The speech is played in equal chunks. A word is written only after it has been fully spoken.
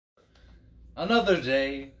Another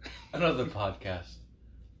day, another podcast.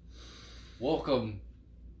 Welcome,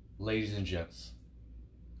 ladies and gents.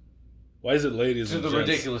 Why is it ladies to and the gents?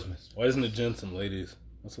 ridiculousness? Why isn't it gents and ladies?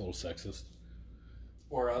 That's a little sexist.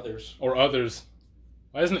 Or others. Or others.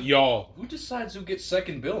 Why isn't it y'all? Who decides who gets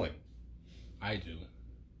second billing? I do.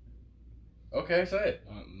 Okay, say it.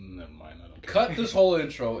 Never mind. I don't care. Cut this whole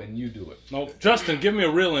intro and you do it. No, Justin, give me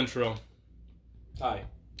a real intro. Hi.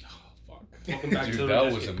 Oh, fuck. Welcome back Dude, to the that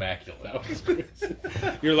was Ridiculous. immaculate. That was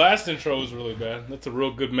crazy. Your last intro was really bad. That's a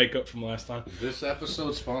real good makeup from last time. This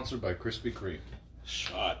episode sponsored by Krispy Kreme.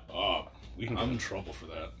 Shut up. We can get in trouble for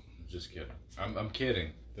that. Just kidding. I'm kidding.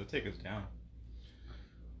 They'll take us down.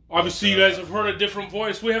 Obviously, you guys have heard a different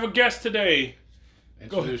voice. We have a guest today.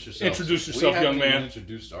 Introduce yourself. Introduce yourself, we young haven't even man.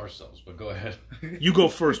 introduced ourselves, but go ahead. You go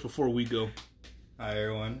first before we go. Hi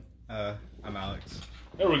everyone. I'm Alex.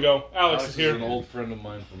 There we go. Alex is here. an old friend of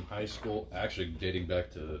mine from high school, actually dating back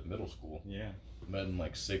to middle school. Yeah. Met in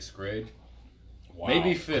like 6th grade. Wow.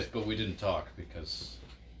 Maybe 5th, but we didn't talk because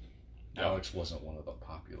Alex wasn't one of the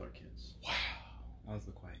popular kids. Wow. I was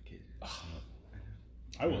the quiet kid.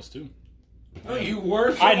 I was too. No, you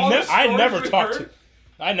were. I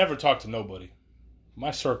never talked to nobody.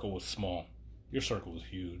 My circle was small. Your circle was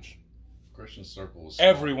huge. Christian circle was small.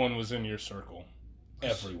 Everyone was in your circle.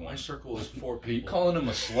 Everyone. My circle is 4 Are you people. calling him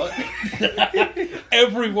a slut?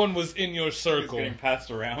 Everyone was in your He's circle. getting passed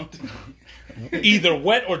around. Either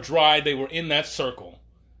wet or dry, they were in that circle.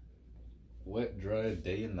 Wet, dry,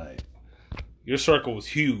 day and night. Your circle was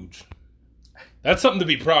huge. That's something to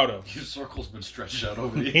be proud of. Your circle's been stretched out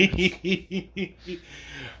over the years.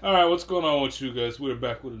 All right, what's going on with you guys? We're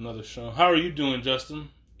back with another show. How are you doing, Justin?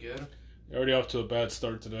 Good? You're already off to a bad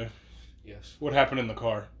start today. Yes. What happened in the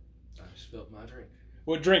car? I spilled my drink.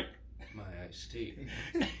 What drink? My iced tea.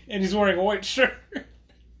 And he's wearing a white shirt.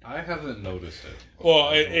 I haven't noticed it.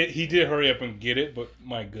 Well, he did hurry up and get it, but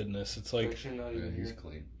my goodness, it's like... Actually, not Yeah, even he's here.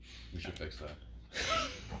 clean. We should fix that.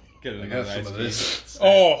 Get I another got some ice of cream. this.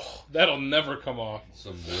 Oh, that'll never come off.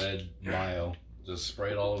 Some red mayo. Just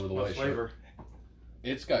spray it all over the What white flavor? shirt.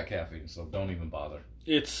 It's got caffeine, so don't even bother.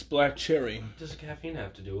 It's black cherry. What does caffeine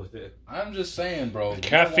have to do with it? I'm just saying, bro. The you don't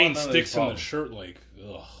caffeine want none of sticks these in the problems. shirt like,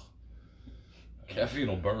 ugh. Caffeine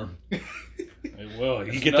will burn. It will.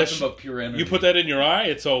 You It's get that. nothing but pure energy. You put that in your eye,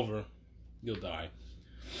 it's over. You'll die.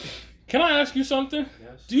 Can I ask you something?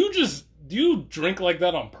 Yes. Do you drink like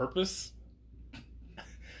that on purpose?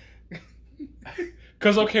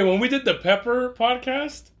 Because, okay, when we did the Pepper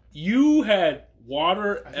podcast, you had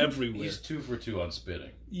water everywhere. He's 2 for 2 on spitting.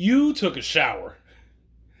 You took a shower.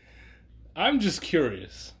 I'm just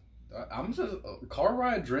curious. I'm just car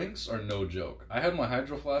ride drinks are no joke. I had my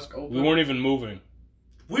hydro flask open. We weren't even moving.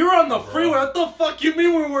 We were on the Bro. freeway. What the fuck you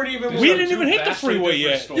mean we weren't even? We These are didn't two even hit the vastly freeway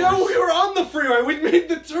different yet. stories. Yeah, we were on the freeway. We made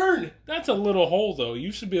the turn. That's a little hole, though.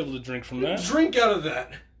 You should be able to drink from that. Drink out of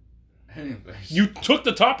that. Anyways, You took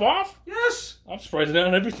the top off? Yes. I'm surprised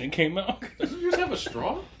that everything came out. doesn't yours have a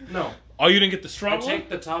straw? No. Oh, you didn't get the straw I one? take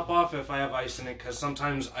the top off if I have ice in it, because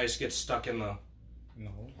sometimes ice gets stuck in the. No.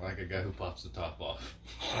 Like a guy who pops the top off.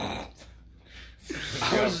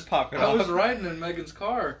 I was popping I was off. riding in Megan's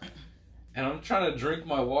car, and I'm trying to drink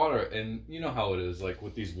my water, and you know how it is, like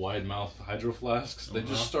with these wide mouth hydro flasks, they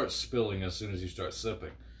just start spilling as soon as you start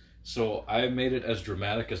sipping. So I made it as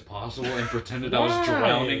dramatic as possible and pretended I was Why?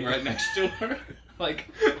 drowning right next to her, like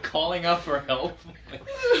calling out for help.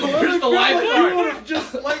 Where's the lifeguard? You would have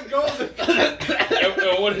just let go of it.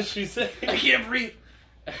 And what did she say? I can't breathe.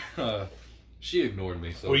 She ignored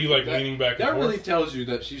me. So Were you like that, leaning back and That forth? really tells you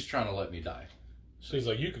that she's trying to let me die. She's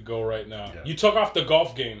like, you could go right now. Yeah. You took off the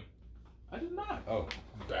golf game, I did not. Oh,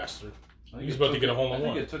 bastard. I think He was it about to took get a it- hole in I think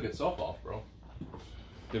one. it took itself off, bro.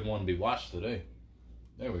 Didn't want to be watched today.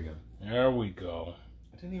 There we go. There we go.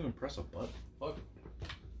 I didn't even press a button. Fuck.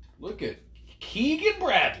 Look at Keegan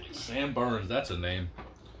Bradley. Sam Burns. That's a name.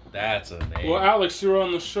 That's a name. Well, Alex, you're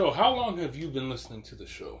on the show. How long have you been listening to the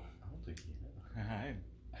show? I don't think you Hi.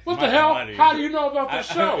 What My- the hell? my- How do you know about the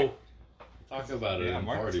show? talk about it Yeah, in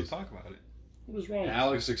Marcus will parties. talk about it. What is wrong?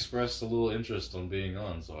 Alex expressed a little interest on being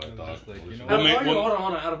on, so I I'm thought. just like, you know Out of, Well, all your, well-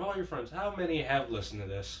 hold on, out of all your friends, how many have listened to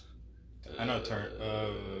this? I know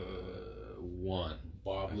One.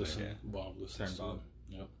 Bob Okay. listens. Bob listens Turn to Bob.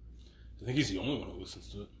 it. Yep. I think he's the only one who listens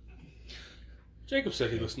to it. Jacob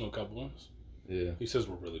said he listened to a couple ones. Yeah. He says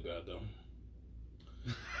we're really bad though.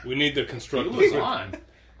 We need the He constructive. was on.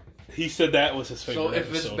 He said that was his favorite So if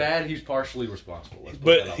episode. it's bad, he's partially responsible. Let's put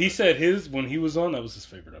But that out he there. said his when he was on, that was his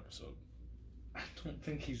favorite episode. I don't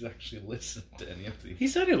think he's actually listened to any of these. He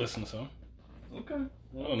said he listened to some. Okay.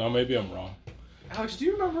 I don't know. Maybe I'm wrong. Alex, do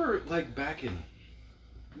you remember, like, back in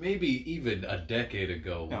maybe even a decade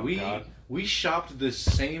ago, Oh, we God. we shopped this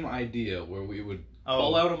same idea where we would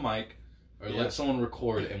pull out a mic or Yeah. let someone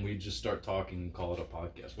record and we'd just start talking and call it a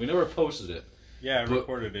podcast. We never posted it. Yeah, I But-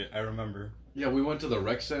 recorded it. I remember. Yeah, we went to the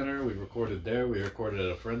rec center. We recorded there. We recorded at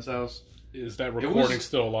a friend's house. Is that recording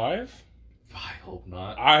still alive? I hope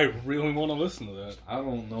not. I really want to listen to that. I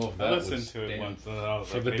don't know if I that listened was to it damn- once, and then I was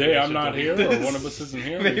For like, the maybe day I I'm should not here, delete or this. one of us isn't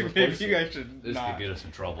here, we maybe replace you it. guys should This not could get us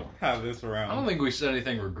in trouble. have this around. I don't think we said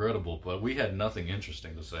anything regrettable, but we had nothing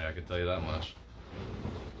interesting to say. I can tell you that much.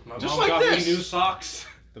 My Just mom like got this. me new socks.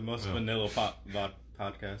 The most Yeah. vanilla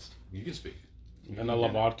podcast. You can speak. Vanilla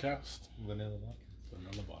Vodcast. Vanilla podcast.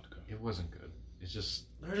 Vanilla Vodka. It wasn't good. It's just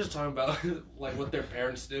They're just talking about like what their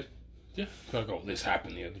parents did. Yeah. Like, oh, this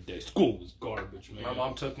happened the other day. School was garbage, man. My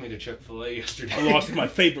mom took me to Chick-fil-A yesterday. I lost my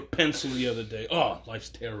favorite pencil the other day. Oh, life's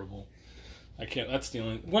terrible. I can't. That's the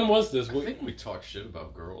only. When was this? I think we talked shit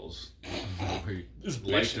about girls. We This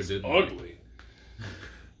liked bitch or is didn't. ugly.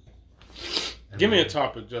 Give me a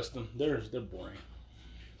topic, Justin. They're boring.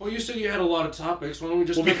 Well, you said you had a lot of topics. Why don't we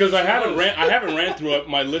just? Well, go because through I haven't those? ran through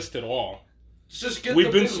my list at all. Let's just get We've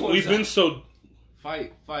the been big ones we've been out. so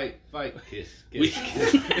Fight, kiss, we,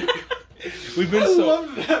 kiss. we've been I so.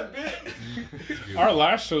 love that bit. Our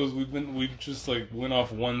last shows we just like went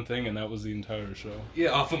off one thing and that was the entire show. Yeah,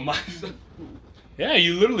 off of my. Yeah,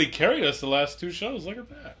 you literally carried us the last two shows. Look at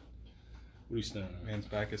that. What are you standing on? Man's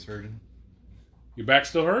back is hurting. Your back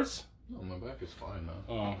still hurts? No, my back is fine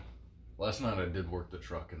now. Oh, Last night I did work the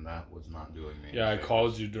truck and that was not doing me. yeah. I any favors.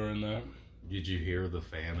 called you during that. Did you hear the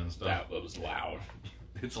fan and stuff? That was loud.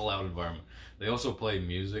 It's a loud environment. They also play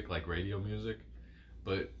music, like radio music,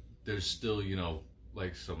 but there's still,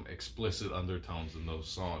 like some explicit undertones in those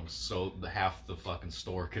songs. So half the fucking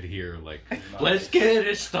store could hear, like, let's get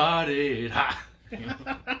it started. Ha!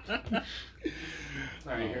 All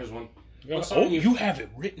right, here's one. Oh, song you- you have it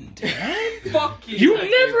written down? Fuck you. You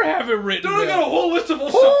never have it written Dude, I got a down. whole list of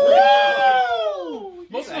all stuff.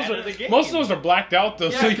 Most of those are blacked out though,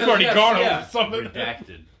 so Yeah, you've already 'cause- gone yeah. over something.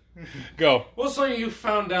 Redacted. Go. What's something you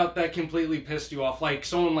found out that completely pissed you off? Like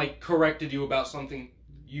someone like corrected you about something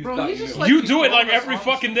you Bro, thought he you just knew. like- You keep do it throwing like us every off.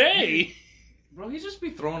 fucking day. Bro, he just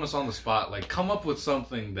be throwing us on the spot. Like, come up with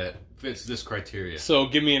something that fits this criteria. So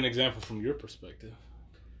give me an example from your perspective.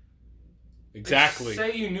 Exactly.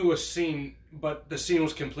 Say you knew a scene, but the scene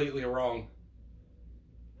was completely wrong.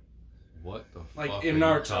 What the Like fuck in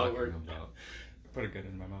are you Naruto, talking or- about? Put a good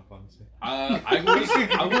in my mouth, honestly. I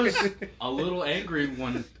was a little angry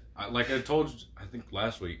when, like I told you, I think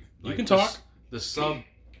last week. You like, can talk. The sub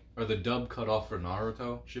or the dub cut off for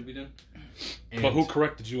Naruto Shippuden. And But who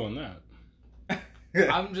corrected you on that?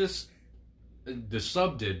 I'm just the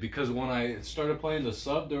sub did, because when I started playing the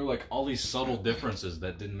sub, there were like all these subtle differences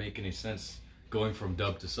that didn't make any sense going from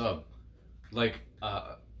dub to sub. Like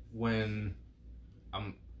when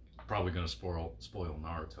I'm probably gonna spoil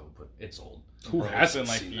Naruto, but it's old. Who Bro, it's hasn't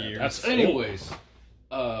been, like, seen that? years. That's Anyways,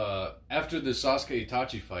 after the Sasuke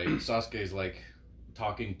Itachi fight, Sasuke's like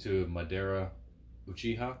talking to Madara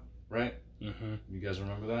Uchiha, right? Mm-hmm. You guys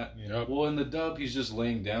remember that? Yep. Well, in the dub, he's just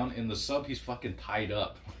laying down. In the sub, he's fucking tied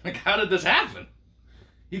up. Like, how did this happen?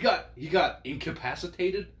 He got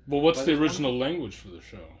incapacitated. Well, what's But the it's original language for the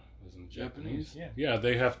show? Isn't it Japanese? Japanese? Yeah,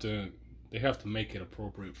 they have to make it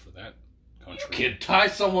appropriate for that country. You can tie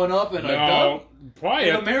someone up in a No, dub. probably.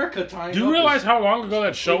 In America, tying Do you up realize is- how long ago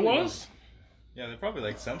that show completely was? Yeah, they probably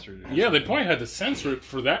like censored it. Yeah, they probably had to censor it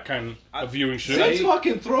for that kind of viewing shit. Let's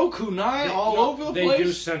fucking throw kunai all over the They place.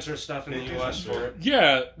 do censor stuff in the U.S. for it.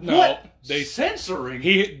 Yeah, no, What? they censoring?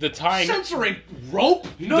 the tying. Censoring rope?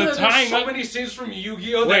 You know The that there's tying so up- many scenes from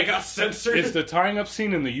Yu-Gi-Oh Wait, that got censored. Is the tying up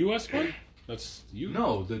scene in the U.S. one? That's you.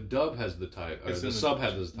 No, the dub has the tie. It's The in sub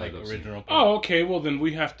has the like tie up. original. Oh, okay. Well, then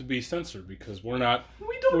we have to be censored because we're not.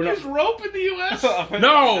 We don't We're not- use rope in the U.S.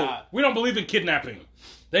 No, we don't believe in kidnapping.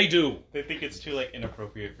 They do. They think it's too like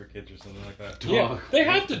inappropriate for kids or something like that. Yeah, they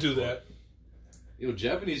have to do that. Yo,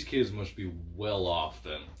 Japanese kids must be well off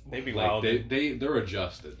then. They'd be Like wild. they're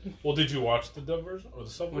adjusted. Well, did you watch the dub version or the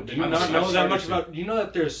sub Well, do version? you not know that started much to. about? You know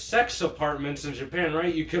that there's sex apartments in Japan,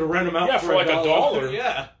 right? You could rent them out Yeah, for like $1.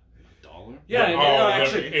 Yeah, $1? yeah. And, Oh,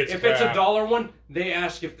 actually, it's if it's a crap. $1 one, they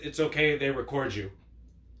ask if it's okay. They record you.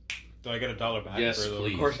 Do I get $1 back Yes, for the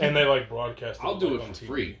please. recording? And they like broadcast. I'll do like, it on for TV.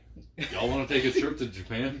 free. Y'all want to take a trip to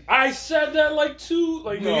Japan? I said that like You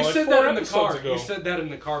like said 4 that in the episodes car. ago. You said that in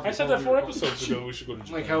the car. I said before that we 4 recorded. episodes ago. We should go to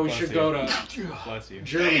Japan. Like how we Bless should you. go to Bless you.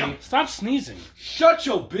 Germany. Stop sneezing. Shut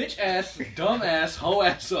your bitch ass, dumb ass, hoe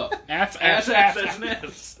ass up. Ass, Ass, ass, ass,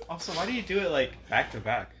 ass. Also, why do you do it like back to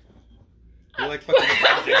back? You're like fucking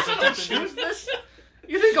LeBron James or something, Choose this?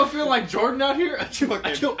 You think I'll feel like Jordan out here? Achoo,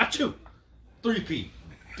 Fucking- achoo, achoo. 3P.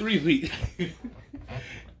 3 feet.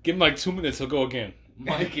 Give him like 2 minutes, he'll go again.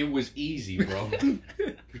 Mike, it was easy, bro.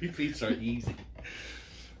 3 feet are easy.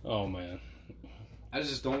 Oh, man. I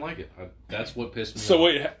just don't like it. That's what pissed me off. So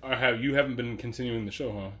wait, you haven't been continuing the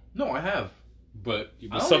show, huh? No, I have. But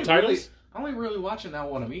With subtitles? I only really watch it now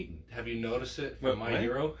when I'm eating. Have you noticed it from What, My what?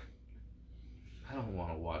 Hero? I don't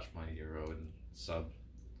want to watch My Hero and sub.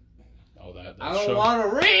 Oh, that I don't show. want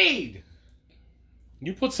to read!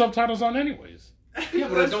 You put subtitles on anyways. Yeah,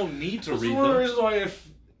 but I don't need to That's read one of the them. reasons why if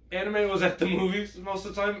anime was at the movies most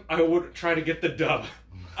of the time, I would try to get the dub.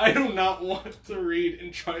 I do not want to read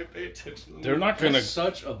and try to pay attention. To They're not gonna. That's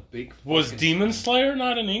such a big. Was fucking- Demon Slayer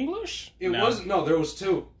not in English? It No. wasn't. No, there was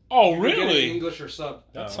 2. Oh, You could get it in really? English or sub.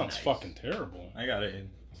 That Oh, sounds nice. fucking terrible. I got it in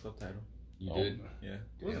subtitle. You Oh, did? Yeah, it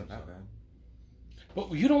Damn. wasn't that bad.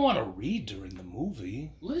 But you don't want to read during the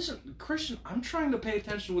movie. Listen, Christian, I'm trying to pay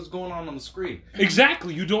attention to what's going on the screen.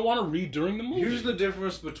 Exactly. You don't want to read during the movie. Here's the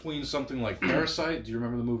difference between something like Parasite. Do you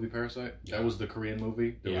remember the movie Parasite? Yeah. That was the Korean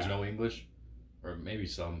movie. There was Yeah. no English. Or maybe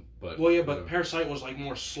some, but... Well, yeah, but whatever. Parasite was like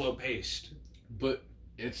more slow paced. But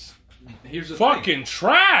it's... Here's the thing. fucking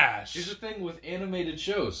trash. Here's the thing with animated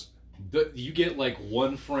shows. You get like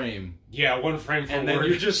one frame, Yeah, one frame for and then word.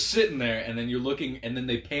 you're just sitting there, and then you're looking, and then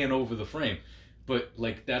they pan over the frame. But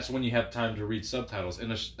like that's when you have time to read subtitles.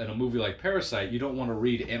 In a movie like Parasite, you don't want to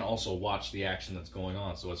read and also watch the action that's going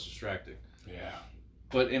on, so it's distracting. Yeah.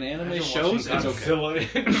 But in Imagine anime shows, watching it's okay.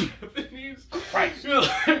 Godzilla in Japanese. Christ.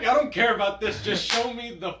 I don't care about this. Just show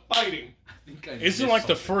me the fighting. Isn't like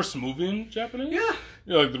the first movie in Japanese? Yeah.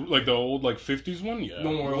 Yeah, like the old like 50s one. Yeah.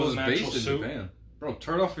 No more Well, was it's an based actual in suit. Japan. Bro,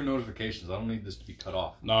 turn off your notifications. I don't need this to be cut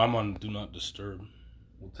off. No, I'm on Do Not Disturb.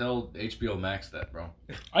 We'll tell HBO Max that, bro.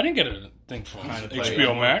 I didn't get a thing from Trying to play HBO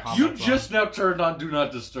Animal Max. Crossing. You just now turned on Do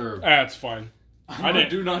Not Disturb. It's fine. I didn't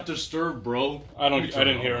Do Not Disturb, bro. I You didn't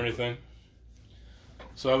turn hear on. anything.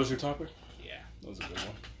 So that was your topic? Yeah. That was a good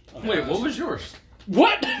one. Wait, what was yours?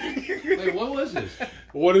 What? Wait, what was this?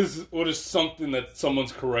 What is something that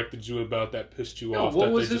someone's corrected you about that pissed you No, off? what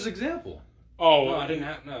that was they his just- example? Oh, No, I didn't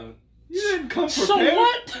have no. You didn't come so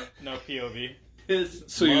what? No POV.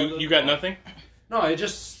 So you got nothing? No, it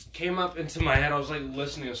just came up into my head. I was like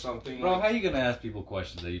listening to something. Bro, like, how you gonna ask people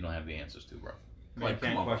questions that you don't have the answers to, bro? He Like, come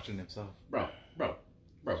can't on, question himself. bro,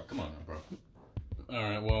 come on, bro. All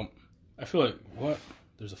right. Well, I feel like what?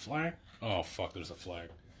 There's a flag. Oh fuck! There's a flag.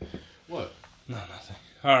 What? No, nothing.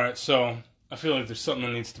 All right. So I feel like there's something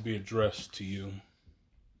that needs to be addressed to you.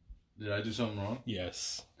 Did I do something wrong?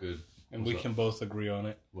 Yes, Good. and What's we up? can both agree on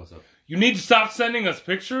it. What's up? You need to stop sending us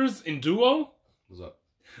pictures in Duo. What's up?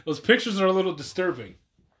 Those pictures are a little disturbing.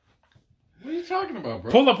 What are you talking about,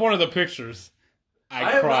 bro? Pull up one of the pictures.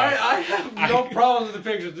 I cry. I have no problems with the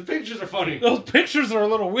pictures. The pictures are funny. Those pictures are a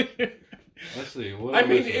little weird. Let's see. What I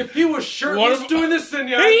mean, was it? if he was What shirtless if- doing this, then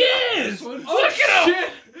yeah. He is. Oh, Look at him.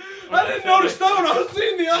 shit. I didn't notice that when I was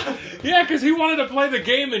seeing the eye. Yeah, because he wanted to play the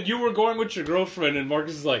game, and you were going with your girlfriend, and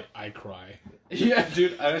Marcus is like, "I cry." Yeah,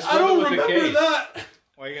 dude. I I don't remember that.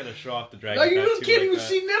 Why you gotta show off the dragon? No, you tattoo can't like even that?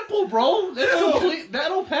 see nipple, bro. That's Ew. complete.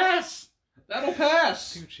 That'll pass. That'll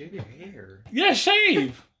pass. Dude, shave your hair. Yeah,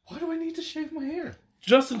 shave. Why do I need to shave my hair?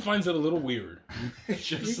 Justin finds it a little weird.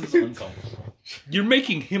 Just as uncomfortable. You're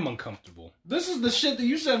making him uncomfortable. This is the shit that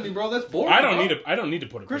you sent me, bro. That's boring. I don't bro. need to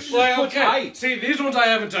put a Christian- picture. Like, Puts okay. height. See, these ones I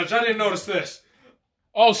haven't touched. I didn't notice this.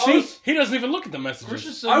 Oh, see, was- he doesn't even look at the messages.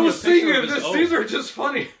 Christian sent I me a was seeing picture it. of his This. own. These are just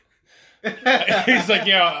funny. He's like,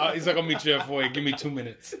 yeah. He's like, I'll meet you halfway. Give me 2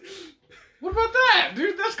 minutes. What about that,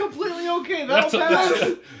 dude? That's completely okay. That'll That's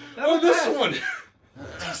pass. Oh, this one.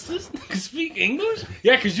 Does this nigga speak English?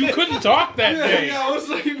 Yeah, because you couldn't talk that day. Yeah, I was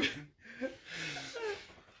like.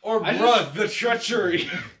 Or I bruh, the treachery.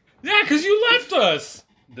 Yeah, because you left us.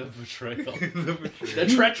 The betrayal. The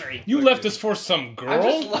treachery. You left us for some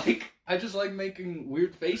girl. I just like making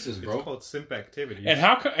weird faces, It's bro. called simp activity. And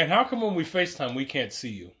how come when we FaceTime we can't see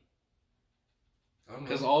you?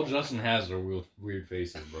 Because all Justin has are weird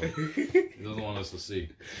faces, bro. He doesn't want us to see.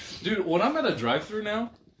 Dude, when I'm at a drive-thru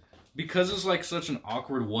now, because it's like such an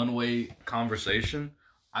awkward one-way conversation,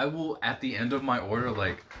 I will, at the end of my order,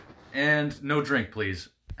 like, and no drink, please.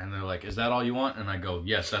 And they're like, is that all you want? And I go,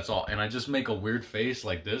 yes, that's all. And I just make a weird face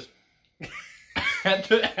like this. at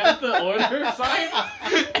the order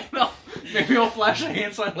sign. Maybe I'll flash a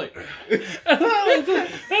hand sign like, That's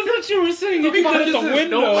what you were saying. You did that at the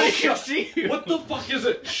window. nobody can see you. What the fuck is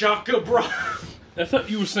it? Shaka bra. I thought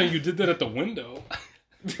you were saying you did that at the window.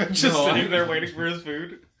 Just No, sitting I- there waiting for his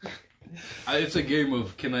food. It's a game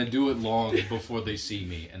of can I do it long before they see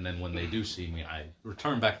me, and then when they do see me, I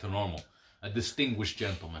return back to normal. A distinguished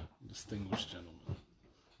gentleman. Distinguished gentleman.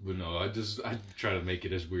 But no, I try to make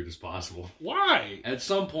it as weird as possible. Why? At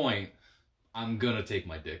some point, I'm gonna take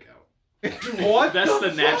my dick out. What? That's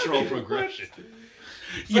the natural progression.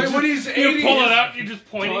 Like when he's 80, You pull it out, you're just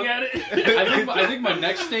pointing at it. I think my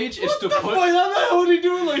next stage is to put. Why the hell are you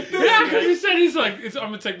doing like this? Yeah, because you said he's like, I'm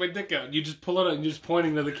gonna take my dick out. You just pull it out and you're just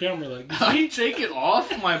pointing to the camera like, I take it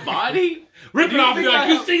off my body. rip Do it you off. Be think like,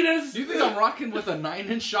 I- you see this? Do you think I'm rocking with a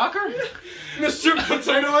 9-inch shocker? Mr.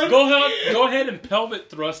 Potato Head? Go ahead and pelvic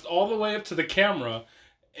thrust all the way up to the camera,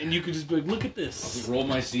 and you can just be like, look at this. Roll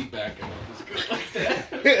my seat back and I'll just go like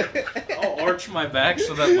that. I'll arch my back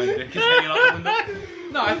so that my dick is hanging out the window.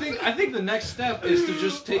 No, I think the next step is to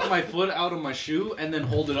just take my foot out of my shoe and then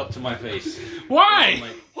hold it up to my face. Why?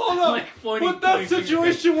 Like, Hold up. like pointing- With that pointing fingers.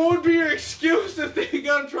 situation, what would be your excuse if they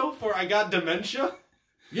got in trouble for? I got dementia?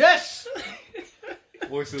 Yes!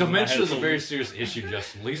 Voices in my Dementia head is a so very serious issue,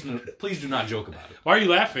 Justin. Please do not joke about it. Why are you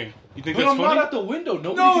laughing? You think But that's I'm funny? not at the window.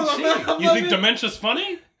 Nobody No, can I'm see not- me. You think dementia's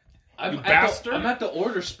funny? I'm you at bastard. I'm at the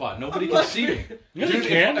order spot. Nobody can see me. Yeah, they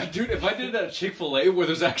can. If I did that at Chick-fil-A where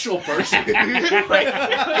there's actual person,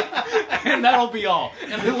 and that'll be all.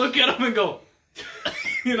 And I look at them and go,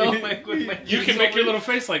 like with my You can make your little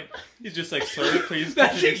face like, He's just like, sir, please.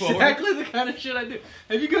 That's continue forward." exactly the kind of shit I do.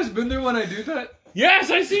 Have you guys been there when I do that? yes,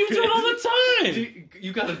 I see you do it all the time.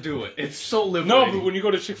 You gotta do it. It's so liberating. No, but when you go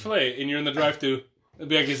to Chick-fil-A and you're in the drive-thru, it'll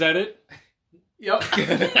be like, is that it? Yep.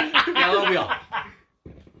 Yeah, that'll be all.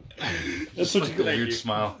 That's what Like you a weird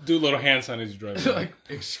smile. do. A little hand sign as you drive. Like,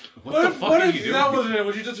 what the fuck What are if you doing? that wasn't it?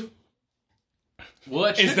 Would you just... Well,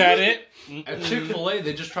 at Is that it? At Chick-fil-A,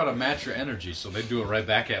 they just try to match your energy, so they do it right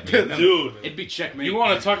back at me. Dude, It'd be checkmate. you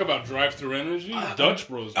want to talk about drive-thru energy? Dutch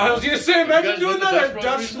Bros. I was gonna say, imagine guys doing been to that Dutch at Bros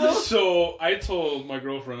Dutch recently? Bros. So I told my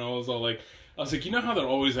girlfriend, I was like, you know how they're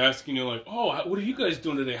always asking you, like, oh, what are you guys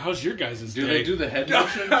doing today? How's your guys' day? Do they do the head No,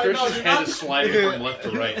 motion? no, Christian's do head not- is sliding from left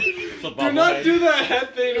to right. It's a Do bobblehead. not do that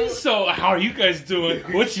head thing. So, how are you guys doing?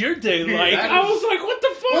 What's your day like? That I is- was like, what the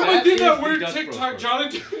Well, fuck? I That did is that the weird Dutch Bros TikTok. part.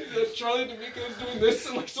 Charlie D'Amico was doing this.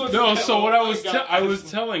 And like, so it's No, like, so oh what I my was God. I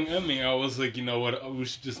was telling Emmy, I was like, you know what, we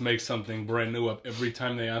should just make something brand new up every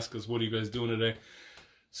time they ask us, what are you guys doing today?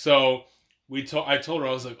 So I told her,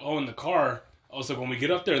 I was like, oh, in the car, I was like, when we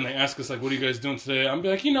get up there and they ask us, like, what are you guys doing today? I'm be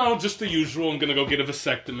like, just the usual, I'm gonna go get a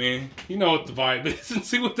vasectomy. You know what the vibe is, and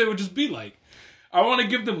see what they would just be like. I want to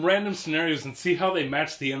give them random scenarios and see how they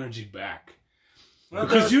match the energy back. Well,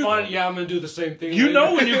 because that's you- fun. Yeah, I'm gonna do the same thing. You later.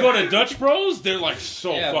 know when you go to Dutch Bros, they're like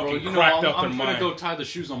so Yeah, fucking bro, you know, cracked I'm up in gonna mind. go tie the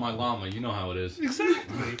shoes on my llama. You know how it is.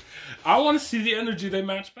 Exactly. I want to see the energy they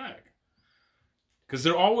match back. Because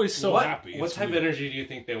they're always so happy. What It's type of weird. energy do you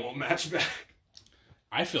think they won't match back?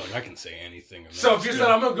 I feel like I can say anything. and So that's if you good.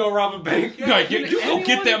 said I'm gonna go rob a bank, Like, you go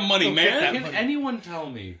get that money, Go get man. that Can anyone tell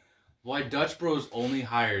me why Dutch Bros only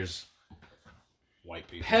hires White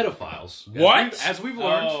people. pedophiles? What? As we've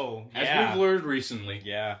learned, Oh, as yeah. we've learned recently,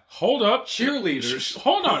 Yeah. Hold up. cheerleaders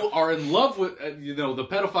Hold on. who are in love with, the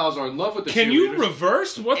pedophiles are in love with the Can cheerleaders. you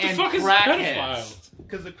reverse? What the and fuck is crackheads. pedophiles?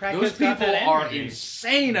 Because the crackheads Those got people that are energy.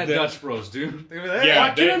 insane at The- Dutch Bros, dude. Yeah, I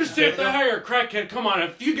can they- understand if they hire a crackhead. Come on,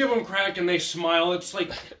 if you give them crack and they smile, it's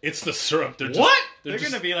like It's the syrup. They're just, What? They're, They're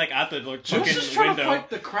just, gonna be like at the like, Just fucking trying to window. fight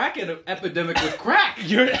the crack epidemic with crack.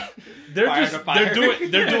 You're, they're Fire just to fire.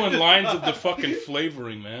 they're doing lines of the fucking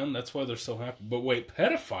flavoring, man. That's why they're so happy. But wait,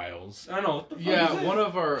 pedophiles? I don't know. What the fuck Yeah, is that? one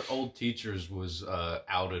of our old teachers was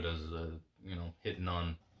outed as hitting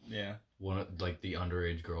on Yeah. one of like the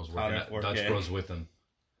underage girls Cotton working at 4K. Dutch Bros with him.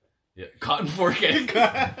 Yeah, cotton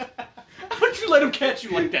 4K. Don't you let him catch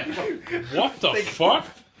you like that? What the fuck?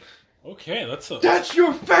 Okay, that's a That's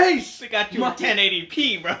your face. They got you at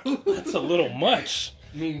 1080p, bro. that's a little much.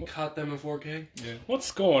 You mean cut them in 4K?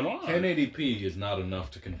 What's going on? 1080p is not enough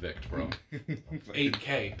to convict, bro.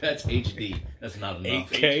 8K. That's HD. That's not enough.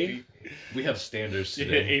 8K? We have standards Yeah,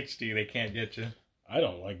 today. HD, they can't get you. I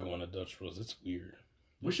don't like going to Dutch Bros. It's weird.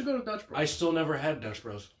 We should go to Dutch Bros. I still never had Dutch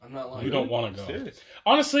Bros. I'm not lying. We don't want to go. Serious.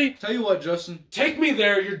 Honestly, Tell you what, Justin. Take me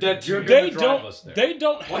there. You're dead to You're me. gonna they drive us there.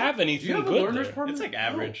 don't have Do anything you have a good learner's there. permit? It's like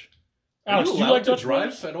average. Alex, Are do you allowed like to Dutch drive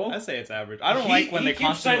Bros? at all? I say it's average. I don't He- like when he they keeps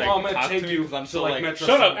constantly saying, "Oh, I'm like, gonna talk take to me you because I'm to, so like, like. Metro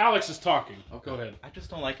Shut up, Center." Alex is talking. Go ahead. I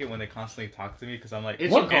just don't like it when they constantly talk to me because I'm like,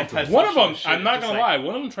 It's One, uncomfortable. one of them, shit. I'm not It's gonna like- lie,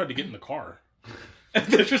 one of them tried to get in the car.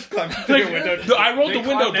 They're just climbing through Like, the window. I rolled They the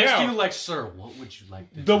window climb next to down. you like, sir, what would you like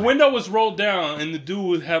to The do? window was rolled down, and the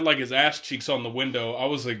dude had like his ass cheeks on the window. I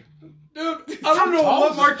was like, Dude, I don't know tall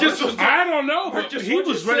what is this Marcus person? was doing. I don't know, but Marcus, he what'd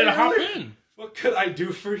you was ready say to hop earlier? in. What could I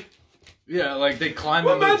do for you? Yeah, like they climb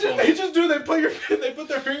Well, into the imagine phone. they just do. They put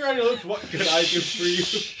their finger on your lips. What could I do for you?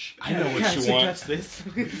 I know what Can I you want. suggest this?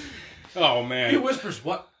 Oh He man, whispers,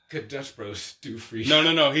 "What could Dutch Bros do for you?"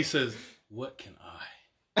 no. He says, "What can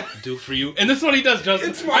I do for you? And this is what he does, Justin.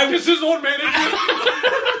 It's Marcus's old manager.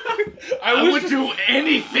 I would do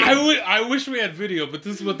anything. I wish we had video, but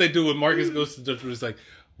this is what they do when Marcus goes to Dutch Bros. He's like,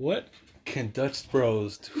 what can Dutch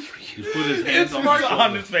Bros do for you? Put his hands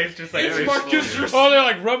on his face, just like It's very Marcus. slowly. Oh, they're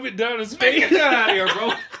like, rub it down his face. Get that out of here,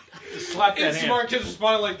 bro. Just slap that It's hand. Marcus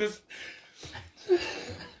responding like this.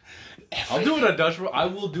 I'll do it at Dutch Bros. I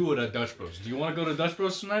will do it at Dutch Bros. Do you want to go to Dutch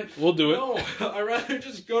Bros tonight? We'll do it. No, I'd rather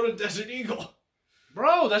just go to Desert Eagle.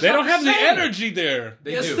 Bro, that's They not don't have the same. energy there.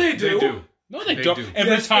 Yes, they do. No, they They don't. do.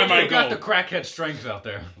 Every Yes, time they I They go. got the crackhead strength out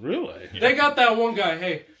there. Really? They got that one guy.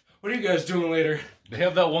 Hey, what are you guys doing later? They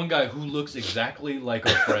have that one guy who looks exactly like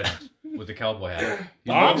our friend with the cowboy hat. He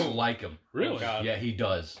Bob? looks like him. Really? God. Yeah, he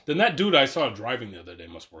does. Then that dude I saw driving the other day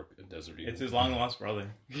must work at Desert Eagle. It's his long lost brother.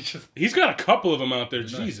 He's got a couple of them out there.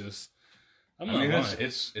 Nice. Jesus. I'm I not mean, lying.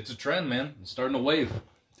 it's a trend, man. It's starting to wave.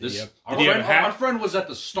 This, Did our, he have friend, a hat? our friend was at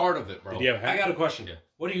the start of it, bro. Did he have a I hat? got a question. Yeah.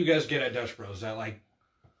 What do you guys get at Dutch Bros? Is that like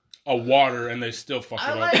A water, and they still fuck it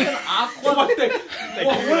up. an aqua. what they,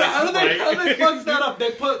 how do they fuck that up?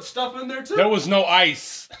 They put stuff in there too. There was no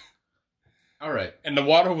ice, All right, and the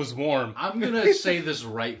water was warm. I'm gonna say this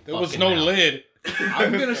right. There was fucking no now. lid.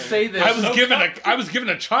 I'm gonna say this. I was given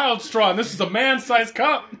a child straw, and this is a man-sized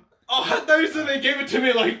cup. Oh, I thought you said they gave it to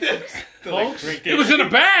me like this. folks. It was in a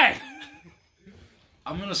bag.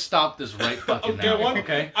 I'm gonna stop this right fucking Okay, now. one.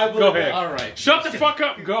 Okay. I believe Go ahead. it. All right. Shut the fuck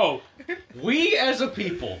up and go. We as a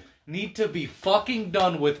people need to be fucking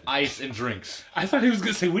done with ice and drinks. I thought he was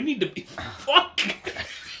gonna say we need to be fuck.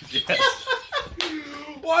 Yes.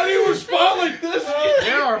 Why do you respond like this?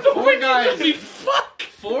 There are four guys, We fuck.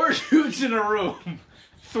 4 dudes in a room.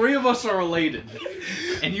 3 of us are related,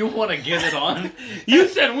 and you want to get it on? You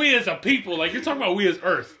said we as a people, like you're talking about we as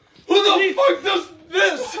Earth. Who the fuck does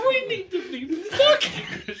this? We need to be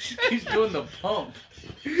fucking. He's doing the pump.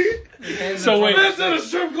 So wait, That's at a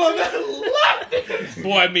strip club.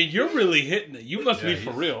 boy, I mean, you're really hitting it. You must be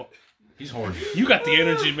for real. He's horny. You got the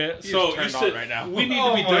energy, man. So you turned said on right now. we need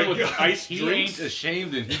Oh to be my done with God. ice He drinks. ain't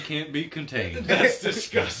ashamed and he can't be contained. That's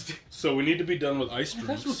disgusting. So we need to be done with ice That's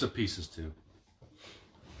drinks. what the pieces too.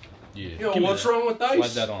 Yeah. Yo, Give me what's that. wrong with ice?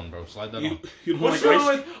 Slide that on, bro. Slide that You, on. you don't What's like wrong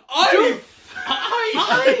ice? with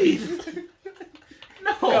ice? Ice!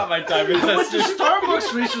 Got my time. I went to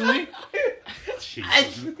Starbucks recently.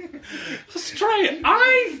 Let's try it.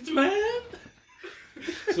 Ice, man.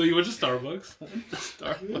 So you went to Starbucks.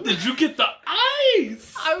 Starbucks. Did you get the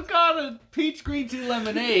ice? I've got a peach green tea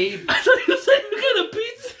lemonade. I thought you said you got a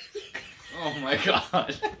pizza. Oh my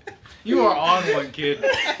god. You are on one, kid.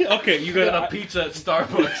 Okay, you Got got a pizza at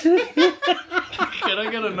Starbucks. Can I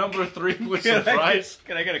get a number 3 with some fries?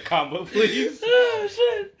 Can I get a combo, please? Oh,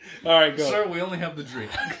 shit. All right, go. Sir, we only have the drink.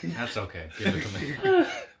 That's okay. Give it to me.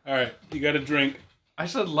 All right, you got a drink. I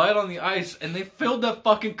said light on the ice, and they filled that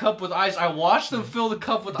fucking cup with ice. I watched them fill the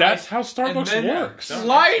cup with That's ice. how Starbucks and then works.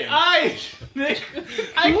 Light ice! Nick,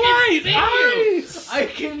 I Light can see you! ice! I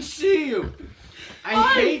can see you!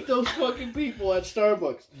 I hate those fucking people at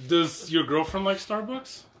Starbucks. Does your girlfriend like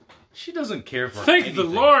Starbucks? She doesn't care for Thank anything.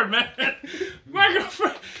 the Lord, man. My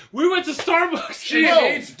girlfriend. We went to Starbucks. She No,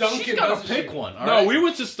 hates Dunkin', she's gotta doesn't she? pick one, No, alright? we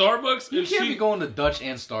went to Starbucks You and can't she. be going to Dutch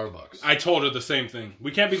and Starbucks. I told her the same thing.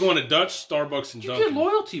 We can't be going to Dutch, Starbucks, and You get Dunkin'.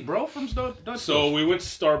 loyalty, bro, from Dutch. So we went to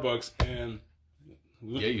Starbucks and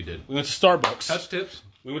yeah, you did. we went to Starbucks. Touch tips.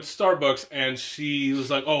 We went to Starbucks and she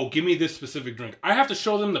was like, "Oh, give me this specific drink." I have to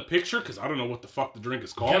show them the picture because I don't know what the fuck the drink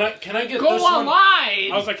is called. Can I get Go this one?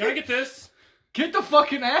 online. I was like, "Can I get this?" Get the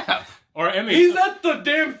fucking app. Or Emmy, He's at the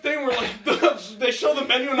damn thing where like they show the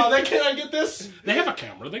menu and all that. Can I get this? they have a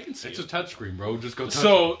camera; they can see It's it. a touchscreen, bro. Just go touch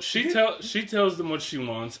So it. she tells them what she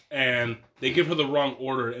wants, and they give her the wrong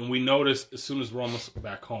order. And we notice as soon as we're almost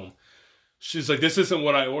back home, she's like, "This isn't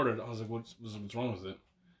what I ordered." I was like, "What's wrong with it?"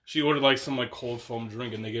 She ordered like some like cold foam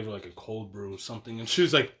drink, and they gave her like a cold brew or something. And she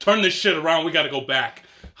was like, "Turn this shit around. We got to go back."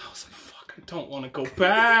 I was like, "Fuck, I don't want to go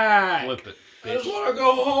back." Flip it. I just want to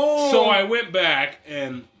go home. So I went back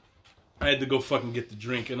and I had to go fucking get the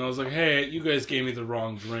drink, and I was like, "Hey, you guys gave me the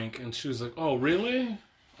wrong drink." And she was like, "Oh, really?"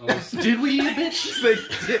 I was, Did we, bitch? She's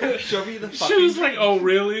like, show me the fucking. she was like, "Oh,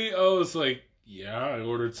 really?" I was like, "Yeah, I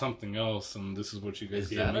ordered something else, and this is what you guys Is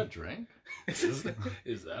gave that me." a drink? Is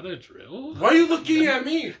that a drill? Why are you looking at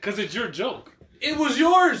me? Because it's your joke. It was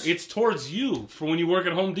yours. It's towards you for when you work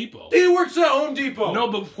at Home Depot. He works at Home Depot.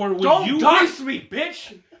 No, but for when Don't you dice me,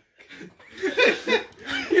 bitch!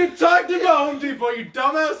 You talked about Home Depot, you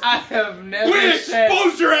dumbass. I have never We said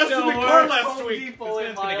exposed your ass in the the car word last Home week. Depot in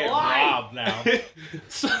This man's gonna my get life. robbed now.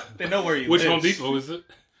 They know where you which live. Home Depot is it?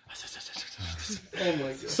 Oh my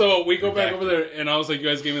god. So we go back over there, and I was like, "You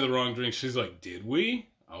guys gave me the wrong drink." She's like, "Did we?"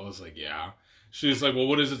 I was like, "Yeah." She's like, well,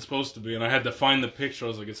 what is it supposed to be? And I had to find the picture. I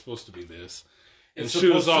was like, it's supposed to be this. And It's she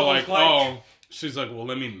was supposed to all look like, like- oh. She's like, well,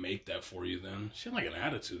 let me make that for you then. She had like an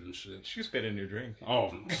attitude and shit. She spit in your drink. Oh,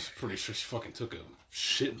 I'm pretty sure she fucking took a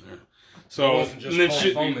shit in there. It So, wasn't just and then cold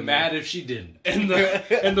she, foam Be in mad if she didn't. and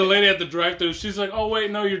the lady at the drive-thru, she's like, "Oh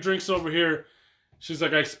wait, no, your drink's over here." She's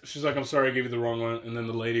like, "I'm sorry, I gave you the wrong one." And then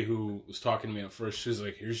the lady who was talking to me at first, she's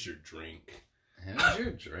like, "Here's your drink." How's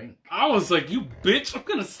your drink? I was like, "You bitch, I'm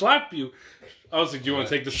gonna slap you." I was like, "Do you want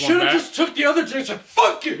to take this one Should back?" have just took the other drinks and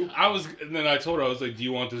fuck you. And then I told her, I was like, "Do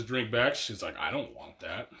you want this drink back?" She's like, "I don't want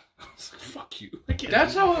that." I was like, "Fuck you." I can't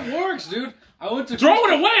That's do how it works, dude. I went to Throw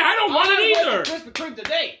it away. I don't want it either. Krispy Kreme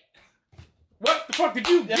today. What the fuck did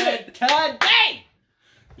you get? Today.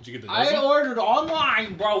 Did you get the I dozen? ordered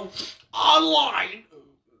online, bro. Online.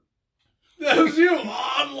 That was you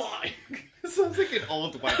online. Sounds like an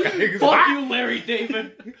old white guy. Fuck you, Larry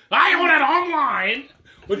David. I ordered online.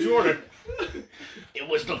 What'd you order? It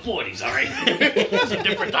was the 40s, all right? It was a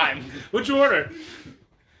different time. What'd you order?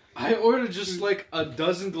 I ordered just like a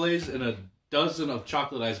dozen glaze and a dozen of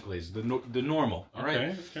chocolate ice glaze, the normal, all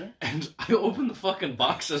right? Okay. And I open the fucking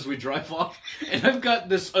box as we drive off, and I've got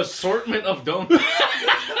this assortment of donuts.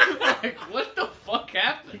 Like, what the fuck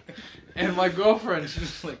happened? And my girlfriend,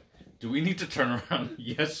 she's like, do we need to turn around?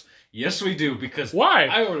 Yes, we do, because Why?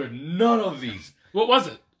 I ordered none of these. What was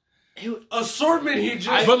it? Assortment. He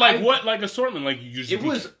just. But like what? Like assortment? Like you usually. It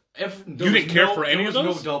was. You didn't care for any of There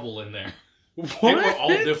those? was no double in there. What? They were all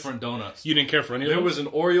different donuts. You didn't care for any of There those? was an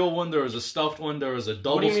Oreo one, there was a stuffed one, there was a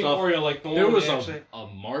double What do you mean stuffed. Oreo? Like the There one was they actually- a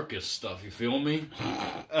Marcus stuff, you feel me?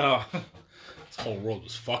 Oh. This whole world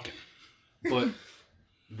was fucking. But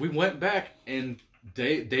we went back and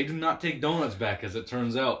they do not take donuts back, as it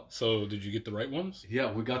turns out. So did you get the right ones?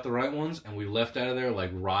 Yeah, we got the right ones and we left out of there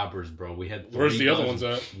like robbers, bro. We had Where's 3 the other dozens.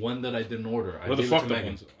 ones at? One that I didn't order. I Where the gave it fuck to the Megan.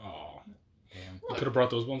 ones? Oh, Damn. I could have brought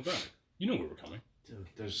those ones back. You knew we were coming. Dude,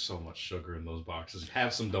 there's so much sugar in those boxes.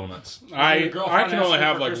 Have some donuts. I Your girlfriend can asked only you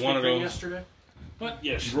have for like Krispy one of Kreme those. Yesterday? But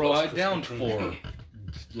yeah, she Bro, loves I Krispy downed Kreme. 4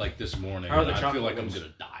 like this morning. How are the and I feel chocolate like ones? I'm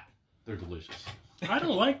gonna die. They're delicious. I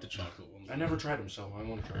don't like the chocolate ones. I never tried them, so I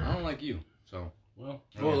want to try I them. don't like you, so Well,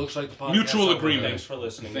 Well, it looks like the podcast. Mutual over. agreement. Thanks for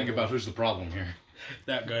listening. think about who's the problem here.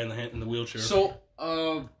 that guy in the wheelchair. So,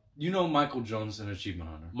 you know Michael Jones in Achievement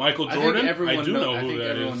Hunter. Michael I think Jordan. everyone I do know I who think that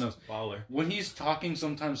everyone is. knows. Baller. When he's talking,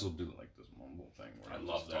 sometimes he'll do like this mumble thing where I he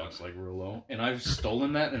love just that. talks like real low, and I've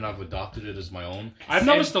stolen that and I've adopted it as my own. I've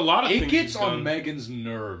noticed a lot of It things. gets he's on done. Megan's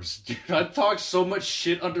nerves. Dude, I talk so much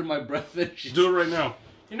shit under my breath that she Do it right now.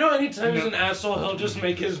 You know, anytime he's an asshole, he'll just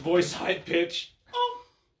make his voice high pitch.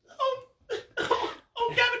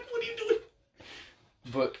 Oh, Gavin, what are you doing?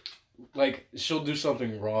 But like she'll do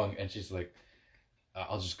something wrong, and she's like,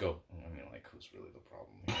 "I'll just go." I mean, like, who's really the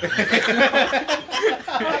problem?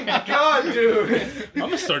 Oh my god, dude. I'm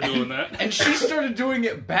gonna start doing that. And she started doing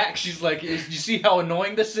it back. She's like, "You see how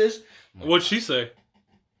annoying this is?" What'd she say?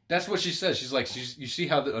 That's what she says. She's like, "You see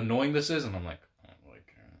how annoying this is?" And I'm like,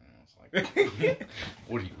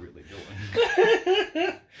 "What are you really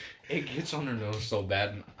doing?" It gets on her nose so bad,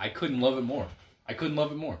 and I couldn't love it more.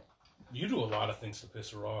 You do a lot of things to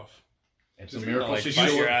piss her off. It's Just a miracle. like She's bite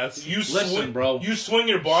still- your ass. You Listen, swing, bro. You swing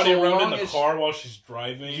your body So around long in the as- car while she's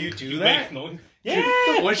driving. You do make that? noise.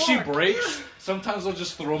 When she breaks, sometimes I'll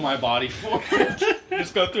just throw my body forward.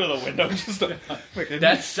 Just go through the window. Just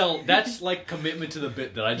That's like commitment to the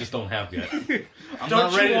bit that I just don't have yet. I'm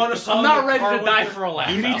Don't not ready. you want to solve I'm not the ready car to with die your- for a laugh.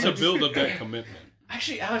 You need to Alex. build up that commitment.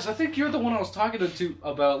 Actually, Alex, I think you're the one I was talking to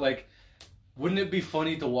about, like, wouldn't it be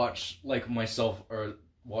funny to watch, like, myself or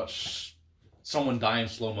watch someone die in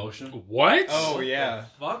slow motion? What? Oh yeah.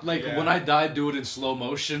 Fuck. Like, Yeah. when I die, do it in slow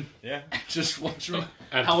motion. Yeah. Just watch me.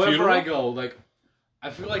 At the However funeral? I go, like, I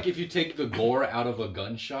feel like if you take the gore out of a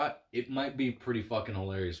gunshot, it might be pretty fucking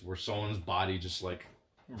hilarious where someone's body just, like,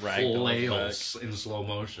 flails in slow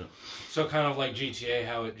motion. So kind of like GTA,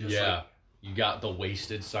 how it just Yeah. You got the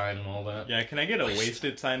wasted sign and all that. Yeah. Can I get a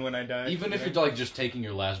wasted sign when I die? Even if you're, like, just taking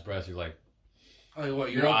your last breath, you're like, like,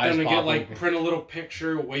 what, you're Your up eyes there to get pop like open. print a little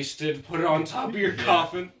picture, wasted, put it on top of your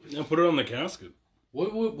coffin. Yeah, put it on the casket.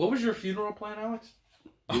 what was your funeral plan, Alex?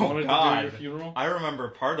 You Oh, wanted God. to do your funeral? I remember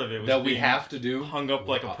part of it was That we being have to do? hung up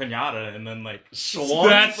like a pinata and then like That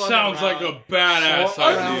sounds like a badass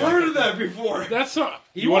Swan- idea. I've heard of that before. That's not.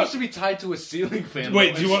 He You wants want to be tied to a ceiling fan.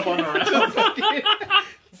 Wait, though, do you and want- spun around.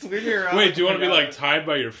 swing around. Wait, do you want to be pinata. like tied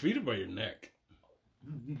by your feet or by your neck?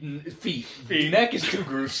 Feet. Feet. Neck is too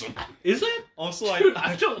gruesome. Is it? Also, I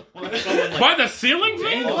don't want to. By the ceiling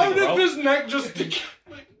fan? Dangling, What bro. if his neck just...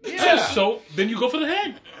 Yeah. So then you go for the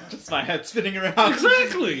head. just my head spinning around.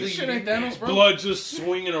 Exactly. This shit ain't Thanos, bro. Blood just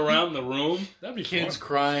swinging around the room. That'd be Kids fun.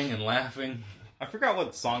 crying and laughing. I forgot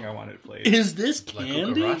what song I wanted to play. Is this Like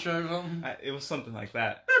candy? cucaracha or something? It was something like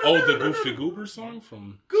that. Oh, the Goofy Goober song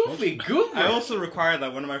from Goofy Goober. I also required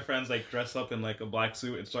that one of my friends like dress up in like a black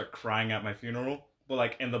suit and start crying at my funeral, but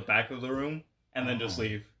like in the back of the room, and then just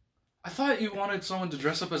leave. I thought you wanted someone to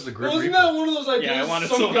dress up as the Grim Wasn't Reaper. that one of those ideas? Yeah, I wanted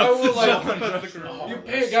some someone guy else to will like, jump up as the Grim you Reaper.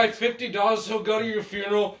 pay a guy $50, he'll go to your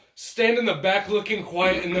funeral, stand in the back looking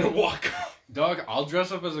quiet, and then walk off. Dog, I'll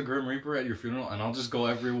dress up as a Grim Reaper at your funeral, and I'll just go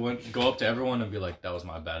up to everyone and be like, "That was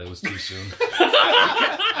my bad. It was too soon.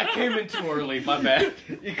 I came in too early. My bad.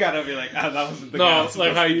 You gotta be like, that wasn't the No, guy I was it's like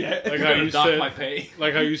supposed how to you get. like how you Dock said my pay."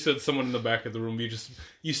 like how you said someone in the back of the room.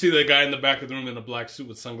 You see the guy in the back of the room in a black suit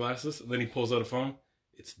with sunglasses, and then he pulls out a phone.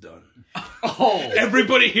 It's done. Oh,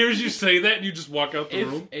 Everybody hears you say that, and you just walk out the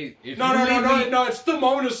room. if No, you no, no, leave no, me- no, it's the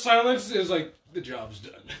moment of silence. It's like, the job's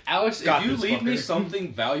done. Alex, Got if you this leave me fucker.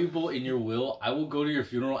 something valuable in your will, I will go to your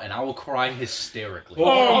funeral and I will cry hysterically. Oh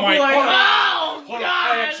I'll my be like, god! Hold on,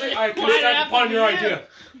 I can stand upon your idea.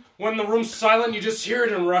 When the room's silent, you just hear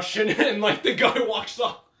it in Russian, and like the guy walks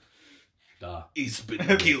off. Duh. He's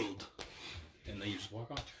been killed. And then you just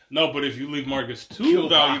walk off. No, but if you leave Marcus two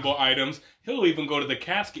valuable items, he'll even go to the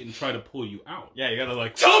casket and try to pull you out. Yeah, you gotta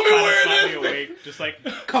like Tell me kinda where it slightly is! awake, just like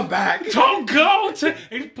come back. Don't go!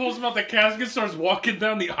 He pulls him out the casket, starts walking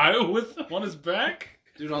down the aisle with him on his back.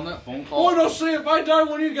 Dude, on that phone call. Oh no! Say if I die,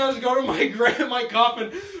 one of you guys go to my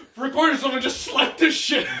coffin, record someone just slap this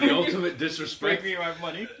shit. The ultimate Break disrespect. me my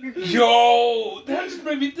money. Yo, that just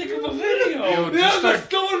made me think of a video. Yo, Yeah, just that's start,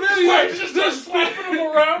 still a video. Just slapping him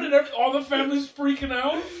around, and all the family's freaking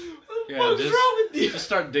out. yeah, What's wrong with you? just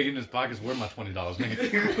start digging his pockets. Where my $20, man?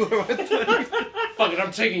 Fuck it,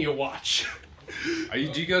 I'm taking your watch. Do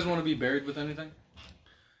you guys want to be buried with anything?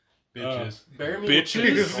 Bitches. Bury me Bitches?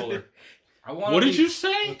 with the controller. I want. What did you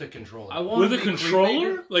say? With the controller. I want With a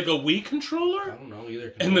controller? Like a Wii controller? I don't know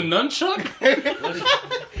either. And the nunchuck?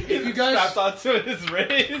 If you guys, Strapped onto his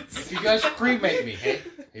wrist. if you guys cremate me, hey,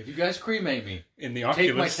 if you guys cremate me, In the take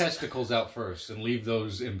my Oculus. testicles out first and leave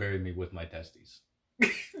those and bury me with my testes.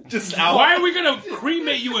 Just out. Why are we gonna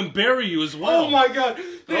cremate you and bury you as well? Oh my god! me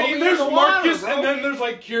There's in the water, Marcus, bro. and then there's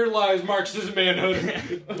like Here Lies Marcus's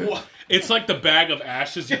manhood. What? It's like the bag of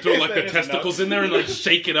ashes. You throw like the That is testicles in there and like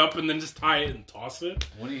shake it up and then just tie it and toss it.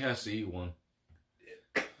 When he has to eat one.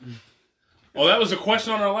 Oh, that was a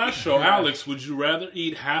question on our last show. Alex, would you rather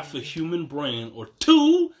eat half a human brain or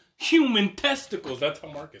 2 human testicles? That's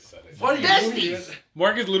how Marcus said it. What are you doing?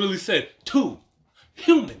 Marcus literally said 2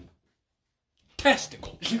 human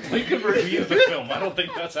testicles. We can review the film. I don't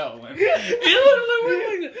think that's how it went. It literally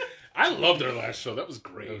went like that. I loved our last show. That was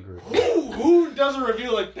great. Who does a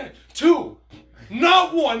review like that? 2,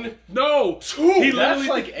 not 1. No, 2. He That's literally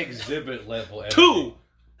like exhibit level. 2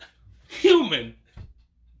 human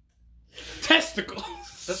testicles.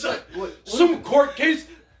 That's like Some court case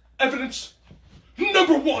evidence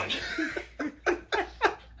number 1.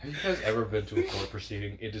 Have you guys ever been to a court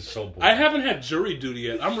proceeding? It is so boring. I haven't had jury duty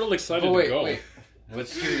yet. I'm real excited Oh, wait, to go. wait.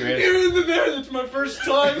 Let's hear your answer. Here there, that's my first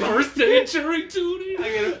time. First day of jury duty.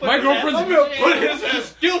 My I'm girlfriend's gonna put his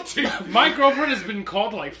ass guilty. my girlfriend has been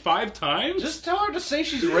called like 5 times. Just tell her to say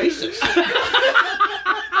she's racist.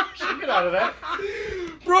 She'll get out of that.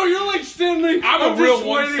 Bro, you're like standing. I'm a real just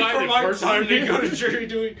waiting for one-sided my person. time to go to jury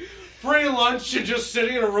doing free lunch and just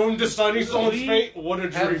sitting in a room deciding someone's We fate. What a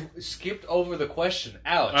dream. Have skipped over the question.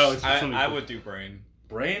 Alex. Alex. I would do brain.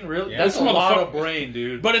 Brain? Really? Yeah. That's a This lot motherfucker- of brain,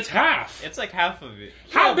 dude. But it's half. It's like half of it.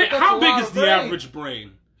 How big? but that's How a big lot is of the brain. average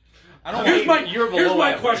brain? I don't Here's want my, You're here's below my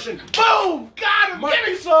average. question. Boom! Got him!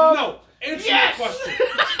 Give me some. No, answer Yes! my question.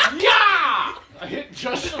 Yeah! I hit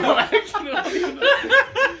just on accident.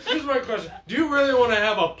 Here's my question. Do you really want to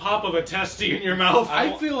have a pop of a testy in your mouth?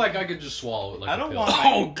 I feel like I could just swallow it like I a don't pill. want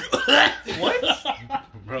Oh, God. What?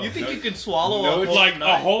 Bro, You think no- you could swallow no, a whole like a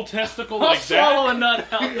nut? whole testicle I'll like swallow that? a nut,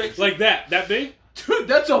 Alex. Like that big? Dude,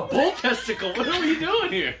 that's a bull testicle. What are we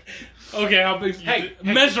doing here? Okay, how big? Hey,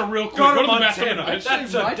 measure real quick. go to the bathroom. Montana. and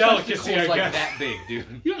That's bitch. a My delicacy, testicles I like guess. that big,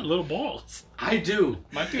 dude. You got little balls. I do.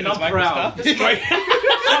 My dude And is I'm proud. microscopic.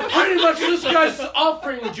 So pretty much this guy's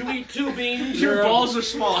offering. Would you eat 2 beans? Your or- balls are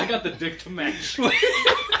small. I got the dick to match.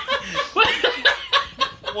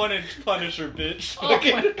 1 inch Punisher, bitch.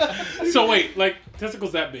 So wait, like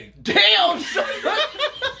testicles that big? Damn! You said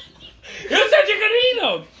you could eat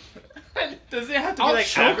them. Does it have to I'll be like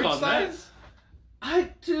choke average on that. size?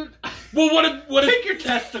 Dude. Well, what Take if your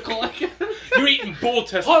testicle. you're eating bull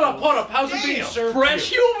testicles? Hold up. How's it being Damn, served fresh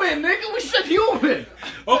to you? human, nigga. We said human.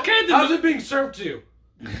 Okay, How's then it being served to you?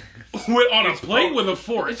 on a plate with a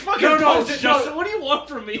fork. It's fucking No, post, is it- Justin. What do you want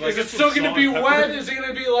from me? Is it still going to be wet? Is it going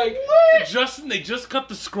to be like... Justin, they just cut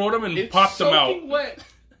the scrotum and It's popped them out. soaking wet.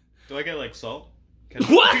 Do I get like salt?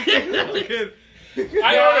 What? I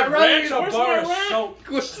I'd ordered rather ranch. eat a Where's bar my of ranch?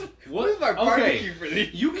 soap. What? my Okay, barbecue for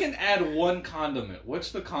these? you can add one condiment.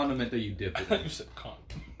 What's the condiment that you dip it in? You said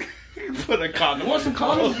condom. Put a condom. You want some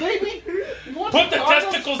condoms, baby? You want Put the some condoms?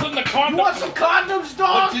 testicles in the condom. You want some condoms,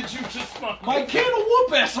 dog? What did you just fucking... My can of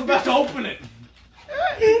whoop ass, I'm about to open it.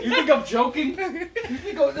 You think I'm joking? You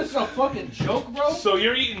think this is a fucking joke, bro? So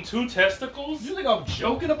you're eating 2 testicles? You think I'm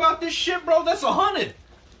joking about this shit, bro? That's 100.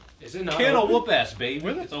 Is it not? Can of open? whoop ass, baby.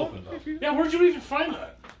 Where the It's fuck? open though. Yeah, where'd you even find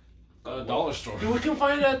that? Dollar store. We can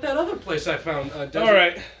find it at that other place I found. All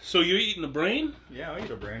right, so you're eating the brain? Yeah, I'll eat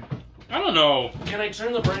a brain. I don't know. Can I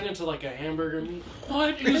turn the brain into like a hamburger meat?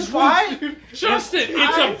 What It's fine. Justin,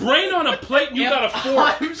 it's a brain on a plate and you got a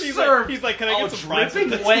fork. I'm He's served. like, can I get some fries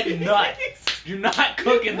dripping with this? wet nut. You're not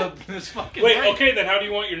cooking this fucking Wait, brain. okay, then how do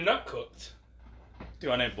you want your nut cooked? Do I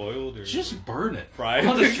want it boiled or Just burn it. fried?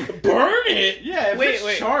 Burn it? Yeah, if Wait, it's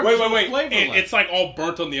wait. sharp, Wait, it's wait, wait. flavor left. It's like all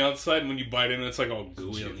burnt on the outside, and when you bite in, it's like all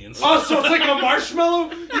gooey on the inside. Oh, so it's like a marshmallow?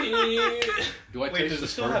 Do I Wait, taste does the it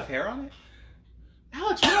still sperm? have hair on it?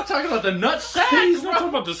 Alex, we're not talking about the nut sack. He's not talking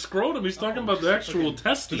about the scrotum, he's talking about the actual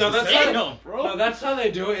testes. No, that's Damn, not, bro. No, that's how they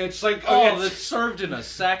do it. It's like Oh, it's served in a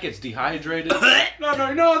sack. It's dehydrated.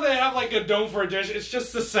 no. They have like a dome for a dish. It's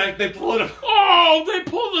just the sack. They pull it up. Oh, they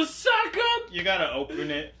pull the sack up? You gotta open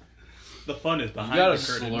it. The fun is You behind gotta the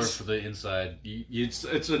curtains. slurp the inside.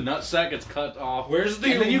 It's a nut sack. It's cut off. Where's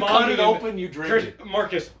the and then you umami cut it in open. You drink it.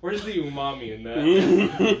 Marcus, where's the umami in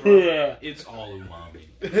that? It's all umami.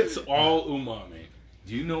 It's all umami.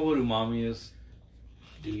 Do you know what umami is?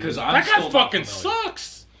 Because I'm That still guy not fucking familiar.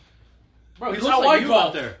 sucks. Bro, he That's looks how like I you golf.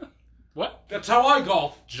 out there. What? That's how I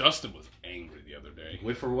golf. Justin was angry the other day.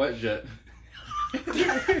 Wait for wet jet.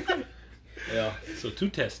 Yeah. So 2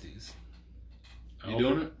 testes. You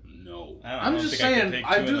doing it? No. I'm just think I could saying, take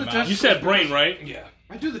I two do in the mouth. test- You said brain, right? Yeah.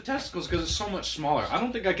 I do the testicles because it's so much smaller. I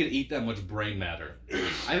don't think I could eat that much brain matter.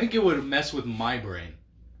 I think it would mess with my brain.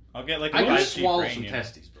 I'll get like a I could 5G swallow brain, some yeah.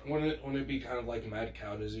 testes, bro. Wouldn't it be kind of like mad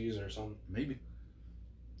cow disease or something? Maybe.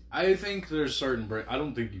 I think there's certain brain. I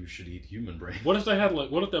don't think you should eat human brain. What if they had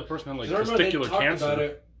like? What if that person had like 'Cause I remember they testicular talked cancer? about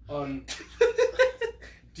it on.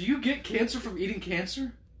 Do you get cancer from eating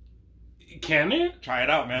cancer? Can it? Try it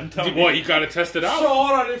out, man. Tell me. What? You gotta test it So out.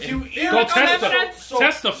 hold on, if you eat Go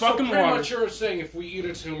test the so fucking pretty water. much you're saying if we eat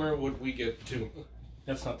a tumor, would we get tumor?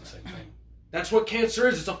 That's not the same thing. That's what cancer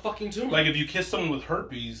is. It's a fucking tumor. Like if you kiss someone with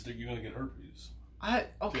herpes, you're gonna get herpes.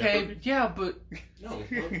 Yeah, but no.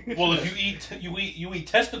 Well, if you eat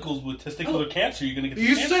testicles with testicular cancer, you're gonna get.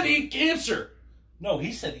 You cancer. said eat cancer. No,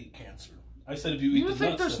 he said eat cancer. I said if you eat you the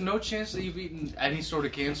think nuts. there's no chance that you've eaten any sort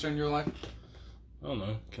of cancer in your life? I don't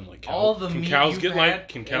know. Can like All the can meat cows you've get had, like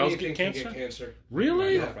can cows Anything get can cancer? Get cancer.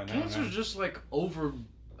 Really? Yeah. Cancer's just like over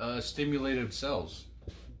stimulated cells,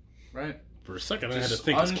 right? For a second, I had to Just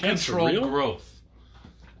think it's cancer uncontrolled real. growth.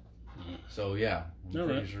 So yeah, I'm All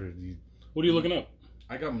pretty right. sure What are you looking up?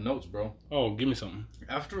 I got notes, bro. Oh, give me something.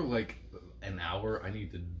 After like an hour, I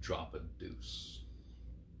need to drop a deuce.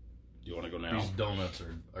 Do you want to go now? These donuts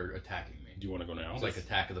are attacking me. Do you want to go now? It's like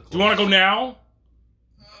Attack of the Clones. Do you want to go now?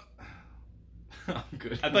 I'm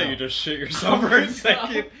good. I thought you just shit yourself for a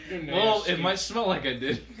second. You're Well, nasty. it might smell like I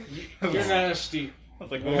did. You're nasty. I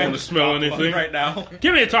was like, I don't want to smell anything right now.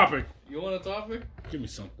 Give me a topic. You want a topic? Give me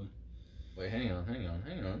something. Wait, hang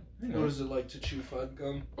on. What is it like to chew fud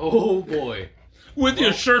gum? Oh boy, With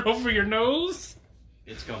your shirt over your nose?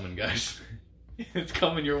 it's coming, guys. It's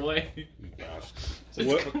coming your way. So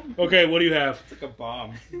what? Okay, what do you have? It's like a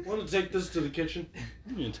bomb. Want to take this to the kitchen?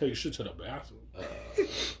 You didn't tell you shit to the bathroom.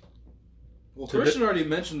 Well, Christian already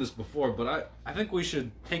mentioned this before, but I think we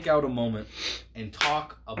should take out a moment and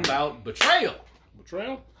talk about betrayal.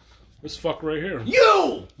 Betrayal? This fuck right here.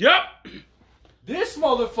 You! Yep! This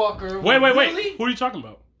motherfucker. Wait. Really? Who are you talking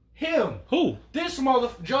about? Him. Who? This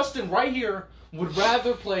Justin right here would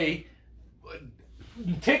rather play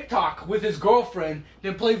TikTok with his girlfriend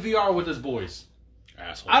than play VR with his boys.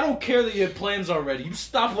 Asshole. I don't care that you had plans already. You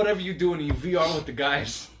stop whatever you're doing and you VR with the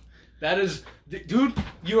guys. That is, dude,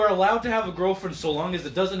 you are allowed to have a girlfriend so long as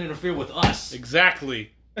it doesn't interfere with us. Exactly.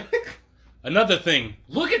 Another thing.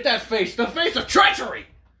 Look at that face. The face of treachery.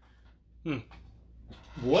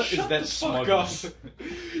 What is that Fuck smugness? off.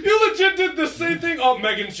 You legit did the same thing. Oh,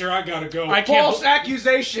 Megan, sure, I gotta go. I can't. False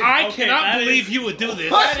accusation. I Okay, cannot that believe is- you would do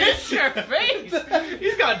this. What is your face?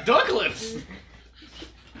 He's got duck lips.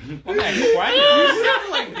 Oh, man, You quack.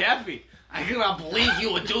 sound like Daffy. I cannot believe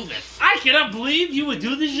you would do this. I cannot believe you would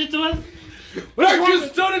do this shit to us. I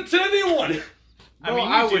just done it to anyone. I mean,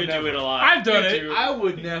 I you would do never it a lot. I've done You it. do. I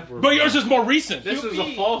would never. But yours is more recent. This is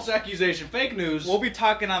a false accusation, fake news. We'll be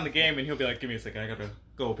talking on the game, and he'll be like, "Give me a second, I gotta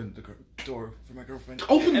go open the door for my girlfriend."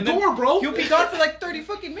 Open the And then door, bro. He'll be gone for like 30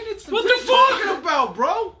 fucking minutes. What the talking about,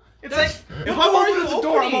 bro? It's like, If if I'm are opening you the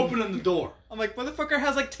door, I'm opening? opening the door. I'm like, motherfucker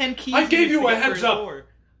has like 10 keys. I gave he you needs a to get heads for his up. door.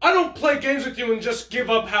 I don't play games with you and just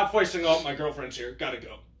give up halfway saying, "Oh, my girlfriend's here. Gotta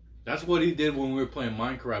go." That's what he did when we were playing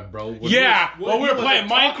Minecraft, bro. When Yeah, he was- when we were he playing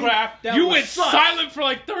wasn't talking, Minecraft, that you was went sus. silent for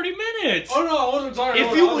like 30 minutes. Oh no, I wasn't sorry.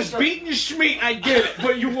 If you was beating your schmeat, I get it,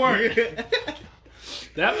 but you weren't.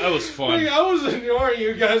 That was fun. I was ignoring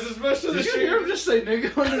you guys, especially Did this you hear him year. just say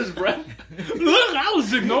nigga under his breath? Look, I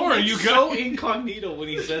was ignoring you It's so guys. incognito when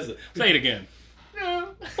he says it. Say it again.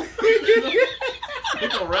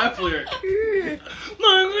 It's a rap lyric. Look,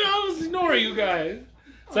 I was ignoring you guys.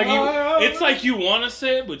 It's like you want to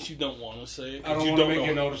say it, but you don't want to say it. I don't you want to make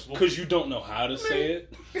it noticeable. because you don't know how to say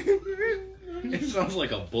it. It sounds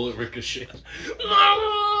like a bullet ricochet.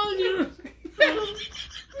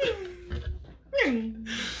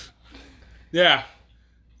 Yeah,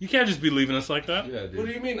 you can't just be leaving us like that. Yeah, What do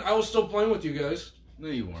dude. you mean? I was still playing with you guys. No,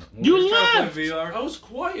 you weren't. You We were trying to left. play VR. I was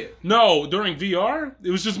quiet. No, during VR, it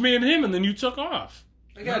was just me and him, and then you took off.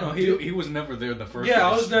 I got No, he was never there in the first Yeah, I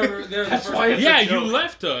place. was never there. That's the why first It's a Yeah, you joke.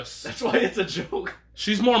 left us. That's why it's a joke.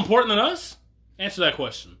 She's more important than us? Answer that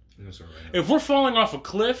question. If we're falling off a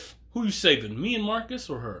cliff, who you saving? Me and Marcus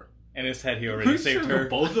or her? In his head, he already saved her.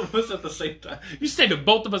 Both of us at the same time. You saving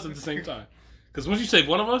both of us at the same time. Because once you save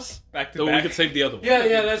one of us, Back to then we back. can save the other one.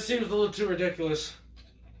 Yeah, that seems a little too ridiculous.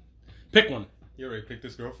 Pick one. He already picked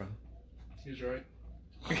his girlfriend. He's right.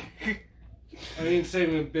 I ain't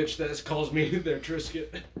saving a bitch that calls me their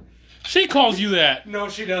Trisket. She calls you that. No,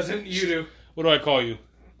 she doesn't. You do. What do I call you?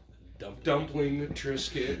 Dumpling,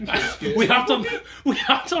 Trisket. We hopped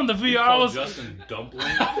on the VR. I was, Justin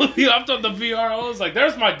Dumpling. we hopped on the VR. I was like,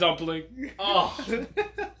 "There's my dumpling." Oh,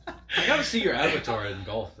 I gotta see your avatar in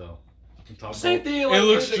golf though. In Top Same Golf. thing. It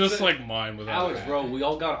looks just like mine without Alex, that. bro, we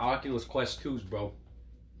all got Oculus Quest 2s, bro.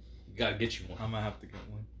 You gotta get you one. I'm gonna have to get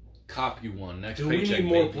one. Cop you one next Do we paycheck. need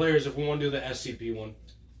more baby. players if we want to do the SCP one?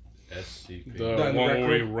 SCP. The Done one record.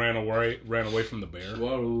 where he ran away from the bear.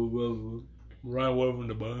 Whoa, whoa, Ran away from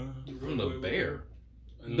the bear. whoa. From the bear.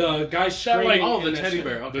 The guy straight. like- Oh, the in teddy that-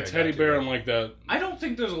 bear. Okay, The teddy gotcha. bear and like that. I don't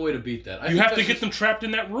think there's a way to beat that. You have to get them trapped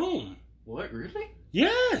in that room. What? Really?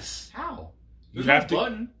 Yes. How? You There's have no to.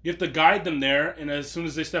 button. You have to guide them there, and as soon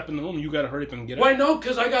as they step in the room, you got to hurry up and get Why out. no?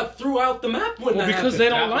 Because I got threw out the map when Well, that because happened. they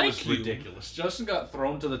don't That like was you. ridiculous. Justin got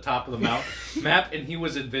thrown to the top of the map, and he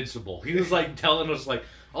was invincible. He was like telling us, like,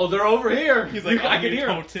 "Oh, they're over here." He's like, I can hear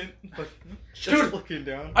him. impotent. Just Dude. looking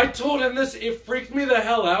down. I told him this. It freaked me the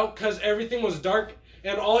hell out because everything was dark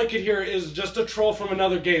and all I could hear is just a troll from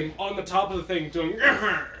another game on the top of the thing doing.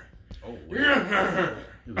 Oh, weird.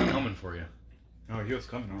 He was coming for you. Oh, he was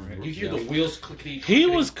coming already. You hear the wheels clickety. He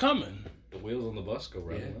was coming. The wheels on the bus go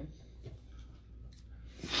round. Yeah.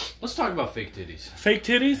 Let's talk about fake titties. Fake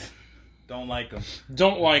titties? Don't like him.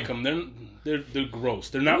 Don't like them. They're gross.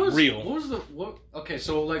 They're not What was- real. What was the what? Okay,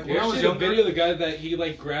 so like You when I ever was see the younger, video of the guy that he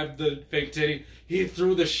like grabbed the fake titty, he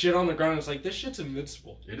threw the shit on the ground and it's like, this shit's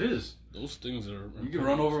invincible. it is. Those things are. You can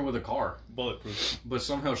run over with a car, Bulletproof. but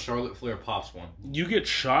somehow Charlotte Flair pops one. You get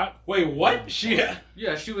shot. Wait, what? She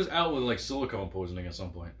Yeah, she was out with like silicone poisoning at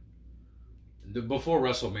some point. Before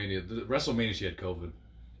WrestleMania, WrestleMania she had COVID,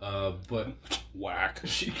 but Whack.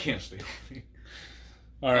 she can't stay healthy.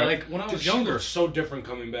 All right. Like when I was she younger, looked so different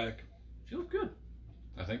coming back. she looked good.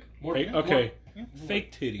 I think More, Okay. Yeah.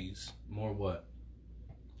 Fake titties. more what?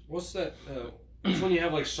 What's that? It's when you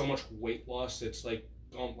have like so much weight loss, it's like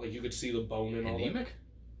like you could see the bone and all that. Anemic?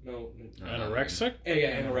 No. Anorexic?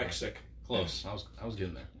 Yeah, anorexic. Close. I was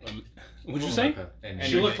getting there. What'd you say? And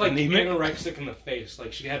She looked like Anemic? anorexic in the face,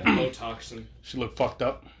 like she had Botox and. She looked fucked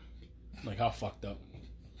up. Like how fucked up?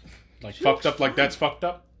 Like She fucked looks up like fine. that's fucked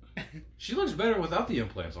up? She looks better without the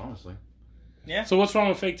implants, honestly. Yeah. So what's wrong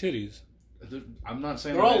with fake titties? I'm not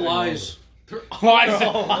saying They're all anything wrong lies. with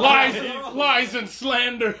it. Lies and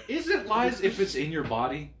slander. Is it lies if it's in your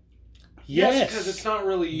body? Yes, because it's not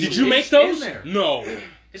really you. Did you make It's those? in there. No.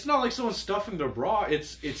 It's not like someone stuffing their bra.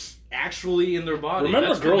 It's actually in their body. Remember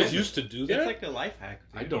That's girls commitment. used to do It's that? like a life hack.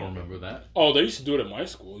 I don't remember that. Oh, they used to do it at my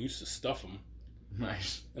school. Used to stuff them.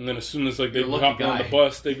 Nice. And then as soon as like they You're a lucky hop on guy. the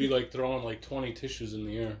bus, they'd be like throwing like 20 tissues in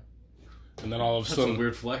the air. And then all of a That's a sudden,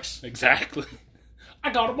 weird flex. exactly.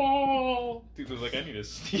 I got them all. Dude was like, I need to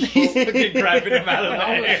sneeze. Fucking grabbing him out of When the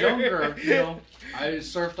I was air. younger, you know, I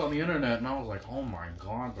surfed on the internet and I was like, oh my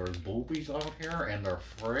god, there's boobies out here and they're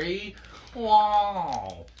free.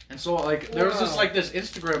 Wow. And so like there was this Wow. like this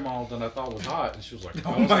Instagram model that I thought was hot and she was like,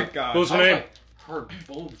 Oh my god. What's her I was name? like, her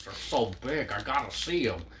boobs are so big. I gotta see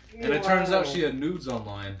them. And it turns out she had nudes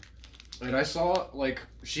online. And I saw, like,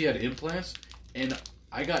 she had implants, and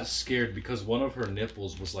I got scared because one of her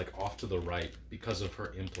nipples was, like, off to the right because of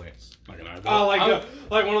her implants. Like an eyeball. Oh,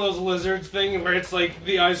 like one of those lizards thing where it's like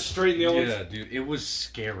the eyes straight and the other Yeah, dude, it was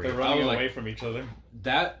scary. They're I running was away like, from each other.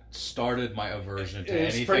 that started my aversion to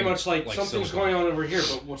It's anything. pretty much like something's silicone. going on over here,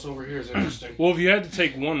 but what's over here is interesting. Well, if you had to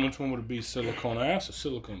take one, which one would it be? Silicone ass or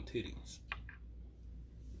silicone titties?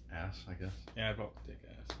 Ass, I guess. Yeah, I'd probably take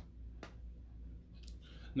ass.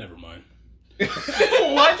 Never mind.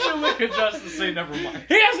 Why'd you look at Justin to say never mind?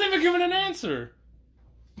 He hasn't even given an answer.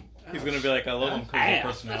 He's gonna be like, I love him because of Ass.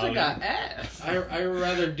 personality. ass. I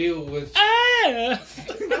rather deal with. Ass.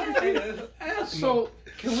 So,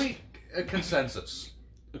 can we a consensus?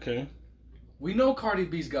 Okay. We know Cardi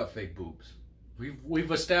B's got fake boobs.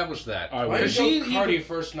 We've established that. I Why would. did she she Cardi even-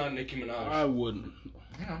 first, not Nicki Minaj? I wouldn't.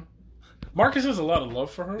 Yeah. Marcus has a lot of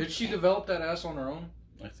love for her. Did she develop that ass on her own?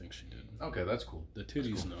 I think she did. Okay, that's cool. The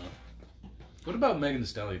titties, no. What about Megan Thee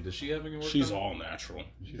Stallion? Does she have any work? She's done? all natural.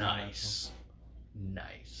 Nice.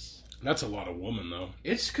 That's a lot of woman, though.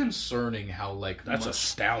 It's concerning how like That's a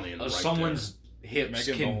stallion right someone's hips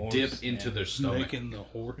Megan the can horse, dip into yeah. their there. stomach. Megan the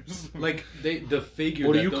horse. Like the figure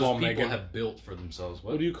What do that you those call people Megan? have built for themselves.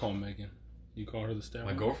 What do you call Megan? You call her the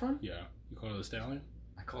stallion? My girlfriend? Yeah. You call her the stallion?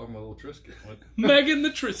 I call her my little Trisket. Megan the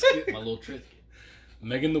Trisket. My little Trisket.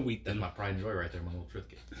 Megan the wheat. That's Then. my pride and joy right there, my little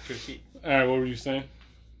Trisket. All right, what were you saying?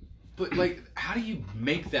 But like, how do you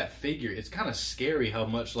make that figure? It's kind of scary how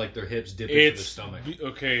much like their hips dip into the stomach.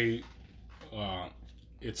 Okay.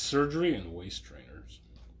 It's surgery and waist trainers.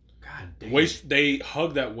 God damn. They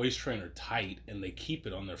hug that waist trainer tight and they keep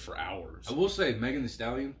it on there for hours. I will say, Megan Thee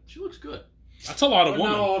Stallion, she looks good. That's a lot of But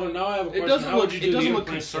woman. now, hold on, now I have a question. doesn't How look- would you it do the doesn't look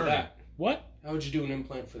implant for concerning. that? What? How would you do an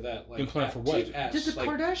implant for that? Like Implant for what? ass, Did the like,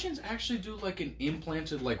 Kardashians actually do like an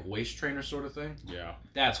implanted like waist trainer sort of thing? Yeah.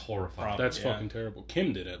 That's horrifying. That's Yeah. fucking terrible.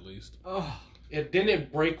 Kim did at least. Oh, didn't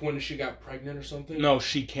it break when she got pregnant or something? No,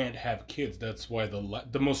 she can't have kids. That's why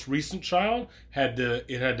the most recent child had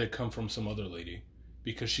to come from some other lady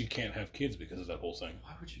because she can't have kids because of that whole thing.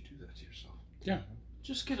 why would you do that to yourself? Yeah.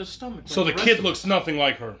 Just get a stomach. So the rest kid of looks us. nothing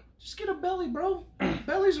like her. Just get a belly, bro.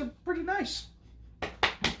 Bellies are pretty nice.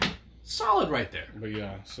 Solid right there. But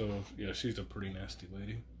yeah, so yeah, she's a pretty nasty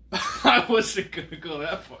lady. I wasn't gonna go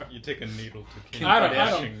that far. You take a needle to Kim I don't-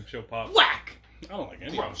 Kardashian, she'll pop. Whack. I don't like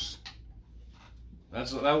any of Gross.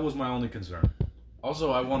 That was my only concern.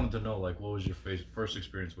 Also, I wanted to know like what was your first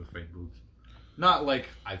experience with fake boobs? Not like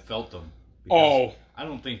I felt them. because Oh. I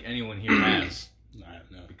don't think anyone here has. Nah,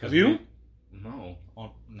 no. Because Have you? No,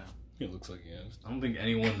 Oh, no. It looks like he has. I don't think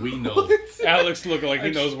anyone we know. Alex looking like he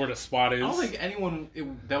knows where the spot I is. don't think anyone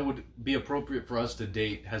that would be appropriate for us to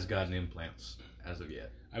date has gotten implants as of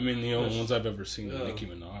yet. I mean, the only ones I've ever seen are Yeah. Nicki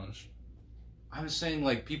Minaj. I was saying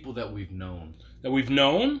like people that we've known. That we've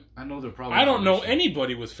known? I know they're probably. I don't know not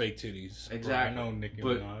anybody with fake titties. Bro, exactly. I know Nicki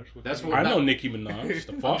But Minaj. that's the- what- I know not- Nicki Minaj.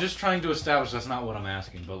 The I'm fuck? just trying to establish that's not what I'm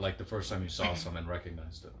asking, but like the first time you saw some and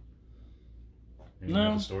recognized it. You No.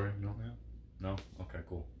 know the story? No. No. Okay.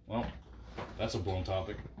 Cool. Well, that's a blown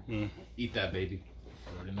topic. Hmm. Eat that, baby.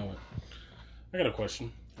 I already know it. I got a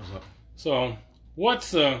question. What's up? So,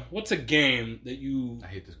 what's a game that you I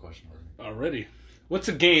hate this question already. What's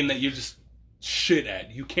a game that you just shit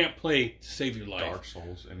at? You can't play to save your life. Dark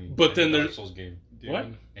Souls. But then Dark there's- Souls game. What?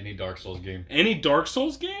 Any Dark Souls game. Any Dark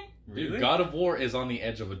Souls game? Dude, God of War is on the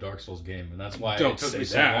edge of a Dark Souls game, and that's why Don't it took say me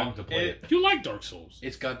so that. long to play it. You like Dark Souls?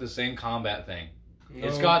 It's got the same combat thing. No,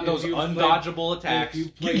 It's got if those you undodgeable attacks.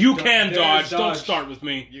 You can there's dodge. Don't start with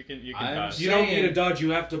me. You can I'm dodge. You don't need saying- a dodge.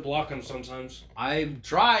 You have to block them sometimes. I'm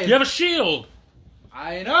trying. You have a shield.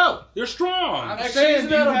 I know. You're strong. I'm Actually, saying isn't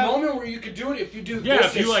that you a have- moment where you could do it? If you do Yeah,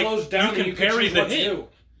 this, if you, it like, slows down you and can you can parry choose the what to hit. do.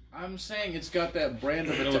 I'm saying it's got that brand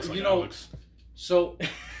of It looks attack. like You know, Alex. so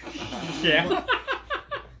Yeah.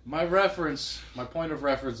 my point of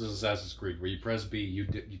reference is Assassin's Creed, where you press B, you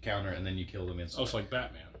counter, and then you kill them Oh, instantly. it's like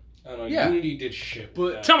Batman. I don't know. Yeah. Unity did shit. But-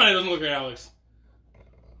 with that. Tell me it doesn't look like Alex.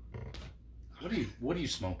 What are you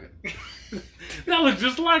smoking? That looked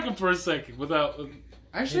just like him for a second without.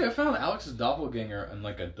 Actually, I found Alex's doppelganger in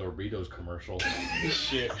like a Doritos commercial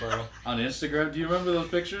Shit, bro. on Instagram. Do you remember those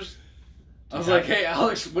pictures? I was like, hey,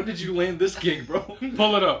 Alex, when did you land this gig, bro?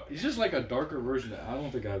 Pull it up. He's just like a darker version. I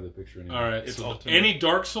don't think I have the picture anymore. All right. It's So ultimate. any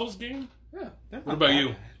Dark Souls game? Yeah. What about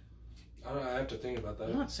you? I have to think about that.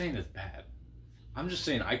 I'm not saying it's bad. I'm just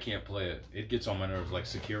saying I can't play it. It gets on my nerves, like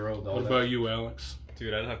Sekiro. All What that. about you, Alex?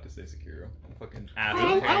 Dude, I'd have to say Sekiro. I'm fucking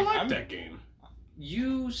I like that game.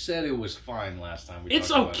 You said it was fine last time. It's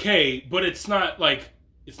talked about okay, but it's not like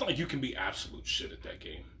you can be absolute shit at that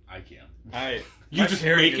game. I can't. You just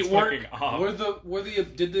make it work?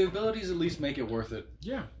 Did the abilities at least make it worth it?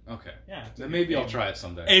 Yeah. Okay. Yeah. Then maybe I'll try it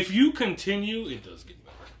someday. If you continue, it does get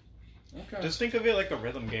better. Okay. Just think of it like a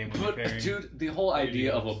rhythm game. When But, you're pairing. dude, the whole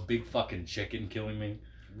idea of a big fucking chicken killing me,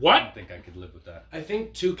 I What? don't think I could live with that. I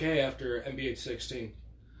think 2K after NBA 16.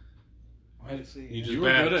 You just You were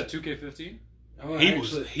backed. good at 2K15? Oh,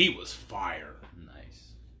 He was fire.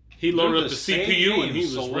 Nice. He loaded They're up the same CPU and game, he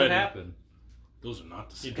was so ready. what happened? Those are not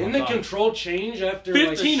the same. Didn't the control change after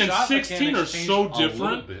 15 like, and shot 16 are mechanics so changed a little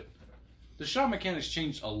different. bit. The shot mechanics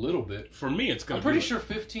changed a little bit. For me, it's gonna I'm pretty be sure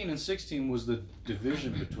 15 and 16 was the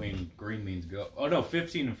division between green means go. Oh no,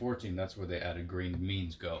 15 and 14, that's where they added green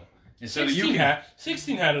means go. Instead of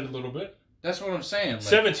 16 had it a little bit. That's what I'm saying. Like,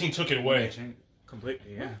 17 took it away.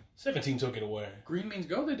 Completely, yeah. 17 took it away. Green means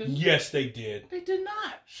go, they didn't. Yes, they did. They did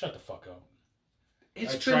not. Shut the fuck up. I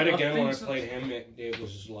tried again when I played him. It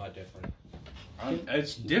was a lot different.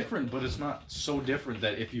 It's different, but it's not so different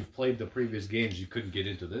that if you've played the previous games, you couldn't get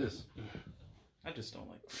into this. I just don't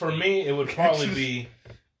like it. For me, it would probably be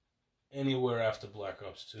anywhere after Black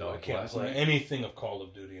Ops 2. I can't last play night? anything of Call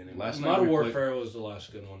of Duty anymore. Last night Modern we Warfare was the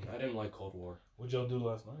last good one. I didn't like Cold War. What'd y'all do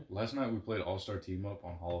last night? Last night we played All-Star Team Up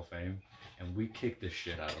on Hall of Fame, and we kicked the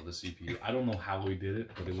shit out of the CPU. I don't know how we did it,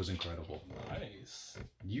 but it was incredible. Nice.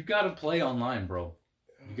 You gotta play online, bro.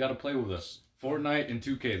 You gotta play with us. Fortnite and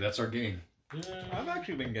 2K, that's our game. Yeah. I've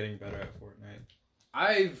actually been getting better at Fortnite.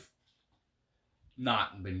 I've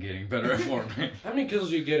not been getting better at Fortnite. How many kills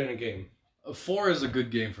do you get in a game? 4 is a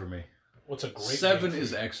good game for me. What's a great 7 game for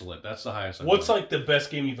is you? excellent. That's the highest I've What's done. like the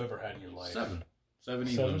best game you've ever had in your life? 7. 7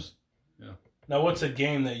 Seven? evos. Now, what's a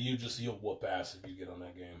game that you'll whoop ass if you get on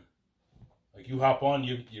that game? Like you hop on,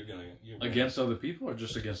 you're Against other people or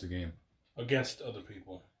just against the game? against other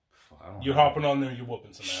people. I don't You're have- hopping on there, you're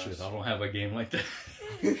whooping some ass. Shit, I don't have a game like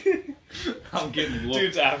that. I'm getting looked.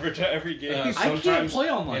 Dude's average at every game. Uh, I can't sometimes play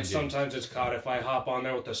online games. Sometimes it's caught. If I hop on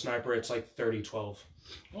there with the sniper, it's like 30-12.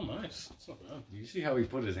 Oh, nice. That's not bad. You see how he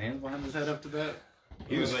put his hands behind his head after that?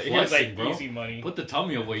 He was like, flexing, bro. easy money. Put the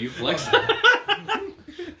tummy away, you flexing.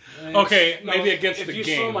 Okay, maybe against if the you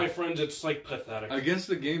game. saw my friends, it's like pathetic. Against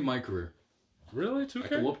the game, my career. Really? I could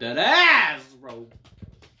 2K? whoop that ass, bro.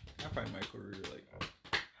 I find my career like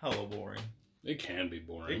hella boring. It can be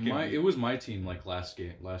boring. It was my team like last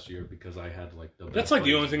year because I had like the. That's like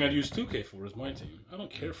the only thing I'd use 2K for is my team. I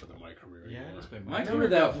don't care for my career Yeah, anymore. it's been My my Remember career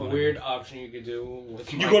got that funny. weird option you could do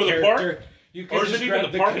with You my go to the character? park? You Or could is just it even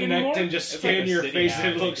grab the the park Kinect anymore? and just It's like scan a your city face. hack.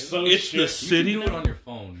 It looks so It's shit. the You city can do it now? on your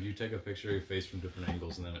phone. You take a picture of your face from different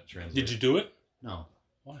angles and then it translates. Did you do it? No.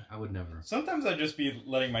 Why? I would never. Sometimes I'd just be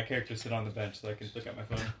letting my character sit on the bench so I can look at my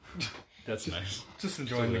phone. That's nice. Just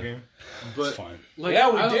enjoying the game. It's But fine. like,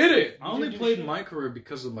 Yeah, we I- did it. I only played my career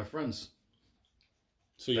because of my friends.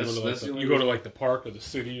 So you That's- go to like that's the the, only you go to reason. like the park or the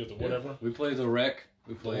city or the whatever. We play the rec.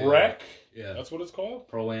 We play Wreck? Yeah. That's what it's called?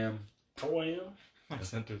 Pro am. Pro am? My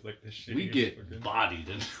center's like this shit. We get bodied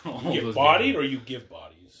in all You get those bodied games. or you give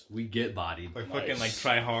bodies? We get bodied. Like fucking like Nice.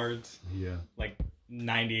 try hards. Yeah. Like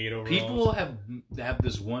 98 overall. People have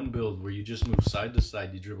this one build where you just move side to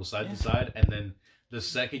side, you dribble side to side, and then the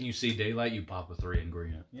second you see daylight, you pop a 3 and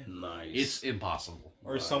green it. Nice. It's impossible.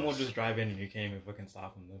 Or some will just drive in and you can't even fucking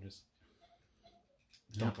stop them. They'll just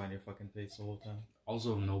dump on your fucking face the whole time.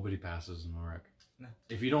 Also, nobody passes in the rec. No.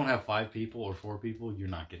 If you don't have 5 people or 4 people, you're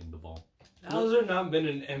not getting the ball. How has there not been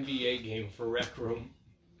an NBA game for Rec Room?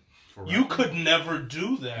 For You rec. could never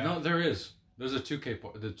do that. No, there is. There's a 2K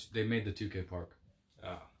park. They made the 2K park.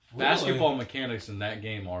 Really? Basketball mechanics in that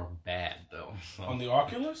game are bad, though. So. On the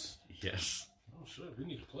Oculus? Yes. Oh shit, we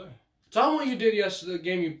need to play. Tell them what you did yesterday, the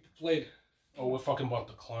game you played. Oh, we fucking bought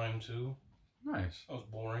the Climb too. Nice. That was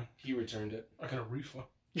boring. He returned it. I got a refund.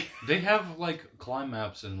 They have like climb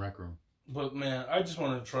maps in Rec Room. But man, I just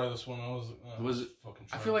wanted to try this one. I was like, Was it- Fucking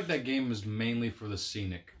I feel like that game is mainly for the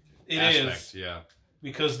scenic It aspect. is. Yeah.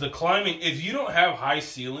 Because the climbing, if you don't have high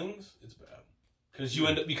ceilings, it's bad. Because you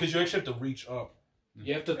actually have to reach up.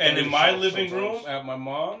 You have to. And in my living sometimes. room at my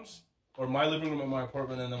mom's, or my living room at my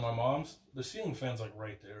apartment, and then my mom's, the ceiling fan's like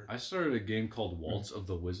right there. I started a game called Waltz of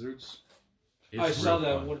the Wizards. It's I saw real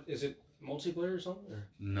that. fun. What is it? Multiplayer or something? Or?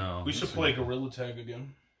 No. We should it's play not. Gorilla Tag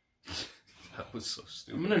again. That was so I'm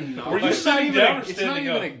stupid. gonna knock. Were you It's not sitting even down or it's not standing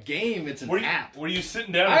even up? a game. It's an Were you, app. were you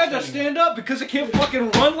sitting down? I or had to standing stand up because I can't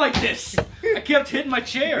fucking run like this. I kept hitting my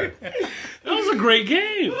chair. up? That was a great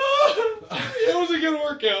game. It was a good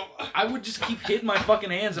workout. I would just keep hitting my fucking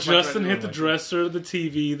hands. If I tried Justin to hit run the like dresser, the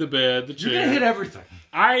TV, the bed, the this. You're chair. gonna hit everything.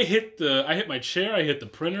 I hit my chair, I hit the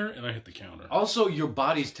printer, and I hit the counter. Also, your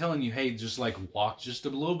body's telling you, hey, just like walk just a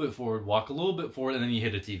little bit forward, walk a little bit forward, and then you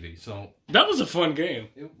hit a TV. So That was a fun game.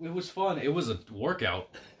 it was fun. It was a workout.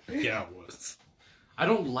 Yeah, it was. I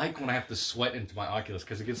don't like when I have to sweat into my Oculus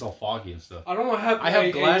because it gets all foggy and stuff. I don't know how. I have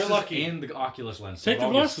You're glasses lucky. and the Oculus lens. Take so the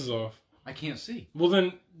it all gets- glasses off. I can't see. Well,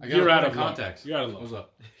 then I gotta you're put out my of luck. contacts. You're out of luck. What's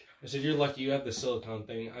up? I said you're lucky. You have the silicone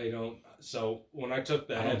thing. I don't. So when I took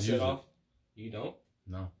the I don't headset use it. off, you don't.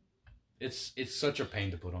 No. It's such a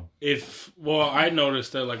pain to put on. Well, I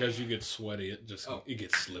noticed that like as you get sweaty, it just Oh. it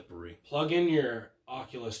gets slippery. Plug in your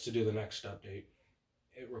Oculus to do the next update.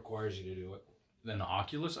 It requires you to do it. Then an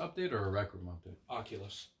Oculus update or a Rec Room update?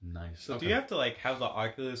 Oculus. Nice. So do you have to like have the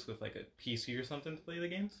Oculus with like a PC or something to play the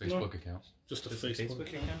games? Facebook accounts? Just a Just a Facebook.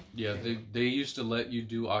 account? Yeah, they used to let you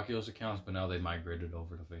do Oculus accounts, but now they migrated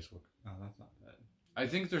over to Facebook. Oh, that's not bad. I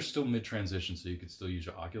think they're still mid-transition, so you could still use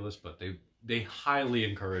your Oculus, but they highly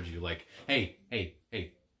encourage you. Like, hey,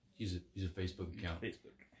 use a Facebook account. Facebook.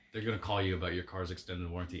 They're gonna call you about your car's extended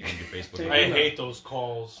warranty and your Facebook. I I account. hate those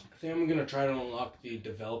calls. I think I'm gonna try to unlock the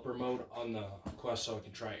developer mode on the Quest so I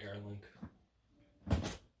can try AirLink.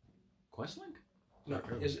 Questlink? No,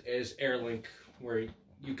 is AirLink where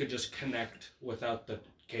you could just connect without the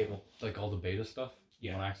cable. Like all the beta stuff?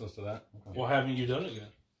 You Yeah. want access to that? Okay. Well, haven't you done it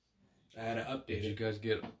yet? I had to update Did you it. guys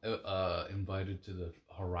get invited to the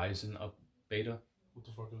Horizon beta? What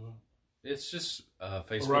the fuck is that? It's just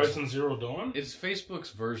Facebook. Horizon Zero Dawn? It's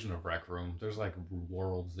Facebook's version of Rec Room. There's like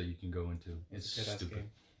worlds that you can go into. It's Good ass stupid.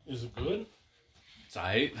 game. Is it good? It's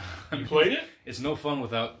alright. You played it? It's no fun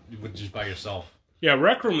with just by yourself. Yeah,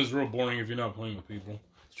 Rec Room is real boring if you're not playing with people.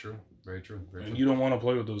 It's true. Very true. Very And true. you don't want to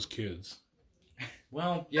play with those kids.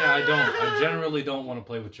 Well, yeah, I don't. I generally don't want to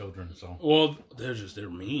play with children, so Well, they're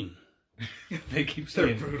mean. they keep They're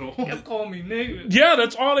saying brutal. kept calling me nigga. Yeah,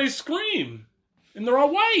 that's all they scream. And they're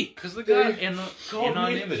all white. Because the guy They in called me-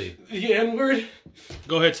 anonymity. The N word.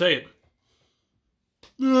 Go ahead, say it.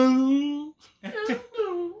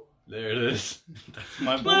 There it is. That's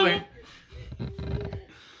my boy.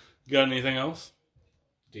 Got anything else?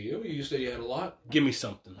 Do you? You said you had a lot. Give me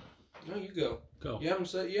something. No, you go. Go. You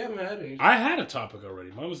haven't had any. I had a topic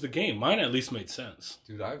already. Mine was the game. Mine at least made sense.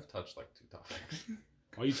 Dude, I've touched like 2 topics.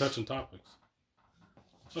 Why are you touching topics?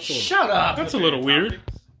 That's a little, Shut up! that's a little weird.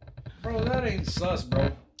 Bro, that ain't sus,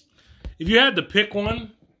 bro. If you had to pick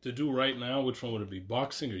one to do right now, which one would it be?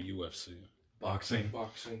 Boxing or UFC? Boxing.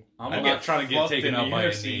 Boxing. I'm I not get trying to get fucked taken in out the by a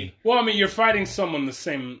UFC. knee. Well, I mean, you're fighting someone the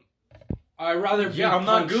same. I'd rather be Yeah, I'm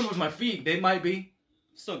not punched- good with my feet. They might be.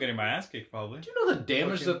 Still getting my ass kicked, probably. Do you know the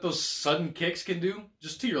damage Fucking- that those sudden kicks can do?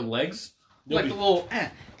 Just to your legs? You'll Like be- the little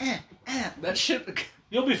that shit.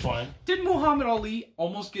 You'll be fine. Didn't Muhammad Ali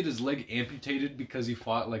almost get his leg amputated because he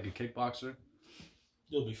fought like a kickboxer?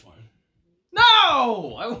 You'll be fine.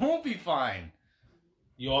 No! I won't be fine.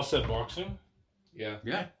 You all said boxing? Yeah.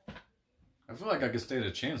 Yeah. I feel like I could stand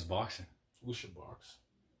a chance boxing. We should box.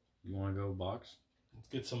 You want to go box? Let's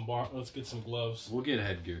get some gloves. We'll get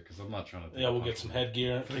headgear because I'm not trying to. Yeah, we'll get some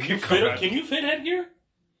headgear. Can Can you you fit? come Can you fit headgear?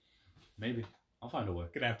 Maybe. I'll find a way.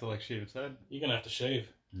 Gonna have to like shave his head. You're gonna have to shave.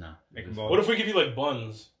 Nah. Make him bald. What if we give you like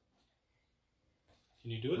buns?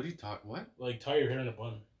 Can you do What it? are you talking? What? Like tie your hair in a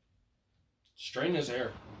bun. Straighten his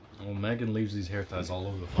hair. Well, Megan leaves these hair ties all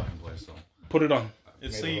over the fucking place, so. Put it on.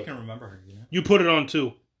 It's so you can remember her, you know? You put it on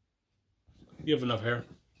too. You have enough hair.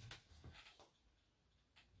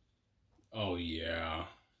 Oh yeah,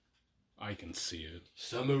 I can see it.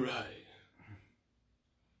 Samurai.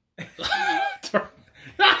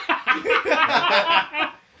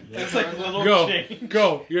 It's like little Go, change.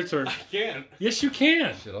 go. Your turn. I can't. Yes, you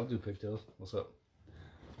can. Shit, I'll do pigtails. What's up?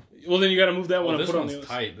 Well, then you got to move that one Oh, and this put it on one's the other.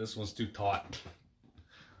 tight. This one's too taut.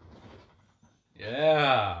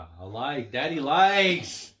 Yeah, I like. Daddy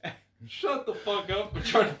likes. Shut the fuck up. I'm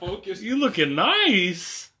trying to focus. You looking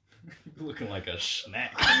nice. You're looking like a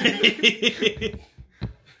snack.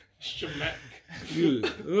 Shemek. You-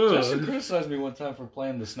 Justin ugh. criticized me one time for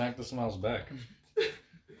playing the snack that smiles back.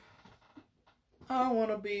 I want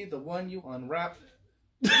to be the one you unwrap.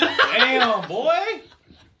 Damn, boy.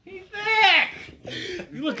 He's back.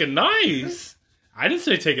 You looking nice. I didn't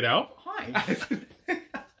say take it out. Hi.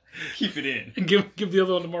 Keep it in. Give the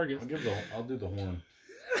other one to Marcus. I'll do the horn.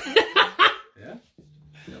 Yeah?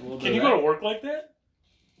 Can you go to work like that?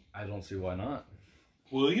 I don't see why not.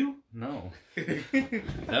 Will you? No.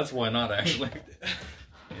 That's why not, actually.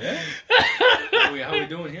 Yeah? How we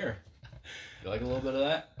doing here? You like a little bit of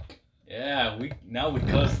that? Yeah, we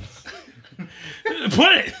cousins.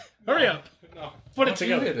 Put it. Hurry up. No. Put it You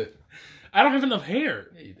together. did it. I don't have enough hair.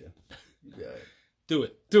 Yeah, you did. You got it. Do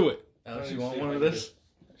it. Do it. Alex, Let you me want see one if of I can this?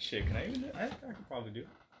 Shit, can I even do it? I could probably do it.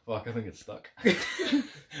 Fuck, I think it's stuck.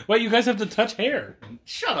 Wait, you guys have to touch hair.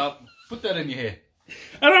 Shut up. Put that in your hair.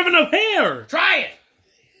 I don't have enough hair. Try it!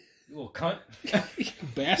 You little cunt. You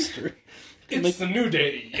bastard. It's the new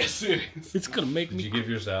day. Yes, it is. It's gonna make Did me. you give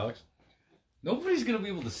yours to Alex? Nobody's gonna be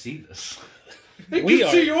able to see this. They We can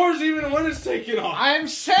are- see yours even when it's taken off. I'm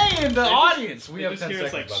saying the audience. We We have just 10 hear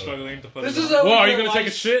us seconds. like by the way. struggling to put This it is on. how Whoa, we are you get gonna take a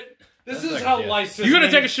lice. shit? This That's is like- how yeah. lice is You gonna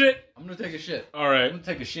made. take a shit? I'm gonna take a shit. All I'm right, gonna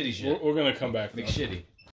take a shitty we're, shit. we're gonna come back. Big now. shitty.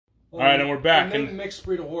 All right, and we're back. And then And mixed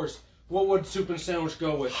breed of horse. What would soup and sandwich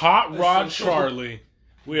go with? Hot Rod Essential. Charlie.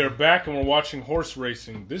 We are back and we're watching horse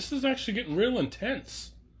racing. This is actually getting real intense.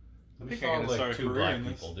 I think I'm gonna start a career in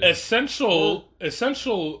this. dude.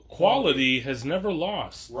 Essential quality has never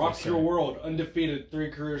lost. Rock your world, undefeated, 3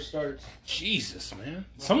 career starts. Jesus, man.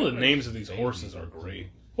 Some of the names of these horses are great.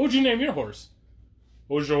 What would you name your horse?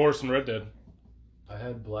 What was your horse in Red Dead? I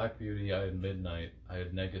had Black Beauty, I had Midnight, I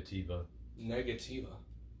had Negativa. Negativa.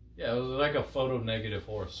 Yeah, it was like a photo negative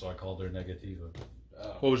horse, so I called her Negativa.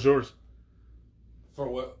 What was yours? For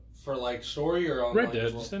what? For like story or online? Red Dead,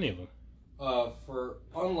 as well? just any of them. For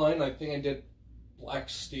online, I think I did Black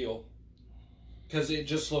Steel. Because it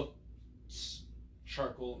just looked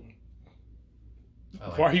charcoal. I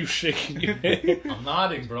like Why are you shaking your head? it. I'm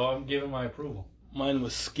nodding, bro. I'm giving my approval. Mine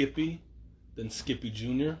was Skippy, then Skippy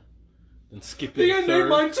Jr., then I Skippy think I the named Third.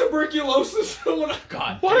 mine tuberculosis.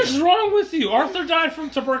 God. What is wrong with you? Arthur died from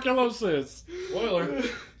tuberculosis. Spoiler.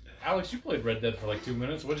 Alex, you played Red Dead for like 2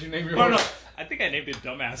 minutes. What did you name your Oh, no. horse? I think I named it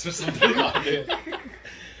Dumbass or something. God, dude.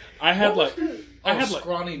 I had like I I had had like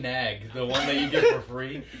Scrawny Nag, the one that you get for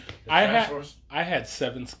free. The I trash had- horse. I had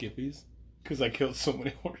 7 Skippies because I killed so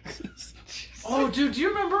many horses. Oh, dude, do you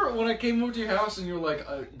remember when I came over to your house and you were like,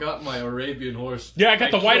 I got my Arabian horse? Yeah, I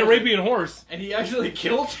got the white killed it, Arabian horse. and he actually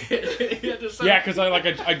killed it. He had to send- Yeah, because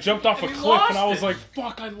I jumped off a And he cliff and I lost was it. like,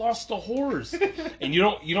 "Fuck! I lost the horse." And you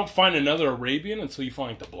don't find another Arabian until you find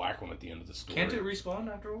like, the black one at the end of the story. Can't it respawn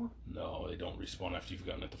after a while? No, they don't respawn after you've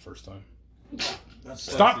gotten it the first time. That's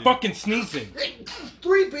Stop fucking sneezing.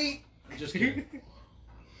 3-beat. Just kidding.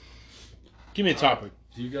 Give me a topic.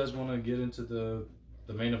 Do you guys want to get into the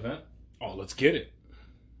main event? Oh, let's get it.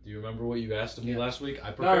 Do you remember what you asked of me last week? I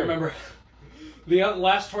Now prepared. I remember. The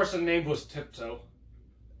last horse I named was Tiptoe.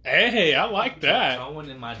 Hey, I like that. Towing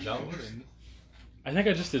in my jaws. I think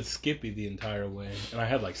I just did Skippy the entire way, and I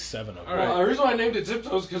had like 7 of them. All right. Well, the reason why I named it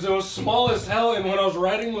Tiptoe is because it was small as hell, and when I was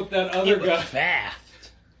riding with that other It was guy. fast.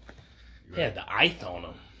 He had the ith on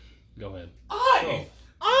him. Go ahead. I!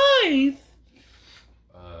 Ith?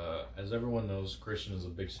 As everyone knows, Christian is a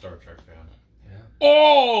big Star Trek fan.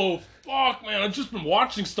 Oh, fuck, man. I've just been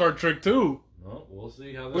watching Star Trek too. Well, we'll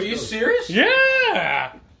see how this Were you goes. serious?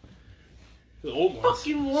 Yeah! The old ones.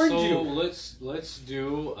 Fucking warned So you. let's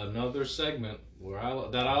do another segment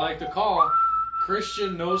that I like to call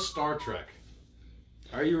Christian Knows Star Trek.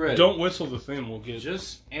 Are you ready? Don't whistle the thing, we'll get...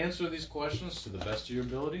 Just answer these questions to the best of your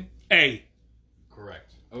ability. A.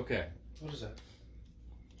 Correct. Okay. What is that?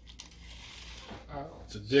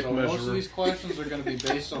 It's a dick So measure. most of these questions are going to be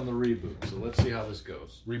based on the reboot. So let's see how this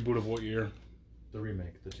goes. Reboot of what year? The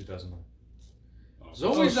remake, the 2009. Oh,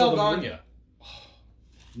 Zoe so the Saldana,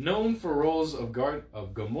 known for roles of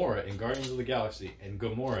Gamora in Guardians of the Galaxy and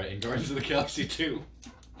Gamora in Guardians of the Galaxy 2.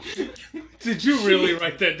 Did you really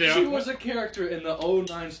write that down? She was a character in the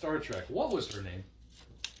 09 Star Trek. What was her name?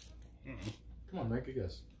 Come on, make a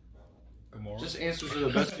guess. Gamora. Just answer to the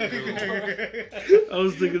best of your ability. I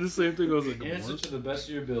was thinking the same thing. I was like, Answer to the best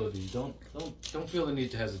of your ability. Don't feel the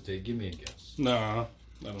need to hesitate. Give me a guess. Nah,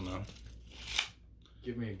 I don't know.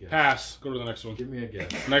 Give me a guess. Pass. Go to the next one. Give me a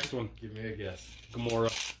guess. Next one. Give me a guess. Gamora.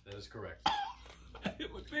 That is correct. I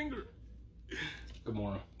hit my finger.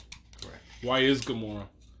 Gamora. Correct. Why is Gamora?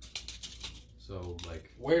 So like,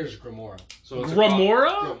 Where's Gamora? so it's a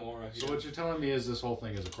Gamora? Gamora. So what you're telling me is this whole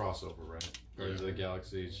thing is a crossover, right? Guardians of the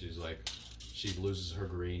Galaxy. She's like, she loses her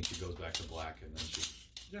green, she goes back to black, and then she.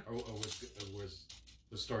 Yeah. Or was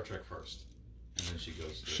Star Trek first, and then she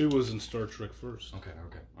goes. To, She was in Star Trek first. Okay.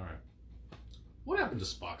 All right. What happened to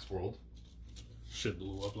Spock's world? Shit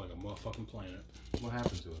blew up like a motherfucking planet. What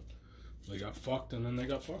happened to it? They got fucked and then they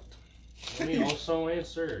got fucked. Let me also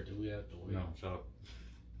answer, or do we have to wait? No, shut up.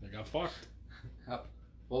 They got fucked.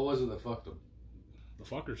 What was it that fucked them? The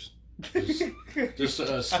fuckers. Just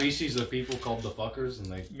a species of people called the fuckers, and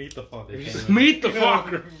they Meet the they fuckers. came in. Meet the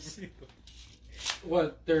fuckers.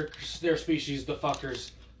 What? Their species, the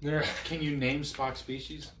fuckers. They're Can you name Spock's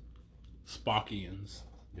species? Spockians.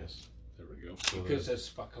 Yes. There we go. So because it's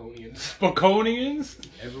Spaconians. Spoconians?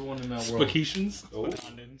 everyone in that world, Spocetians?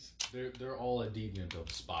 Wakandans. they're all a deviant of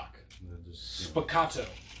Spock. They're just, Spaccato.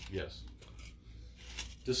 yes.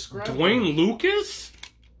 Describe. Dwayne Lucas?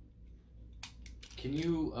 Can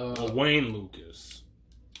you, Wayne Lucas.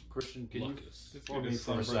 Christian? Can you Lucas. This for dude me is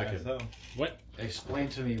for a sunburned as second hell. What? explain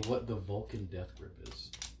to me what the Vulcan death grip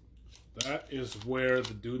is? That is where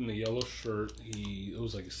the dude in the yellow shirt, it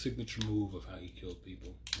was like a signature move of how he killed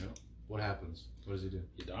people. Yeah. What happens? What does he do?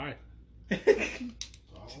 He died.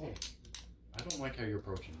 Oh. I don't like how you're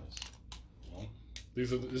approaching this. Well,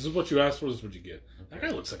 this is what you asked for, this is what you get. That guy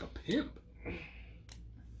looks like a pimp.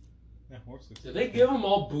 That horse looks Did they give them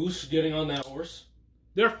all boosts getting on that horse?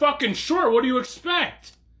 They're fucking short. What do you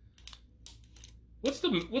expect? What's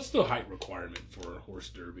the height requirement for a horse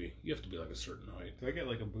derby? You have to be like a certain height. Do I get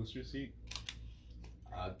like a booster seat?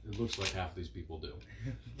 It looks like half these people do.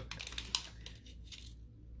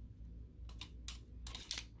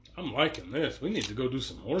 I'm liking this. We need to go do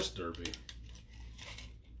some horse derby.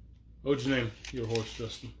 What'd you name your horse,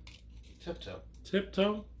 Justin? Tiptoe.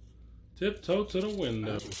 Tiptoe? Tiptoe to the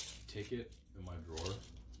window. Take it in my drawer.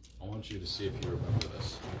 I want you to see if you remember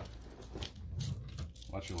this.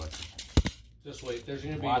 Watch your leg. Just wait. There's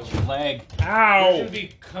gonna be Watch your leg. There's Ow! gonna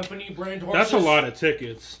be company brand horses. That's a lot of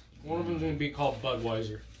tickets. One of them's gonna be called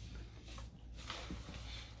Budweiser.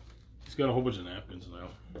 He's got a whole bunch of napkins now.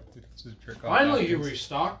 Finally, you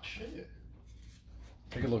restocked. Shit.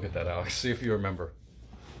 Take a look at that, Alex. See if you remember.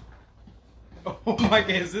 Oh my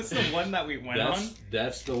god, is this the one that we went on?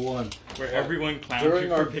 That's the one. Where everyone clowned During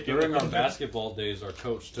you our for picking during up our the- basketball days, our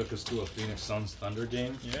coach took us to a Phoenix Suns Thunder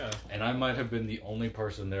game, Yeah. and I might have been the only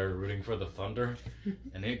person there rooting for the Thunder,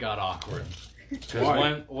 and it got awkward. Why?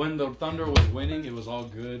 Because when the Thunder was winning, it was all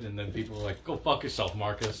good, and then people were like, "Go fuck yourself,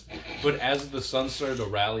 Marcus." But as the Suns started to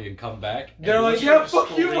rally and come back, They're everyone like, "Yeah, started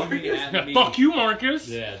fuck you, screaming Marcus." at me. Fuck you, Marcus!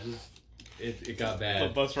 Yeah, it got The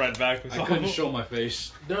bad. bus ride back was I couldn't awful. show my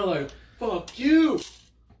face, They're like, "Fuck you."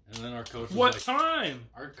 and then our coach was What like, time?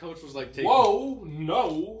 our coach was like taking. Whoa,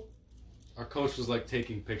 no. Our coach was like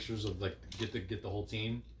taking pictures of like get the whole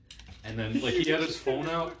team, and then like he had his phone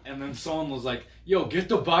out, and then someone was like, "Yo, get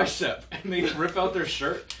the bicep," and they rip out their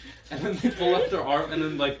shirt, and then they pull out their arm, and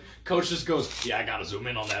then like coach just goes, "Yeah, I gotta zoom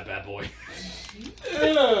in on that bad boy."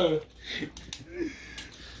 Yeah.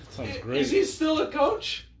 Sounds great. Is he still a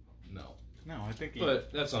coach? No, No, I think he...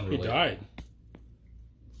 but that's He unrelated. died.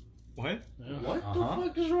 What? Yeah. What Uh-huh. the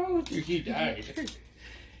fuck is wrong with you? He died.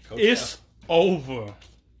 Coach It's over.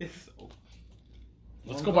 It's...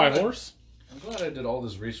 Let's I'm go buy a glad- horse. I'm glad I did all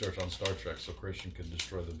this research on Star Trek so Christian could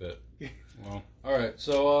destroy the bit. Well, All right,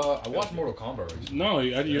 so I watched Mortal Kombat recently. no,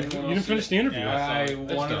 you didn't finish the interview. Yeah. I It's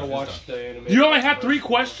wanted done, to watch it's the anime. You only had 3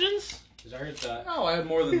 questions? I heard that. No, I had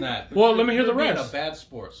more than that. Well, let me hear the You're being rest. a bad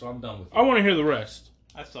sport, so I'm done with I you. want to hear the rest.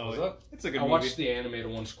 I saw What's it. up? It's a good I movie. watched the animated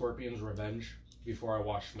one, Scorpion's Revenge, before I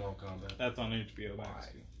watched Mortal Kombat. That's on HBO Max.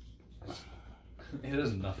 It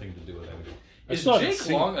has nothing to do with anything. I Is still haven't Jake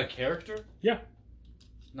seen Long a character? Yeah.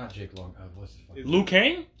 Not Jake Long. What's the fuck? Is- Liu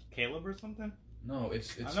Kang? Caleb or something? No,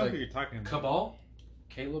 it's I know who like you're talking about. Cabal?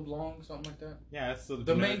 Caleb Long, something like that. Yeah, that's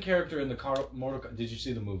The main character in the Mortal Kombat. Did you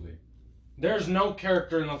see the movie? There's no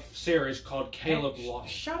character in the series called Caleb Long.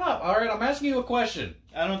 Shut up. All right, I'm asking you a question.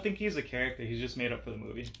 I don't think he's a character. He's just made up for the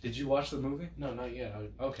movie. Did you watch the movie? No, not yet.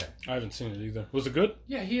 Okay. I haven't seen it either. Was it good?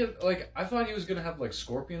 Yeah, he had, like, I thought he was gonna have like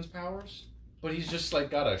Scorpion's powers, but he's just like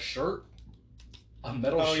got a shirt, a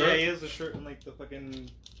metal Oh shirt. yeah, he has a shirt and like the fucking.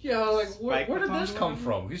 Yeah, like Spike where did this baton come on him?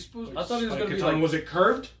 from? He's supposed. I thought he was gonna be Spike-a-ton. like. Was it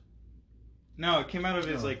curved? No, it came out of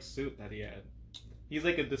his No. like suit that he had. He's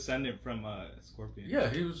like a descendant from Scorpion. Yeah,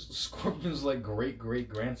 he was Scorpion's like great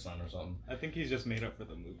grandson or something. I think he's just made up for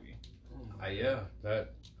the movie. Yeah,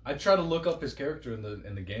 that. I tried to look up his character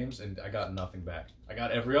in the games, and I got nothing back. I got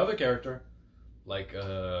every other character, like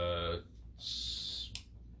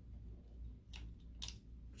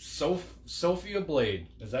Sophia Blade.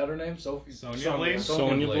 Is that her name? Sophie. Sonya Blade?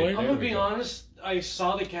 Sonya Blade? I'm There gonna we be go. honest. I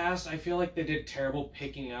saw the cast. I feel like they did terrible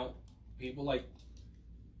picking out people. Like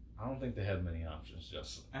I don't think they had many options.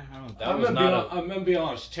 Just I don't know. That I'm was gonna, not I'm gonna be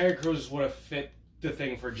honest. Terry Crews would have fit the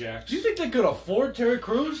thing for Jax. do you think they could afford Terry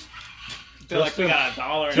Crews? They're like, we got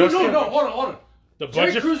 $1. No, hold on. The Terry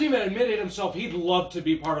budget, Crews even admitted himself he'd love to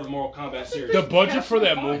be part of the Mortal Kombat series. the budget for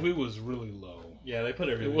that movie was really low. Yeah, they put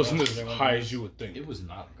it. Really It wasn't low, as so they wanted high to- as you would think. It was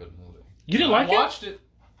not a good movie. You didn't like I it? watched it.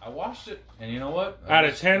 I watched it, and you know what? Out It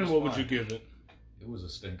of was- 10, it was what would fine. you give it? It was a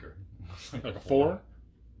stinker. Like a 4?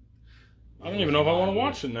 I don't even know if I want to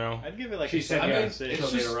watch it now. I'd give it like She a said I yeah. mean, six.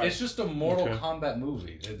 She'll be right. it's just a Mortal Okay. Kombat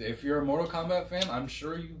movie. If you're a Mortal Kombat fan, I'm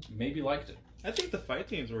sure you maybe liked it. I think the fight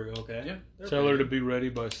teams were okay. Yeah. They're Tell her to pretty be ready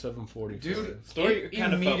by 7:40. Dude, Story it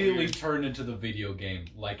kinda felt immediately weird. turned into the video game,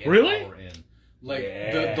 like an Really? hour in. Like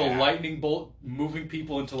Yeah. the lightning bolt moving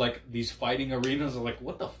people into like these fighting arenas. I'm like,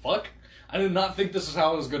 what the fuck? I did not think this is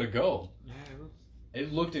how it was gonna go. Yeah, it was.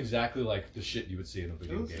 It looked exactly like the shit you would see in a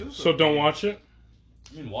video It was- game. it was So don't watch it?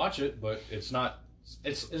 I mean, watch it, but it's not.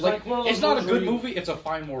 It's It's like like one of those it's not a movies where good you- movie. It's a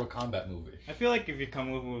fine Mortal Kombat movie. I feel like if you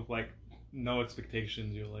come with like no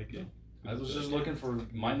expectations, you'll like it. I was just looking for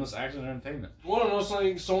mindless action and entertainment. Well, no, it's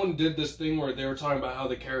like someone did this thing where they were talking about how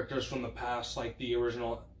the characters from the past, like the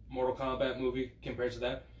original Mortal Kombat movie, compared to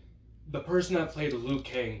that, the person that played Liu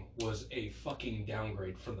Kang was a fucking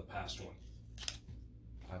downgrade from the past one.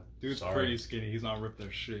 Dude's Sorry. pretty skinny. He's not ripped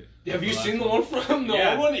as shit. Have you The seen the last one from the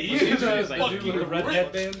Yeah. old one? He Was he is the- a like, fucking dude with the red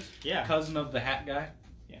ripped. headband? Yeah. Cousin of the hat guy?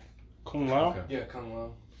 Kung Lao. Okay. Yeah, Kung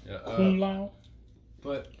Lao. Yeah, Kung Lao.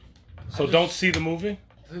 but So don't see the movie.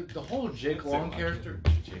 the whole Jake Long character.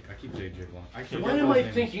 Jake, I keep saying Jake Long. I can't Why remember am I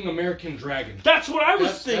his name. thinking American Dragon? That's what I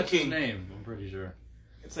was That's his thinking. name. I'm pretty sure.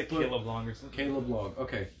 It's like Caleb Long or something. Caleb Long.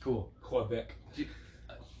 Okay, cool. Quebec.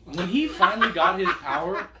 When he finally got his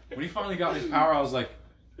power, I was like,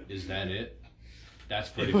 "Is that it? That's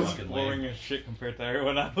pretty It was fucking boring lame." as shit compared to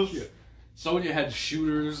everyone else. Yeah. Sonya had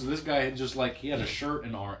shooters. This guy had just he had a shirt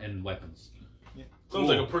and weapons. Sounds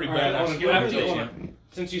like a pretty All right, badass hold on, character. hold on.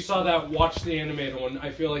 Since you saw that, watch the animated one. I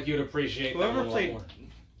feel like you'd appreciate that Whoever one a lot played more.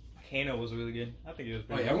 Kano was really good. I think he was Oh,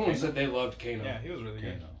 pretty yeah, good. everyone Kano. said they loved Kano. Yeah, he was really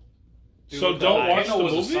good. Dude So with the don't eye. watch Kano the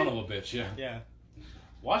was a movie? son of a bitch. Yeah. Yeah.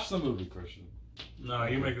 Watch the movie, Christian. No,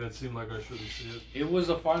 you're making it seem like I shouldn't see it. It was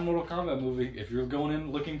a fine Mortal Kombat movie. If you're going in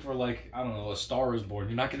looking for I don't know, A Star Is Born,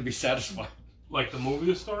 you're not going to be satisfied. Like the movie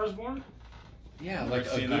A Star Is Born? Yeah, Never like a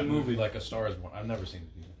seen good that movie like A Star Is Born. I've never seen it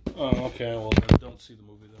either. Oh, okay. Well, then don't see the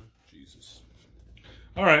movie then. Jesus.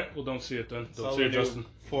 All right. Well, don't see it then. Don't see it, Justin.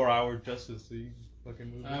 4-hour Justice League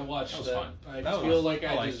fucking movie. I watched That was that. fine. I That feel was- like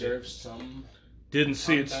I I liked deserve some. Didn't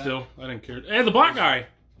see it Combat. still. I didn't care. Hey, the black guy.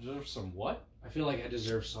 There's some what? I feel like I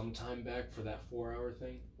deserve some time back for that 4-hour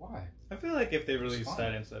thing. Why? I feel like if they released fine.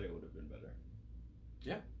 that instead, it would have been better.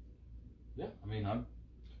 Yeah, I mean, I'm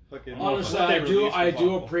Fucking Honestly, what they I do. released I was do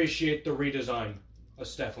awful. appreciate the redesign of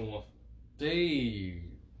Steppenwolf. they.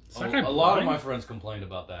 Is that guy A lot of blind? my friends complained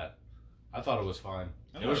about that. I thought it was fine.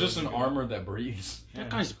 I It thought was it just was an good. armor that breathes. That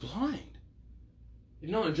guy's blind.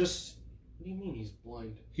 No, it just. What do you mean he's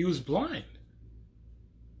blind? He was blind.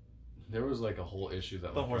 There was a whole issue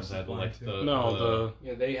that The my horse friends is had, blind, too. No,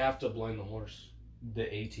 Yeah, they have to blind the horse. the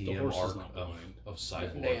ATM The horse is arc not of blind.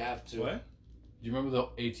 Cyborg. They have to. What? Do you remember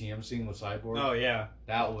the ATM scene with Cyborg? Oh yeah,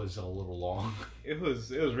 That was a little long. it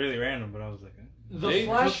was really random, but I was like, The They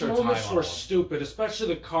flash took their moments time were on it. stupid, especially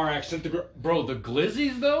the car accident. Bro, the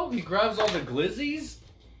glizzies though? He grabs all the glizzies?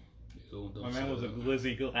 Ew, don't my say man was a that.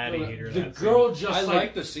 glizzy gladiator. in The that girl just I like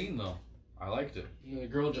liked the scene though. I liked it. the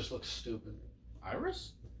girl just looks stupid.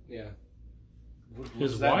 Iris? Yeah. What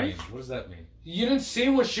His does that wife? mean? What does that mean? You didn't see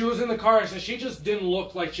when she was in the car accident. She just didn't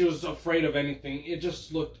look like she was afraid of anything. It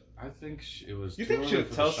just looked. I think it was. You too think early she'll for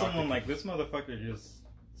the tell shock someone to- like this motherfucker just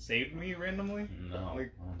saved me randomly? No,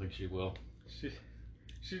 Like- I don't think she will.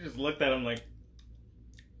 She just looked at him like,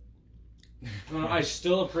 I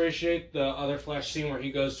still appreciate the other Flash scene where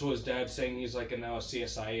he goes to his dad saying he's like now a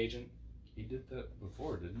CSI agent. He did that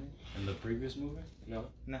before, didn't he? In the previous movie? No,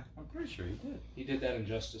 I'm pretty sure he did. he did that in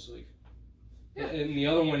Justice League. Yeah. And the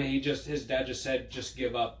other one, his dad just said, just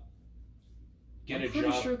give up. Get I'm a pretty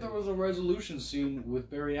job. sure there was a resolution scene with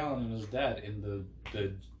Barry Allen and his dad in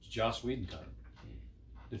the Joss Whedon cut.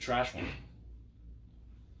 The trash one.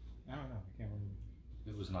 I don't know, I can't remember.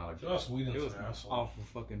 It was not a good. Joss Whedon's It was an an asshole. awful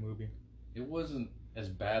fucking movie. It wasn't as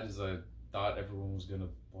bad as I thought everyone was gonna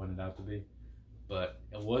point it out to be, but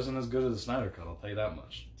it wasn't as good as the Snyder Cut. I'll tell you that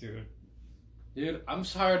much. Dude, I'm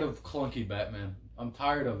tired of clunky Batman. I'm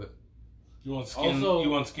tired of it. You want skin? Also- you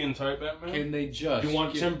want skin tight Batman? Can they just? You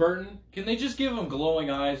want give- Tim Burton? Can they just give him glowing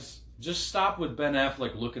eyes? Just stop with Ben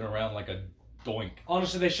Affleck looking around like a doink.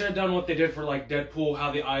 Honestly, they should have done what they did for like Deadpool,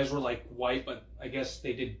 how the eyes were like white, but I guess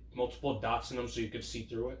they did multiple dots in them so you could see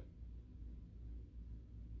through it.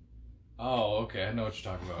 Oh, okay. I know what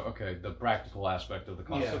you're talking about. Okay, the practical aspect of the Yeah.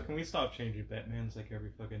 concept. So can we stop changing Batman's like every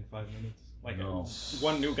fucking 5 minutes? Like No.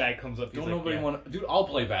 one new guy comes up. He's Don't like, nobody yeah. want to... Dude, I'll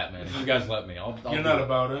play Batman. If you guys let me. I'll You're do not it.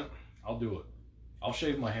 about it. I'll do it. I'll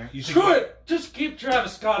shave my hair. You should Screw it! Just keep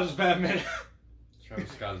Travis Scott as Batman.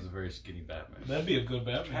 Travis Scott is a very skinny Batman. That'd be a good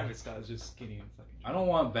Batman. Travis Scott is just skinny and fucking. I don't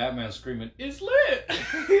want Batman screaming, "It's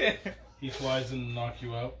lit!" He flies in and knock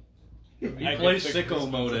you out. He I plays get the sicko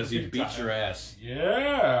goosebumps mode as he every beats time. your ass.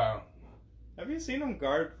 Yeah. Have you seen him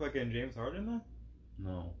guard fucking James Harden though?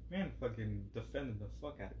 No. Man, fucking defended the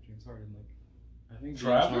fuck out of James Harden. Like, I think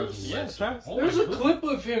Travis? James Harden's yeah, lit. Travis. Oh There's my a goodness. clip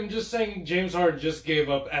of him just saying James Harden just gave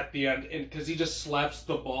up at the end because he just slaps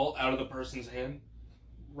the ball out of the person's hand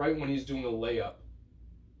right when he's doing a layup.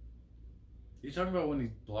 You talking about when he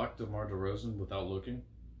blocked DeMar DeRozan without looking?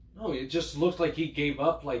 No, it just looked like he gave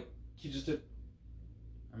up, like he just did.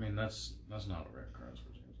 I mean, that's not a rare occurrence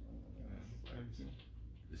for James Harden.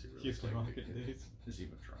 Is he really Houston playing? Rocket days. Is he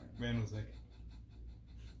even trying? Man was like,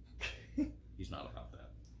 He's not about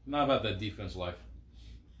that. Not about that defense life.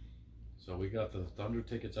 So we got the Thunder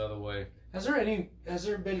tickets out of the way. Has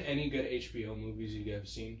there been any good HBO movies you guys have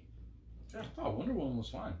seen? Yeah. Oh, Wonder Woman was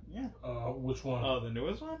fine. Yeah. Which one? Oh, the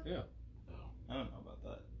newest one? Yeah. I don't know about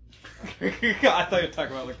that. I thought you were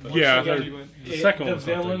talking about like the Yeah, first the- one. The second The one's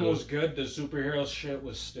not that villain good. was good. The superhero shit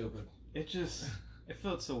was stupid. It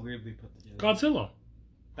felt so weirdly put together. Godzilla.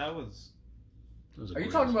 That was. Are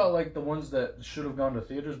you talking about like the ones that should have gone to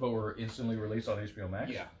theaters but were instantly released on HBO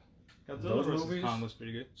Max? Yeah. Godzilla Those vs. movies? Kong was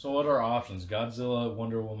pretty good. So what are our options? Godzilla,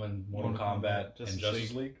 Wonder Woman, Mortal Mortal Kombat, Kombat, and Justice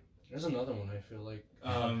Justice League? There's another one I feel like.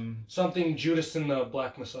 Um, Something Judas and the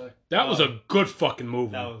Black Messiah. That was a good fucking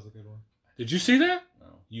movie. that was a good one. Did you see that? No.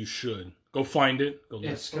 You should. Go find it. Go look.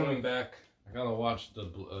 It's coming back. I gotta watch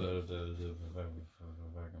the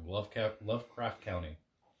Lovecraft County.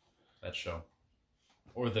 That show.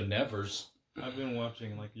 Or the Nevers. I've been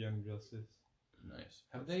watching like Young Justice. Nice.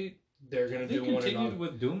 Have they They're gonna they do one continued in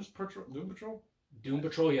with Doom Patrol? Doom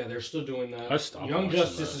Patrol. Yeah, they're still doing that. I stopped Young watching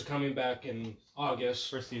Justice that. is coming back in August.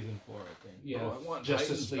 For season 4, I think. Yeah, Oh, I want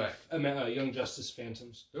Justice Titans League. back. Young Justice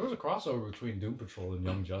Phantoms. There was a crossover between Doom Patrol and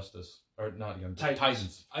Young Justice. Or not Young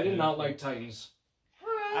Titans. I did not like Titans.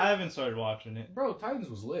 I haven't started watching it. Bro, Titans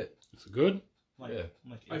was lit. It's good. Like, Yeah.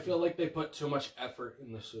 like I feel like they put too much effort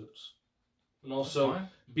in the suits. And That's also, fine.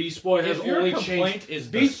 Beast Boy has If your only complaint changed.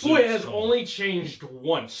 is the Beast Boy suits, has though. only changed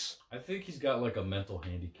once. I think he's got like a mental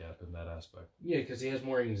handicap in that aspect. Yeah, because he has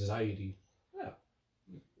more anxiety.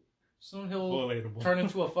 Soon he'll relatable. turn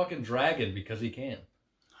into a fucking dragon because he can.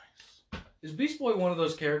 Nice. Is Beast Boy one of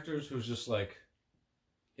those characters who's just like,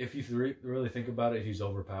 if you really think about it, he's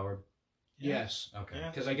overpowered? Yes. Okay. Yeah.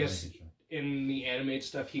 Because I guess in the animated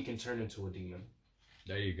stuff, he can turn into a demon.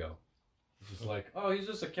 There you go. It's just like, oh, he's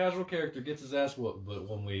just a casual character, gets his ass whooped, but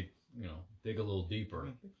when we, dig a little deeper,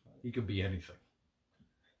 he could be anything.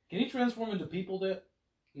 Can he transform into people,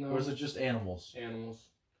 No. or is it just animals? Animals?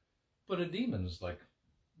 But a demon is like,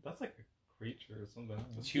 That's like a creature or something.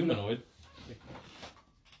 it's humanoid.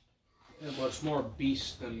 Yeah, but it's more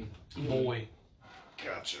beast than Boy.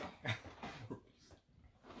 Gotcha.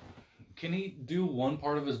 Can he do one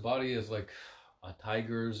part of his body as like a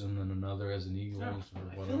tiger's and then another as an eagle's? or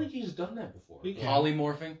I whatever? feel like he's done that before. He can.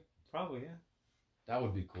 Polymorphing? Probably, yeah. That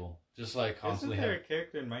would be cool. Just like Isn't constantly there have. a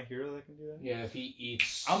character in My Hero that can do that? Yeah, if he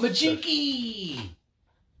eats... I'm a jinky!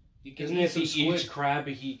 He can Isn't eat it if some he eats squid. crab,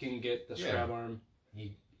 he can get the Yeah. crab arm?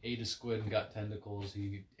 He ate a squid and got tentacles.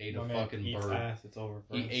 He ate My a man fucking eats bird. ass, it's over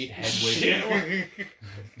He first. ate headway.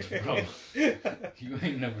 Bro, you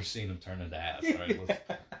ain't never seen him turn into ass, right?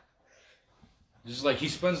 Just like he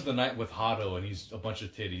spends the night with Hado and he's a bunch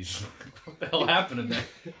of titties. What the hell happened in there?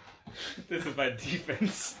 This is my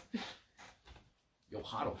defense. Yo,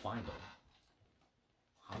 Hado fine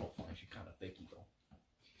though. Hado fine, she kind of thicky though.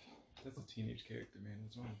 That's a teenage character, man.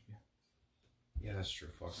 What's wrong with you? Yeah, that's true.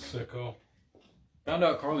 Fuck me. Sicko. Found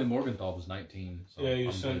out Carly Morgenthau was 19. So Yeah, you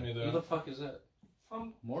I'm sent good. me Who that. the fuck is that?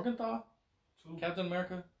 Morgenthau? Captain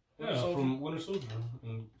America? Winter Yeah, Soldier? from Winter Soldier.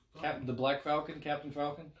 And- The Black Falcon? Captain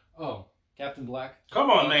Falcon? Oh. Captain Black? Come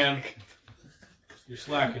on, man. You're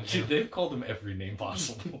slacking. Dude, they've called him every name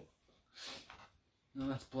possible. No,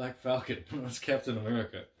 that's Black Falcon. No, that's Captain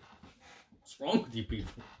America. What's wrong with you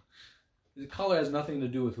people? The color has nothing to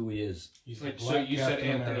do with who he is. He's Wait, the so Black you said Captain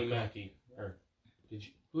Anthony America. Mackie. Or did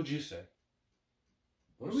you? Who'd you say?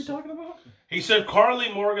 What are we talking about? He said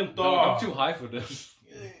Carly Morgenthau. No, I'm too high for this.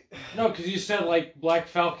 No, because you said like Black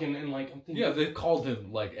Falcon and like I'm thinking. Yeah, they called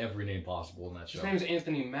him like every name possible in that His show. name's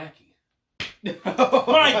Anthony Mackie.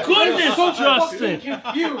 My goodness, I'm Justin!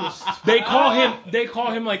 confused. They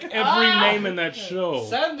call him like every name in that show.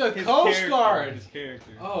 Send the His Coast character, Guard. His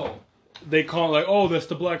character. Oh, They call like, oh, that's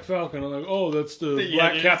the Black Falcon. I'm like, oh, that's the Yeah,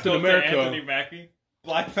 Black you Captain just go to America. Anthony Mackie.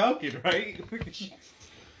 Black Falcon, right?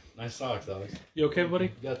 Nice socks, Alex. You okay,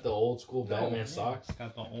 buddy? You got the old school Batman yeah. socks.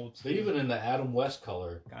 Got the old They even in the Adam West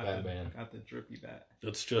color got Batman. got the drippy bat.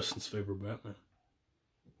 That's Justin's favorite Batman.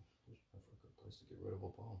 Place to get rid of a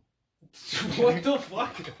bomb. what the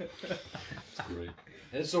fuck? It's great.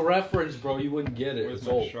 It's a reference, bro. You wouldn't get it. Where's It's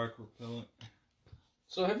my old. shark repellent?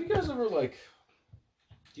 So have you guys ever like?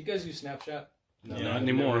 Do you guys use Snapchat? No, Not I've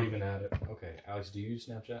anymore. never even had it. Okay, Alex, do you use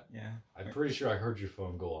Snapchat? Yeah. I'm pretty sure I heard your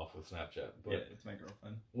phone go off with Snapchat. But Yeah, it's my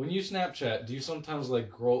girlfriend. when you Snapchat, do you sometimes like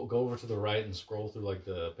go over to the right and scroll through like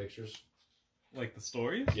the pictures? Like the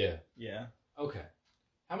stories? Yeah. Yeah. Okay.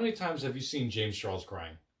 How many times have you seen James Charles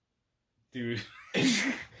crying? Dude.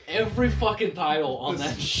 Every fucking title on The-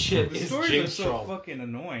 that shit The is stories James are so Charles. fucking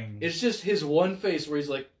annoying. It's just his one face where he's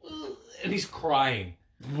like, "Ugh," and he's crying.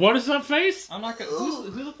 What is that face? I'm not gonna.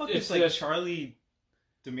 Who the fuck It's is like just- Charlie?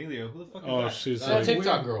 D'Amelio. Who the fuck is Oh, that? she's That like,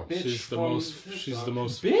 TikTok girl. Bitch she's the from most. She's TikTok. the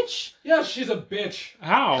most. Bitch? Yeah, she's a bitch.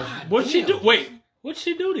 How? God What'd she do? damn. Wait, what'd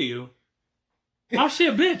she do to you? How's she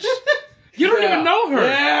a bitch? You don't Yeah. even know her.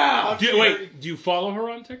 Yeah. Wait, do you follow her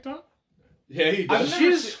on TikTok? Yeah, he I've does. never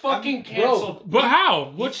She's seen- fucking Bro, canceled. But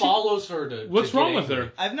how? He What she? follows her to. What's to wrong get with her?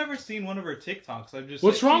 angry. I've never seen one of her TikToks. I've just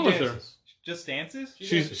What's like, wrong She with her? dances. just dances.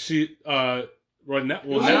 She right now. It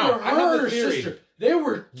Well, was now either I have her a or her theory. sister. They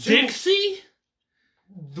were two. Dixie?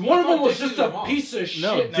 One of I them thought was Dixie's just her a mom. piece of shit.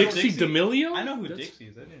 No, No, Dixie Dixie- D'Amelio. I know who That's- Dixie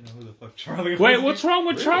is. I didn't know who the fuck Charlie was. Wait, what's wrong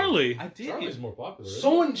with Really? Charlie? I did. Charlie's more popular. isn't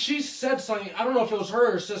Someone, she said something. I don't know if it was her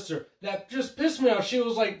or her sister. That just pissed me off. She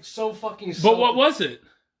was like so fucking. But what was it?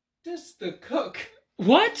 Just the cook.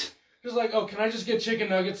 What? Just like, oh, can I just get chicken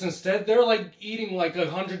nuggets instead? They're like eating like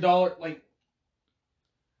 $100. Like,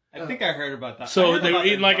 I think I heard about that. I So heard they were about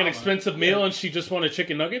eating their like an drama. expensive meal, and she just wanted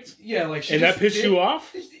chicken nuggets, yeah, like she and that just pissed did- you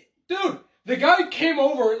off. Dude, the guy came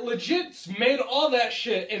over, legit made all that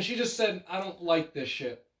shit, and she just said, "I don't like this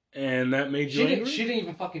shit." And that made you angry. She didn't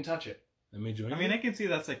even fucking touch it. That made you I angry. mean, I can see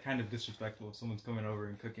that's like kind of disrespectful if someone's coming over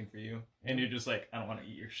and cooking for you, and you're just like, I don't want to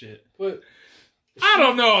eat your shit. But I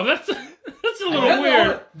don't know. That's a little then,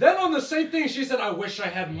 weird. then on the same thing, she said, "I wish I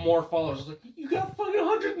had more followers." I was like, you got fucking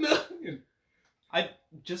 100 million.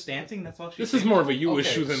 Just dancing. That's all she. This is more of a you Okay,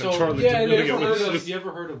 issue than so- a Charlie yeah, D'Amelio it is. issue. You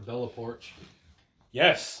ever heard of Bella Porch?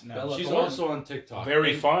 Yes, No. Bella She's Thorne. also on TikTok.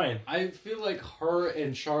 very And fine. I feel like her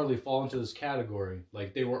and Charlie fall into this category.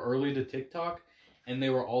 Like they were early to TikTok, and they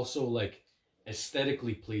were also like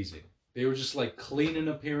aesthetically pleasing. They were just like clean in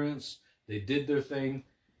appearance. They did their thing.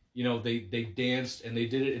 You know, they danced and they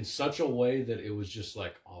did it in such a way that it was just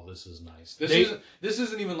like, oh, this is nice. This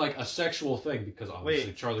isn't even like a sexual thing because obviously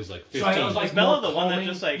Wait. Charlie's like So 15. I was like, Is Bella the more one that calming?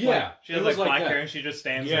 just like Yeah, she has it like was like black that. hair and she just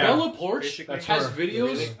stands Yeah. there? Bella Porch Basically. That's has her.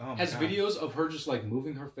 videos Oh my has God. videos of her just like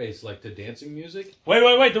moving her face like to dancing music,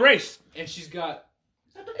 Wait, the race. and she's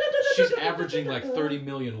averaging like 30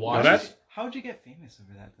 million Now watches. that's- How'd you get famous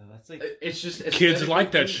over that though? That's like It's just Kids aesthetically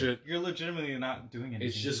like that pleasing. shit. you're legitimately not doing anything.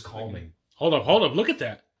 It's just calming. Hold up. Look at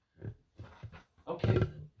that. Okay,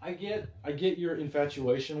 I get your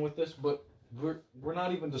infatuation with this, but we're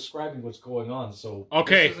not even describing what's going on. So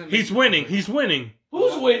Okay, this isn't he's making winning. sense. He's winning.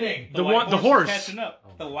 Who's winning? The white one- the is horse. catching up.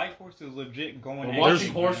 Oh. The white horse is legit going. We're at There's- watching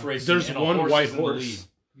you. horse racing. There's and a one horse white is in the horse.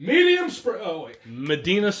 lead. Medium spread. Oh wait.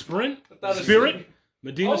 Medina Sprint. I thought it Spirit. said-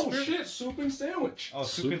 Medina Oh Spirit. shit! Soup and sandwich. Oh,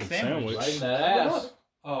 soup and Soup and sandwich. sandwich. Right in that ass.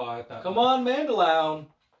 Oh, I thought. Come on, Mandalown.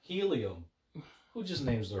 Helium. Who just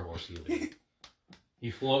names their horse Helium? He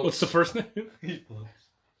floats. What's the first name?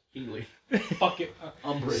 Helium? Fuck it.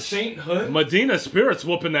 Umbridge. Saint Hood. Medina Spirit's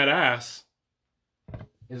whooping that ass.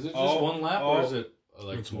 Is it just Oh, one lap or is it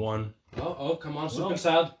like It's one. Oh, come on, soup Well, and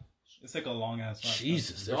salad. It's like a long ass.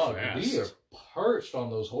 Jesus, they're Dog, fast. we are perched on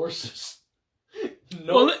those horses.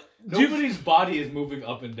 Well, do you, Nobody's body is moving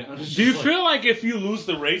up and down. It's do you just feel like if you lose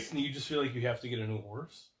the race and you just feel like you have to get a new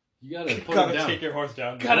horse? you gotta put Gotta it down? take your horse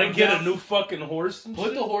down. Gotta get a new fucking horse. And Put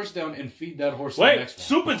shit? the horse down and feed that horse the Wait, next one.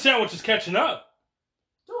 Soup and Sandwich is catching up.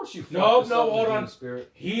 Don't you? Fuck No, this no, up, hold Medina on.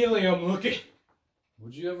 Spirit. Helium looking.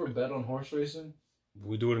 Would you ever bet on horse racing?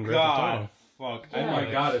 We do it in Grand Theft God, Auto. fuck. Oh my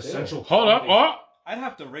Yeah, god, still. essential. Hold up. quality. I'd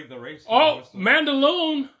have to rig the race. Oh,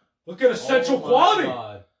 Mandalone. Look at essential Oh my quality.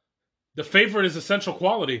 God. The favorite is essential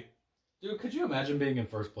quality. Dude, could you imagine being in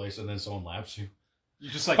first place and then someone laps you? You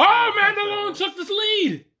just like. Oh, Mandalone took this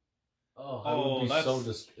lead. Oh, I Oh, would be that's-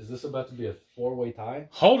 so Is this about to be a 4-way tie?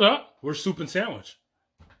 Hold up. Where's Soup and Sandwich?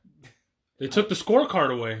 They took the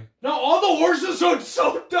scorecard away. No, all the horses are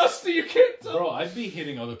so dusty you can't tell. Bro, I'd be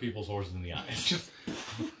hitting other people's horses in the eyes.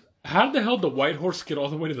 How the hell did the white horse get all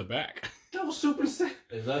the way to the back? That was super sick.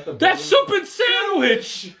 Is that the That's Soup and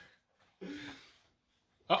Sandwich.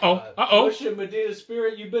 Uh-oh. Push it, Medina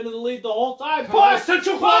Spirit. You've been in the lead the whole time. Come on,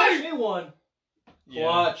 essential quality. He won. Yeah.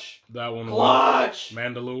 Clutch. That one was Clutch.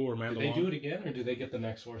 Mandaloo or Do Mandalone. they do it again, or do they get the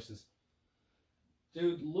next horses?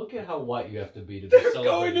 Dude, look at how white you have to be to be They're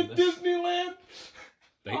going to celebrating this. Disneyland.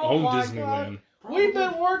 They Oh own my Disneyland. We've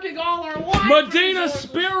been working all our life. Medina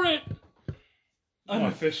Spirit.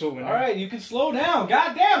 Unofficial winner. All right, you can slow down.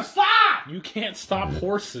 Goddamn, stop! You can't stop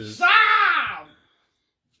horses. Stop!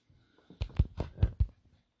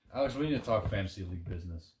 Alex, we need to talk fantasy league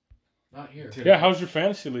business. Not here. Yeah, how's your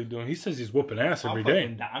fantasy league doing? He says he's whooping ass every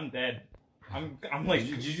day. I'm dead. I'm like.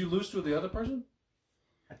 Did you lose to the other person?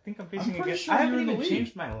 I think I'm facing pretty against. sure I you're haven't in the even lead.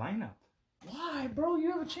 changed my lineup. Why, bro?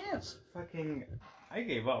 You have a chance. Fucking. I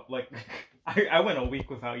gave up. Like, I went a week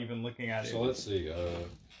without even looking at it. So let's see.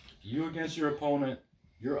 You against your opponent,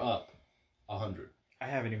 you're up 100. I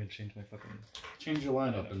haven't even changed my fucking. Change your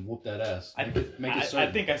lineup and whoop that ass. Make it I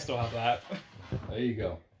certain. think I still have that. There you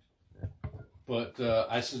go. But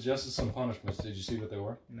I suggested some punishments. Did you see what they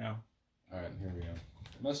were? No. All right, here we go.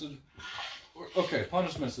 Message. Okay,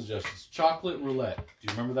 punishment suggestions. Chocolate roulette. Do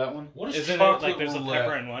you remember that one? What is Isn't it chocolate like there's roulette? a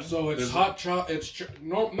pepper in one? So it's There's hot chocolate. It's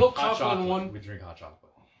milk Hot chocolate in one, We drink hot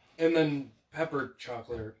chocolate. and then pepper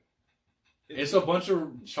chocolate. It's a bunch of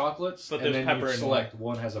chocolates, But and there's then pepper you in select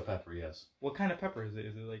one has a pepper. Yes. What kind of pepper is it?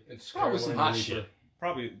 Is it like It's Probably some Carolina hot Reaper. shit.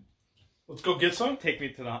 probably Let's go get some. take me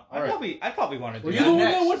to the? All I right. probably want to do Were you that. the one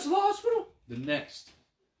Next. that went to the hospital? The next.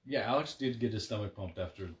 Yeah, Alex did get his stomach pumped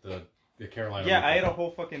after the Carolina. Yeah, Reaper. I ate a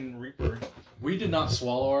whole fucking Reaper. We did not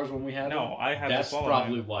swallow ours when we had No, it. I had to That's swallow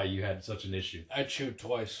probably mine. why you had such an issue. I chewed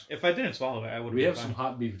twice. If I didn't swallow it, I would. We have some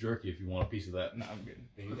hot beef jerky if you want a piece of that. No, I'm good.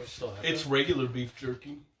 Do you guys still have It's that? regular beef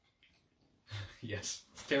jerky. Yes,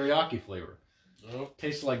 it's teriyaki flavor. Nope.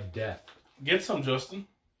 Tastes like death. Get some, Justin.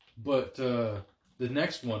 But the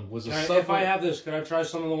next one was a Can I, Subway. if I have this, can I try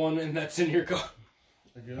some of the one that's in your car?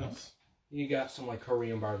 I guess. You got some like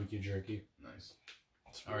Korean barbecue jerky. Nice.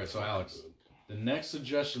 All right, so Alex, the next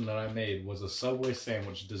suggestion that I made was a Subway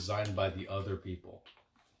sandwich designed by the other people.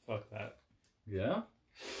 Fuck that. Yeah.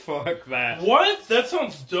 Fuck that. What? That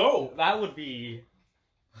sounds dope. That would be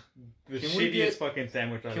the Can we shittiest get- fucking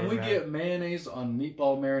sandwich I've Can ever we had. get mayonnaise on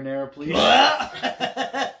meatball marinara, please?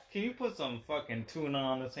 Can you put some fucking tuna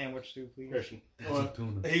on the sandwich too, please? Christian. That's some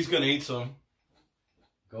tuna. He's gonna eat some.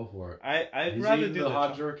 Go for it. I'd He's rather eating do the the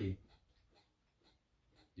hot jerky.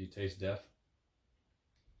 Do you taste death?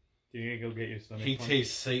 Do you go get your stomach? He pumped?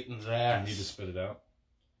 tastes Satan's I ass. need to spit it out.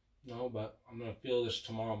 No, but I'm gonna feel this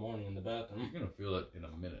tomorrow morning in the bathroom. You're gonna feel it in a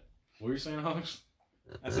minute. What were you saying, Alex?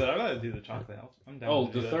 I said I'd rather do the chocolate. I'm down. Oh,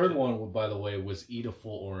 to do the that third shit. one, by the way, was eat a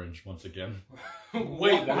full orange once again.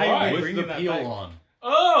 Wait, Why? why? With bringing the that peel back? on.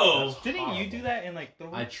 Oh! That's Didn't you horrible. do that and like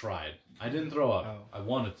throw I it? tried. I didn't throw up. Oh. I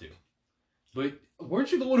wanted to. But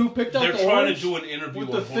weren't you the one who picked out They're the trying orange to do an interview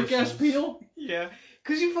with the on thick ass horses. peel? Yeah,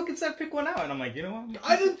 cause you fucking said pick one out, and I'm like, you know what?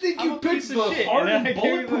 I didn't think I'm you a picked piece of the shit, hard and and I gave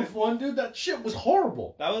you bulletproof the- one, dude. That shit was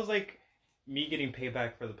horrible. That was like me getting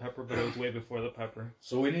payback for the pepper, but it was way before the pepper.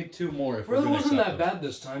 So we need two more if Really we're gonna wasn't that accept them. bad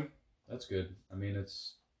this time. That's good. I mean,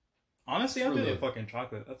 it's Honestly, It's I'll do really the fucking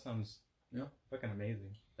chocolate. That sounds fucking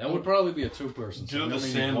amazing. that would probably be a two-person. So Do we the only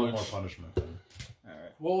need one sandwich. more punishment. All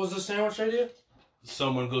right. What was the sandwich idea?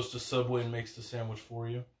 Someone goes to Subway and makes the sandwich for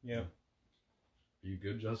you. Yeah. You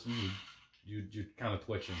good, Justin? You're kind of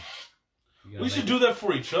twitching. We should do that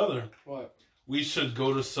for each other. What? We should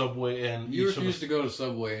go to Subway and You each of refuse us- to go to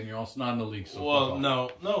Subway, and you're also not in the league. So fuck Well,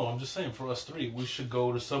 off. no. I'm just saying for us three, we should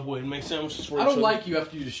go to Subway and make sandwiches for I each don't other. like you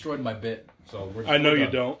after you destroyed my bit. So we're. I know we're you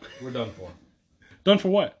done. don't. We're done for. Done for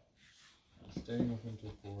what? Staying with him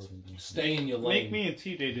till 4. Stay in your lane. Make me and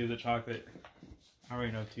TJ do the chocolate. I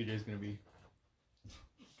already know TJ's gonna be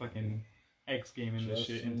fucking X gaming this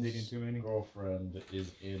shit and taking too many. Girlfriend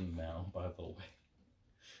is in now, by the way.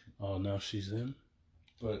 Oh, now she's in.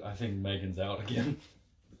 But I think Megan's out again.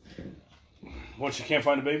 What? She can't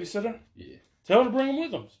find a babysitter? Yeah. Tell her to bring him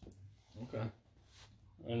with them, Okay.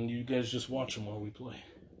 and you guys just watch them while we play.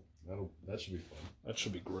 That should be fun. That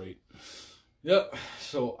should be great. Yep.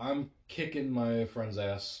 So I'm kicking my friend's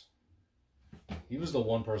ass. He was the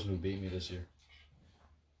one person who beat me this year.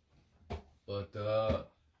 But the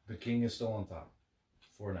king is still on top.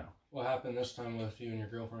 For now. What happened this time with you and your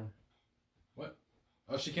girlfriend?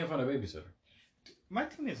 Oh, she can't find a babysitter. My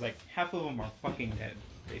team is like half of them are fucking dead,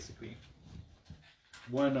 basically.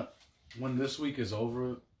 When this week is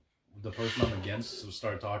over, the person I'm against will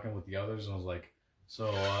start talking with the others, and I was like, so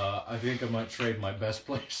I think I might trade my best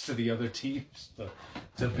players to the other teams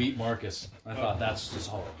to beat Marcus. I thought that's just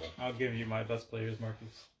horrible. I'll give you my best players,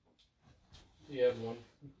 Marcus. You had one.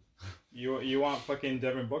 You want fucking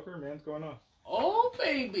Devin Booker? Man, what's going on? Oh,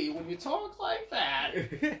 baby, when you talk like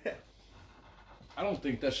that. I don't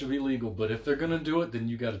think that should be legal, but if they're going to do it, then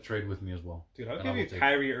you got to trade with me as well. Dude, I'll And give I you will take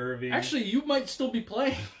Kyrie Irving. Actually, you might still be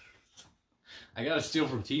playing. I got to steal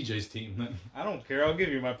from TJ's team then. I don't care. I'll give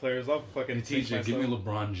you my players. I'll fucking Hey, sink TJ, give me myself.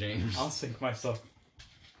 LeBron James. I'll sink myself.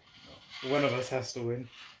 One of us has to win.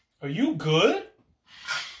 Are you good?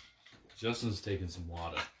 Justin's taking some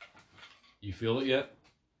water. You feel it yet?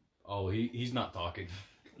 Oh, he's not talking.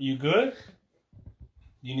 You good?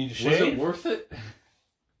 You need to Was shave? it worth it?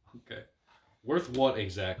 Okay. Worth what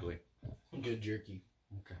exactly? Good jerky.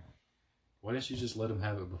 Okay. Why didn't you just let him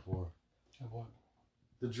have it before? What?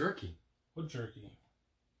 The jerky. What jerky?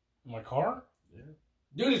 In my car?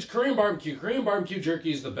 Dude, it's Korean barbecue. Korean barbecue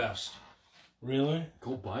jerky is the best. Really?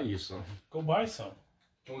 Go buy you some. Go buy some.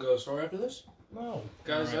 Can we go to the store after this? No.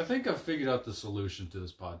 Guys, Alright. I think I've figured out the solution to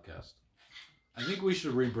this podcast. I think we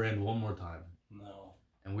should rebrand one more time. No.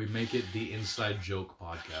 and we make it the Inside Joke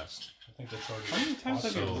Podcast. I think that's already. How many times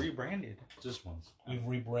have Also- you rebranded? Just once. We've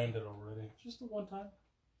rebranded already. Just the one time.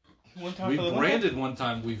 One time We for the branded one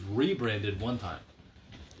time. We've rebranded one time.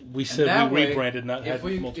 We said that we way, rebranded, not had If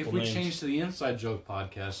we multiple names. change to the Inside Joke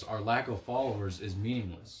Podcast, our lack of followers is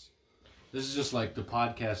meaningless. This is just like the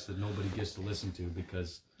podcast that nobody gets to listen to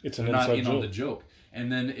because It's an they're not inside in on joke. the joke. And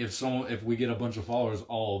then if we get a bunch of followers,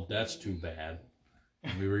 oh, that's too bad.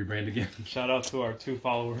 And we rebrand again. Shout out to our 2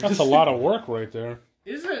 followers. That's a lot of work right there.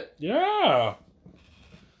 Is it? Yeah.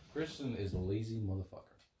 Kristen is a lazy motherfucker.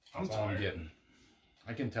 I'm That's all I'm tired. getting.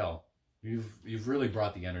 I can tell. You've really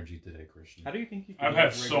brought the energy today, Christian. How do you think you could I've like,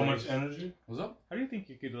 had rig so a much race? energy. What's up? How do you think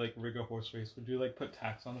you could like rig a horse race? Would you like put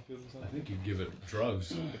tax on the field or I something? think you give it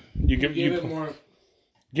drugs. You give Give it more.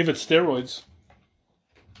 give it steroids.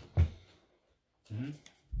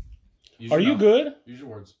 Use Are your you mouth. good? Use your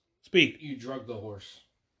words. Speak. You drug the horse.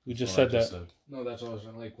 We just Well, I said that. said. No, that's what I was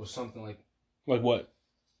like. Was something like Like what?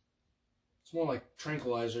 it's more like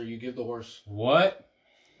tranquilizer. You give the horse. What?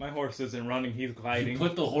 My horse isn't running; he's You gliding.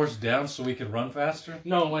 put the horse down so we can run faster?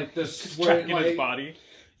 No, like this. Where, Where, in his like, body.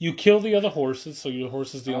 You kill the other horses, so your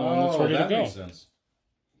horse is the only one that's ready that to go. makes sense.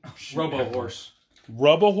 Robo horse.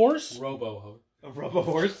 Rub a horse? Robo horse. A rubber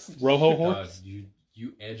horse. Roho God, horse?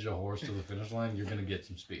 you edge a horse to the finish line, you're gonna get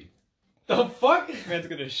some speed. The fuck? Man's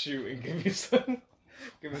gonna shoot and give you some,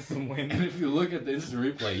 give us some And wind. if you look at the instant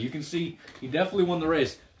replay, you can see he definitely won the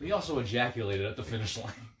race, but he also ejaculated at the finish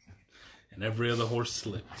line. And every other horse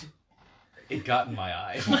slipped. It got in my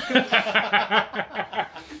eye.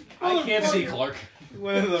 I can't see, Clark.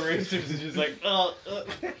 One of the racers is just like, oh,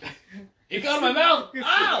 It got in my mouth.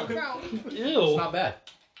 Ow! It's Ew. not bad.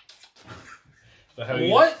 Is that how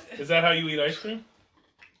you- What? Is that how you eat ice cream?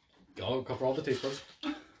 Go cover all the taste buds.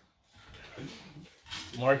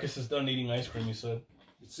 Marcus is done eating ice cream, you said.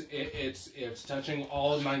 It's touching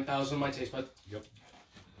all 9,000 of my taste buds.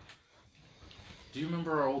 Do you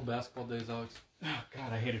remember our old basketball days, Alex? oh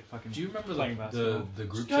God, I hated fucking. Do you remember Playing the basketball.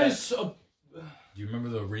 group Guys, chat? Do you remember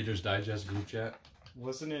the Reader's Digest group chat?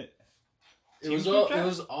 Wasn't it? It was Team all group chat? it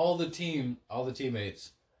was all the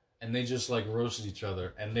teammates, and they just like roasted each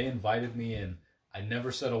other. And they invited me in. I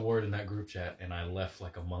never said a word in that group chat, and I left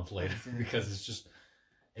like a month later because it's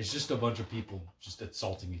just a bunch of people just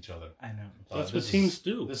insulting each other. I know. That's This what teams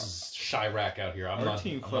do. This is Chirac out here. I'm Our not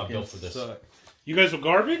team I'm not fucking built for this. sucked. You guys were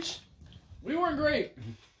garbage? We weren't great.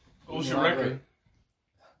 What was We your were not record? great.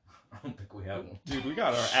 I don't think we had one. Dude, we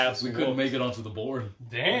got our ass. We couldn't whooped. make it onto the board.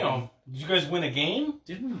 Damn. Did you guys win a game?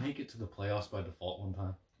 Didn't we make it to the playoffs by default one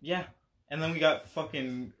time? Yeah, and then we got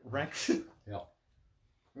fucking wrecked.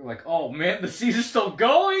 We're like, oh man, the season's still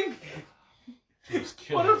going.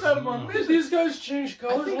 What if that about Did these guys change I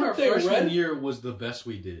colors? think our Weren't they freshman red? year was the best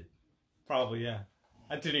we did. Probably, yeah.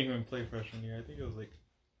 I didn't even play freshman year. I think it was like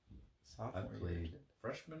I sophomore year. played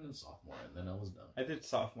freshman and sophomore, and then I was done. I did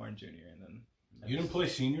sophomore and junior, and then You didn't play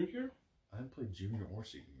senior year? I didn't play junior or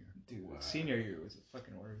senior year. dude, senior year was the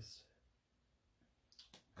fucking worst.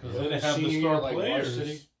 Because Yeah. they didn't have the Senior star year, like, players.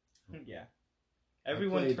 varsity. Yeah,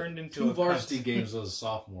 everyone played turned into 2 a varsity cunt. games as a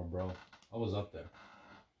sophomore, bro. I was up there.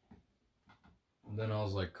 And then I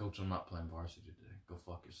was like, Coach, I'm not playing varsity today. Go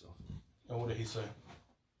fuck yourself. And what did he say?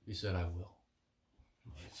 He said, I will.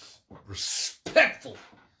 Nice. Respectful.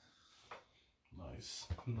 Nice.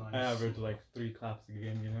 I averaged like 3 claps a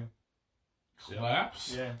game, you know.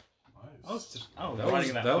 Claps? Yeah, Nice. I was just I was That,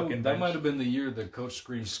 running that fucking that bench. might have been the year the coach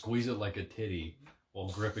screamed, squeeze it like a titty while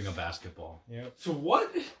gripping a basketball. Yep. So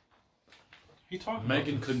what? He talked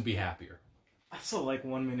Megan about couldn't be happier. I saw like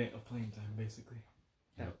 1 minute of playing time, basically.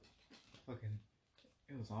 Yep. Fucking,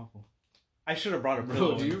 it was awful. I should have brought a Bro,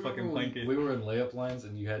 pillow do and you a fucking remember when blanket. we were in layup lines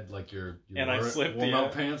and you had like your And I slipped,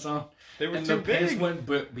 warm-up yeah. pants on? They were And too the pants big.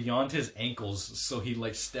 went beyond his ankles, so he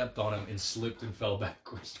like stepped on him and slipped and fell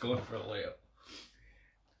backwards going for a layup.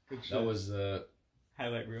 Good shit. That was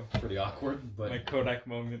highlight reel. pretty awkward, but My Kodak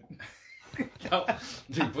moment.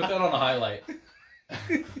 dude, put that on a highlight.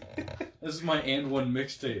 This is my and one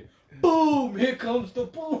mixtape. Boom! Here comes the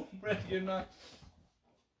boom. Ready or not?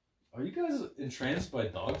 Are you guys entranced by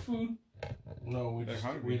dog food? No, They're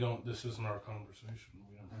hungry. we don't. This isn't our conversation.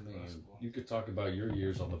 We don't I play mean, basketball. you could talk about your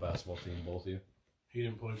years on the basketball team, both of you. He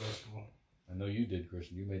didn't play basketball, I know you did,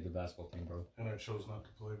 Christian. You made the basketball team, bro. and I chose not to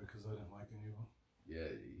play because I didn't like any of them.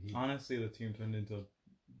 Yeah, he, Honestly, the team turned into a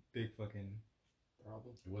big fucking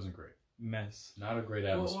Problem. it wasn't great. mess. Not a great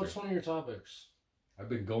Well, atmosphere. what's one of your topics? I've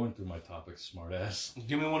been going through my topics, smartass.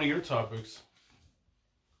 Give me one of your topics.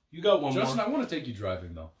 You got one Justin, more. I want to take you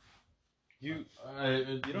driving though.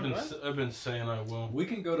 I've been saying I will. We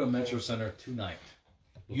can go to Metro Center tonight.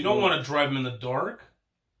 You don't want to drive him in the dark?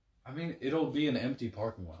 I mean, it'll be an empty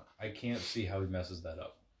parking lot. I can't see how he messes that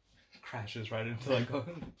up. Crashes right into like a...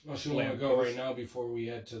 Unless you want to go right now before we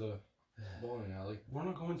head to the bowling alley. We're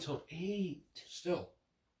not going till 8. Still.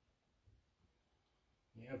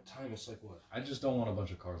 You have time, it's like what? I just don't want a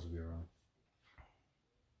bunch of cars to be around.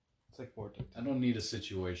 It's like 14. I don't need a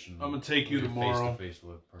situation. I'm gonna take you where you're tomorrow. Face to face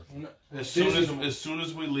with a person. As soon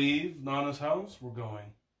as we leave Nana's house, we're going.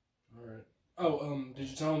 Alright. Oh, did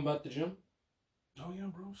you tell him about the gym? Oh yeah,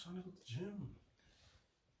 bro, sign up at the gym.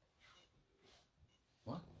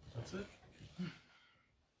 What? That's it.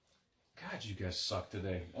 God, you guys suck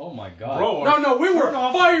today. Oh my god. Bro, No, we were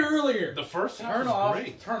on fire earlier! the first half turn was off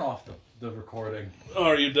great. turn off the recording. Oh,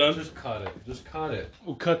 are you done? Just cut it. Just cut it.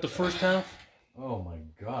 We'll cut the first half. Oh my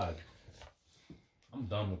god. I'm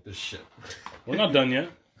done with this shit. We're not done yet.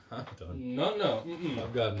 I'm done. No. Mm-mm.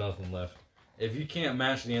 I've got nothing left. If you can't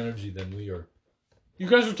match the energy, then we are. You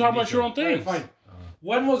guys were talking about your own Alright, things. fine.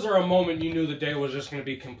 When was there a moment you knew the day was just going to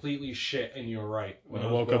be completely shit and you were right? When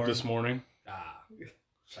I woke up this morning. Ah.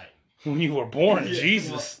 Same. When you were born, Yeah.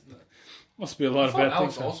 Jesus. Must be a lot I of thought bad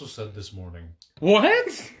Alex things. also said this morning. What?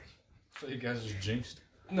 So you guys just jinxed.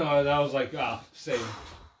 No, that was like, same.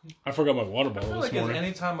 I forgot my water I bottle feel this like morning.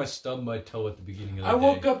 anytime I stub my toe at the beginning of the I day.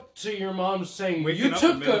 woke up to your mom saying, Waking you up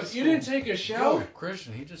took in middle you school. didn't take a Yo, shower.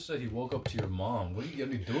 Christian, he just said he woke up to your mom. What are you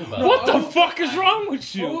gonna do about What it? the fuck is wrong with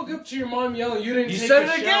I you? woke up to your mom yelling, you didn't He take said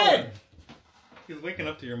a it shower. again! He's waking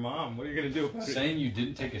up to your mom. What are you gonna do about it? Saying you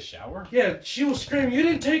didn't take a shower? Yeah, she was screaming, you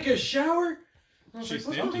didn't take a shower? I was She's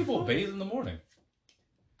like, Some what the people fuck? bathe in the morning.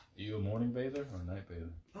 Are you a morning bather or a night bather?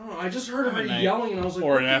 Oh, I just heard her At night. yelling and I was like,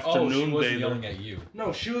 Or an what the- Oh, she afternoon wasn't bather. yelling at you.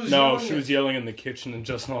 No, she was No, yelling she was at- yelling in the kitchen, and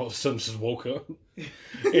Justin all of a sudden just woke up.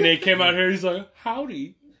 And he came out here, he's like,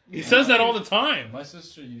 howdy. He says that all the time. My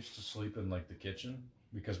sister used to sleep in like the kitchen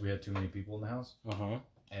because we had too many people in the house. Uh-huh.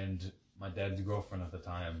 And my dad's girlfriend at the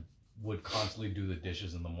time would constantly do the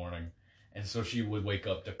dishes in the morning. And so she would wake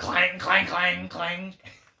up to clang, clang, clang, clang.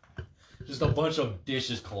 Just a bunch of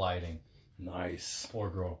dishes colliding. Nice. Poor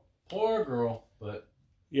girl. Poor girl. But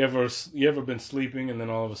You ever been sleeping and then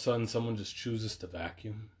all of a sudden someone just chooses to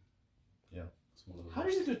vacuum? yeah. It's one of the How do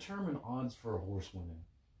worst. you determine odds for a horse winning?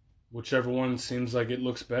 Whichever one seems like it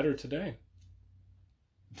looks better today.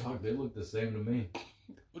 Dog, they look the same to me.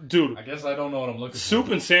 Dude, I guess I don't know what I'm looking Soup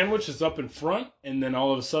for. and Sandwich is up in front, and then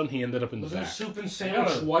all of a sudden he ended up in the Was that back. soup and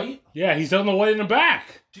sandwich white? Yeah, he's on the way in the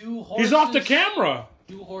back. Do horses, He's off the camera.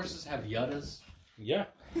 Do horses have yuttas? Yeah.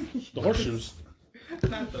 The horseshoes.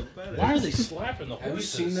 Not the better. Why are they slapping the Have you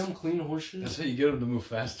horses? seen them clean That's horseshoes? how you get them to move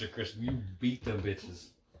faster, Christian. You beat them bitches.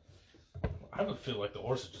 I would feel like the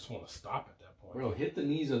horses just want to stop at that point. Bro, hit the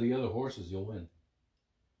knees of the other horses, you'll win.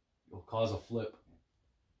 You'll cause a flip.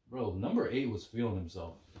 Bro, number 8 was feeling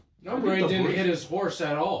himself. Number Look at 8 the didn't breeze. hit his horse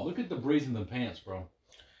at all. Look at the breeze in the pants, bro.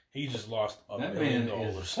 He just lost That $1 million. man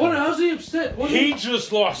is- What? How's he upset? Wasn't He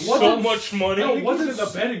just lost Wasn't- so much money. No, He wasn't was in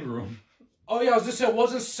the betting room. Oh yeah, I was just saying,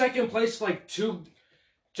 wasn't second place like 2?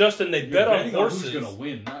 Justin, they You're bet on betting horses. who's gonna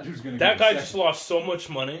win, not who's gonna. That get guy second. just lost so much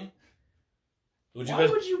money. Would you Why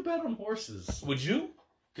guys? would you bet on horses? Would you?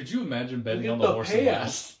 Could you imagine betting Look on at the the horse?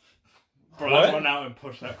 payouts. Bro, What? let's run out and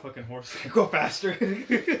push that fucking horse. Go faster.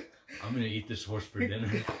 I'm gonna eat this horse for dinner.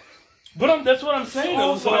 But that's what I'm saying.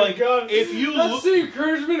 Oh So, my like, God. if you That's look, the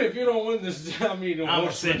encouragement. If you don't win this, I mean, I'm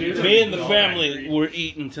horse sitting for dinner. here. me and the Dog family angry. we're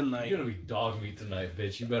eating You're tonight. gonna be dog meat tonight,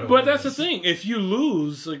 bitch. You better. But win that's the this. thing. If you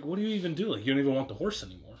lose, like, what do you even do? Like, you don't even want the horse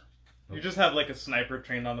anymore. You just have like a sniper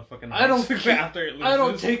trained on the fucking horse. I don't care. after it loses. I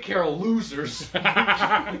don't take care of losers.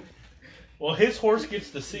 Well, his horse gets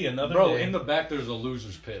to see another Bro, day. in the back there's a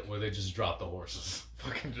loser's pit where they just drop the horses.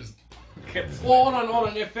 fucking just gets Well, hold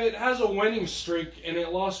on. If it has a winning streak and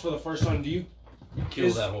it lost for the first time, do you? You kill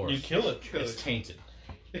Is- that horse. You kill it. It's tainted.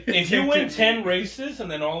 If you win 10 races and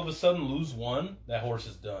then all of a sudden lose one, that horse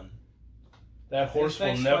is done. That horse will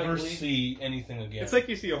Thanks, never Spike Lee. see anything again. It's like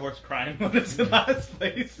you see a horse crying when it's in last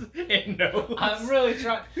place. It knows. I'm really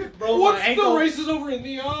trying, bro. What's my ankle, the races over in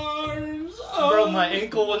the arms? bro. My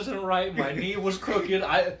ankle wasn't right. My knee was crooked.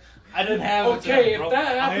 I didn't have. it Okay, today, if bro.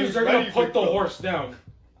 that happens, ain't they're gonna ready put for the it. horse down.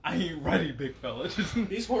 I ain't ready, big fella.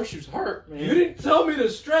 These horseshoes hurt, man. You didn't tell me to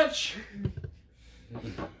stretch.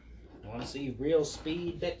 Want to see real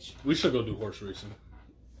speed, bitch? We should go do horse racing.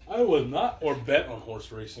 I would not. Or bet on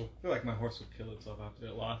horse racing. I feel like my horse would kill itself after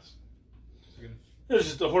it lost. It's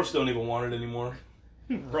just the horse don't even want it anymore.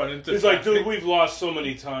 Run into He's like, traffic. dude, we've lost so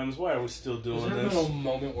many times. Why are we still Has doing there been a this?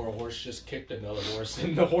 moment where a horse just kicked another horse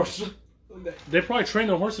and the horse? They probably train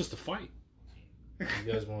their horses to fight.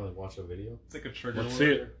 You guys want to watch a video? It's like a trigger. Let's see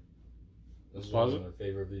it. This is Pause one of my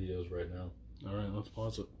favorite videos right now. All right, let's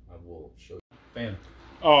pause it. I will show you. Fan.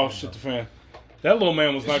 Oh, shit, the fan. That little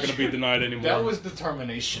man was not going to be denied anymore. That was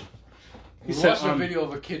determination. He said, watched a video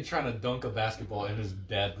of a kid trying to dunk a basketball, and his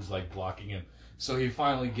dad was like blocking him. So he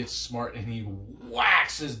finally gets smart, and he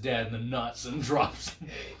whacks his dad in the nuts and drops him.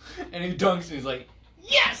 And he dunks, and he's like,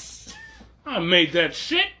 "Yes! I made that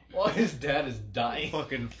shit." While his dad is dying.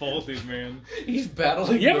 Fucking folded, man. He's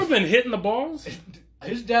battling. You ever been hitting the balls?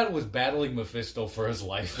 His dad was battling Mephisto for his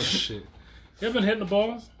life. Shit. You ever been hitting the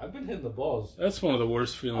balls? I've been hitting the balls. That's one of the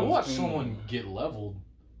worst feelings. I watched someone get leveled.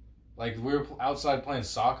 Like, we were outside playing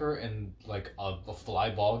soccer, and, like, a fly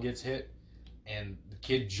ball gets hit, and the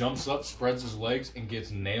kid jumps up, spreads his legs, and gets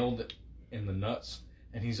nailed in the nuts,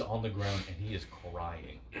 and he's on the ground, and he is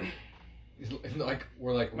crying. Like,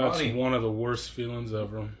 we're like, Ronnie. That's one of the worst feelings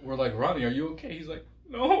ever. We're like, Ronnie, are you okay? He's like,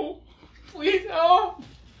 no, please help.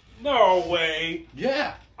 No way.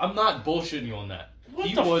 Yeah, I'm not bullshitting you on that. What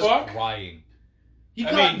he the was fuck? crying. He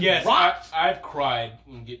I got mean, yes, rocked. I've cried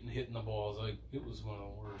when getting hit in the balls. Like, it was one of the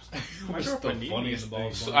worst. It was the funniest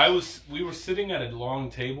thing. So we were sitting at a long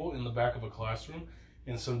table in the back of a classroom,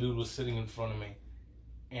 and some dude was sitting in front of me,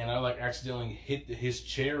 and I like accidentally hit his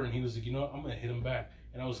chair, and he was like, you know what, I'm gonna hit him back,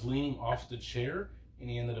 and I was leaning off the chair, and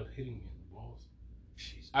he ended up hitting me in the balls.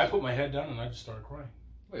 Jeez. I put my head down and I just started crying.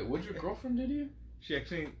 Wait, what'd your girlfriend do to you?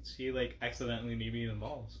 She like accidentally kneed me in the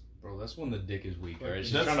balls. Bro, that's when the dick is weak, alright?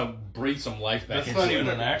 She's That's- trying to breathe some life back That's into not you. even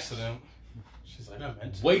an accident. She's like, I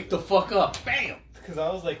meant to. Wake the fuck up. Bam! Because I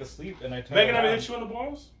was like asleep and I turned Megan ever around. hit you in the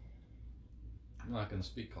balls? I'm not gonna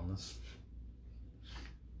speak on this.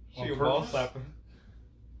 She On your ball purpose? slapping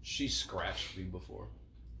She scratched me before.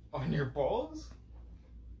 on your balls?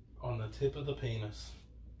 On the tip of the penis.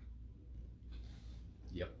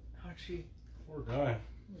 Yep. How'd she? Poor guy.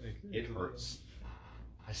 It hurts.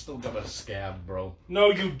 I still got a scab, bro.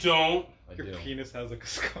 No, you don't. I Your do. penis has like a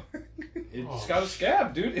scar. It's got a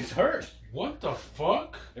scab, dude. It's hurt. What the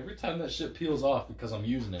fuck? Every time that shit peels off because I'm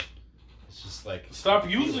using it, it's just like... Stop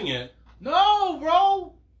using it. No,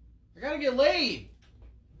 bro! I gotta get laid.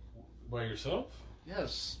 By yourself?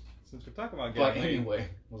 Yes. Since we're talking about But getting laid, anyway.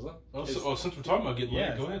 What's that? Oh, since we're talking about getting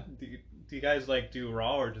laid, go ahead. Do you guys like do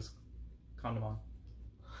raw or just condom on?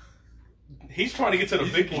 He's trying to get to the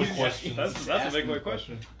big boy he's- question. That's a big boy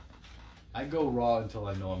question. I go raw until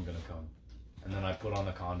I know I'm gonna come. And then I put on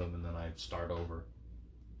a condom and then I start over.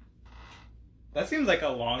 That seems like a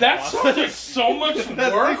long. That process. sounds like so much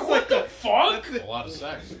That work. seems What the fuck? A lot of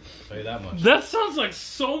sex. I'll tell you that much. That sounds like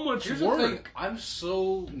so much Here's the work. thing, I'm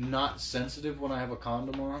so not sensitive when I have a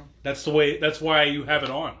condom on. That's the way. That's why you have it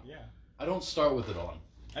on. Yeah, I don't start with it on.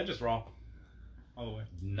 I just raw, all the way.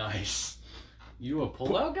 Nice. You a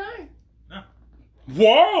pull-out guy?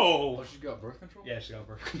 Whoa! Oh, she got birth control? Yeah, she got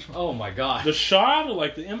birth control. Oh my god. The shot or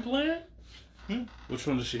like the implant? Which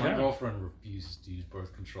one does she My have? girlfriend refuses to use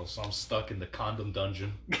birth control, so I'm stuck in the condom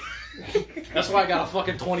dungeon. That's why I got a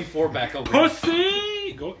fucking 24 back over here.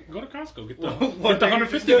 Pussy! Go to Costco. Get the What, get the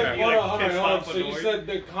 150 you pack. like Hold pissed on. off So with you the said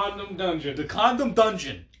the condom dungeon. The condom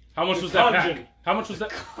dungeon. How much The was that dungeon. pack? How much was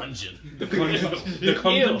that? Dungeon. The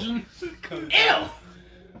dungeon. Ew!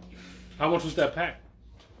 How much was that pack?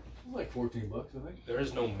 Like $14, I think. There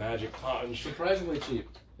is no magic punch. Surprisingly cheap.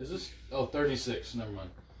 Is this? Oh, 36. Never mind.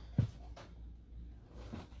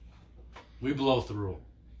 We blow through.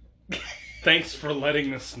 Thanks for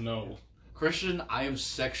letting us know. Christian, I am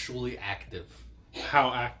sexually active.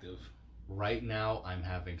 How active? Right now, I'm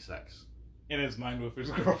having sex. In his mind with his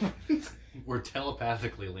girlfriend. We're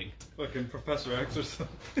telepathically linked. Fucking Professor X or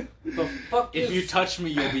something. The fuck If you touch me,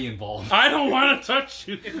 you'll be involved. I don't want to touch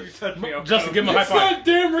you. If you touch me, I'll Justin, come. give him a high It's five. not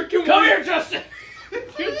damn Rick and Come Morty. here, Justin!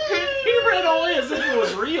 He read all in as if it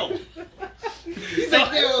was real. He's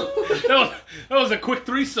like, yo. That was a quick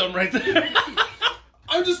threesome right there.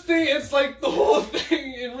 I'm just thinking, it's like the whole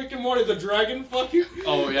thing in Rick and Morty, the dragon fucking.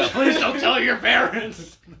 Oh, yeah. Please don't tell your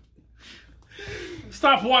parents.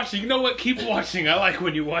 Stop watching. You know what? Keep watching. I like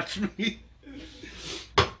when you watch me.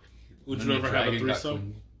 Would Then you the ever have a dragon got threesome?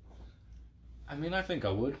 clean. I mean, I think I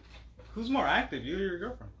would. Who's more active, you or your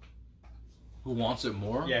girlfriend? Who wants it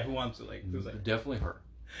more? Yeah, who wants it? Like, who's like? Definitely her.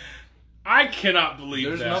 I cannot believe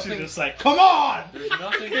There's that. nothing- She's just like, come on! There's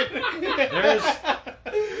nothing. There's.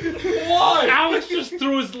 Why? Alex just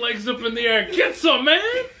threw his legs up in the air. Get some, man!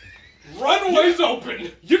 Runway's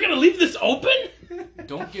open. You're gonna leave this open?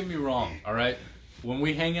 Don't get me wrong, alright? When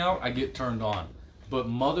we hang out, I get turned on. But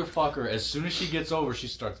motherfucker, as soon as she gets over, she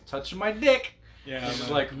starts touching my dick. Yeah, She's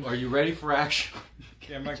man. like, are you ready for action?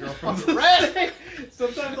 Yeah, my girlfriend's ready!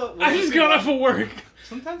 Sometimes I just got off of work.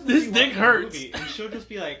 Sometimes This we'll be dick watching a hurts. movie, and she'll just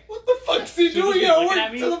be like, What the fuck's he she'll just doing be at looking work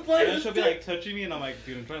at me, to the and point then of she'll be like touching me, and I'm like,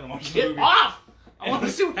 dude, I'm trying to watch the Get movie. off! I want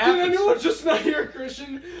to see what Did happens. anyone just not hear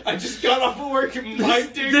Christian? I just got off of work and my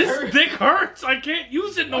dick This hurt. dick hurts. I can't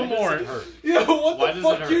use it no Why does more. it hurt? Yo, what Why the does it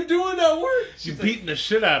fuck hurt? you doing at work? You beating the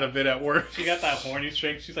shit out of it at work. She got that horny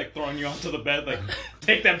strength. She's like throwing you onto the bed, like,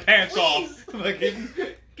 take them pants off. Like,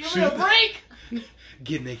 Give me a break.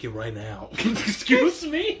 Get naked right now. Excuse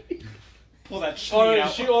me? pull that shit Oh, is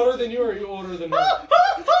out. she older than you or are you older than her?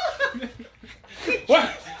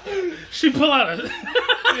 What? She pull out a...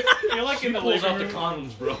 You're like She in the pulls living out the room.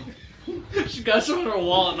 condoms, bro. She got some in her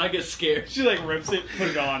wallet, and I get scared. She like rips it, put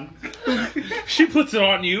it on. She puts it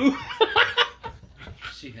on you.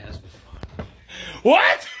 She has before.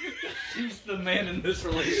 What? She's the man in this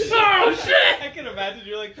relationship. Oh shit! I can imagine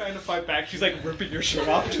you're like trying to fight back. She's like ripping your shirt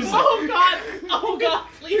off. Just like, Oh god! Oh god!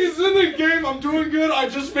 Please! He's in the game. I'm doing good. I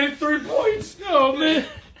just made 3 points. Oh man.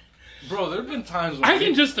 Bro, there have been times when I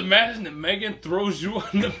can just imagine that Megan throws you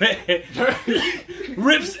on the bed,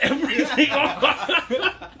 rips everything off.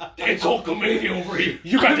 It's Hulkamania over here.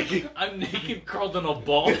 You got to get... I'm naked, curled in a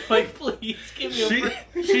ball. Like, please give me a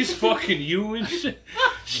break. She's fucking you and shit.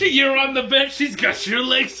 You're on the bed. She's got your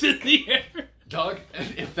legs in the air. Doug,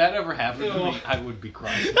 if that ever happened to me, I would be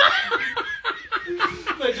crying.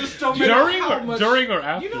 They just don't make how much. During or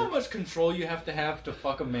after? You know how much control you have to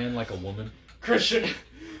fuck a man like a woman? Christian,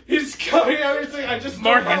 he's cutting everything. I just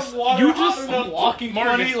Marcus, don't have water you hot just enough to- Walking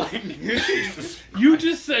Marcus. funny, like Jesus. You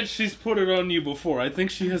just said she's put it on you before. I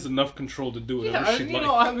think she has enough control to do whatever Yeah, she'd you like.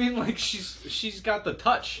 know, I mean, like she's got the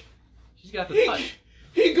touch. She's got the touch.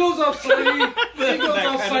 He goes outside. He goes That kind of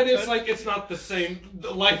outside. It's touch. like it's not the same.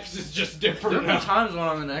 The life is just There different have been now. times when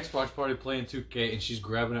I'm in an Xbox party playing 2K and she's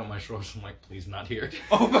grabbing at my shorts. I'm like, please, not here.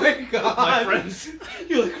 oh my god. My friends.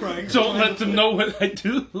 You're like crying. Don't let them know what I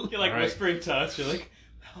do. You're like Alright. whispering to us. You're like,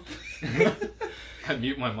 help. I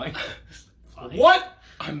mute my mic. What?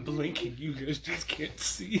 I'm blinking. You guys just can't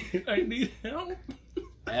see it. I need help.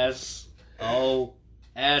 SOS.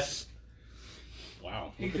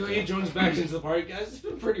 Wow. He joins back into the party, guys. It's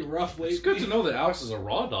been pretty rough lately. It's good to know that Alex is a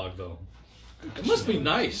raw dog, though. It must be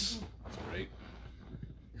nice. That's great.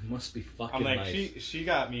 It must be fucking I'm like, nice. she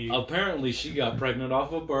got me. Apparently, she got pregnant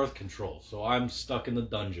off of birth control, so I'm stuck in the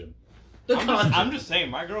dungeon. I'm just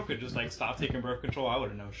saying, my girl could just like stop taking birth control. I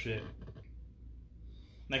wouldn't know shit.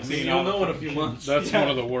 Next I thing mean, you you'll know, know in a few months. That's Yeah.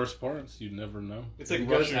 one of the worst parts. You never know. It's Have like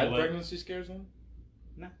you guys Russian had roulette. pregnancy scares then?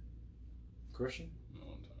 No. Christian? No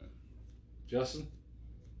one time. Justin?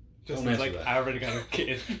 Just Don't it's answer like that. I already got a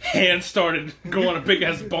kid. Hand started going a big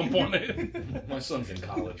ass bump on it. My son's in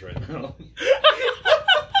college right now.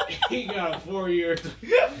 He got a 4-year.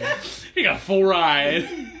 He got full ride.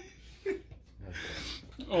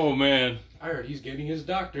 Oh man. I heard he's getting his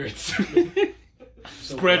doctorate.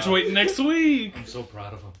 So Graduating next week. proud. I'm so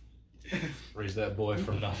proud of him. Raise that boy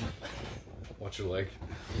from nothing. Watch your leg.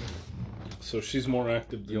 So she's more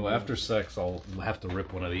active than Yo, you. after sex, I'll have to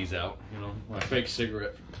rip one of these out. You know, my fake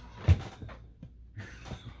cigarette.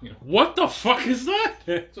 What the fuck is that?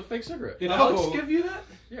 It's a fake cigarette. Did Oh. Alex give you that?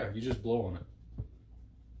 Yeah, you just blow on it.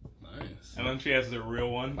 Nice. And then she has the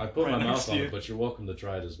real one. I put right my next mouth to on you. it, but you're welcome to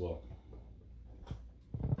try it as well.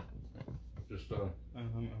 Just a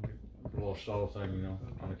little subtle thing, you know.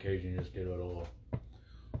 On occasion, you just get it all.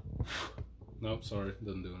 Nope, sorry.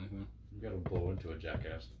 Doesn't do anything. You gotta blow into a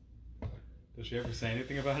jackass. Does she ever say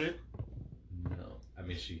anything about it? No, I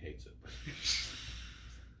mean she hates it.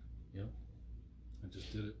 I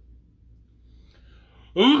just did it.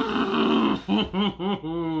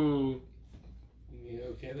 You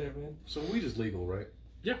okay there, man? So weed is legal, right?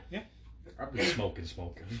 Yeah. Yeah. I've been smoking.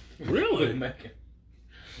 Really? With Megan.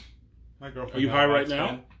 My girlfriend. Are you got a high wax right now?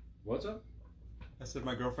 pen. What's up? I said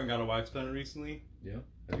my girlfriend got a wax pen recently. Yeah.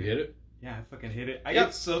 Have you hit it? Yeah, I fucking hit it. I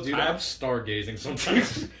got so Dude, tired. I'm stargazing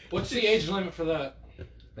sometimes. What's the age limit for that?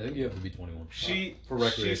 I think you have to be 21. She For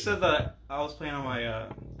recreation. She said that I was playing on my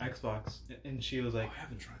Xbox, and she was like, I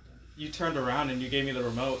haven't tried that. "You turned around and you gave me the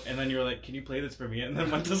remote, and then you were like, can you play this for me?" And then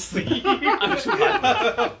went to sleep. I'm too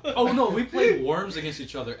high. Oh no, we played Worms against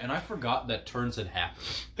each other, and I forgot that turns had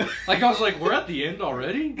happened. Like I was like, we're at the end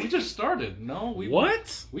already. We just started. No, we've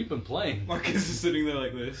been playing. Marcus is sitting there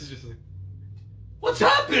like this, just like, What's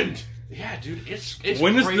happened? Yeah, dude, it's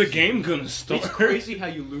When is crazy. the game gonna start? It's crazy how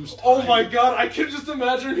you lose time. Oh my god, I can just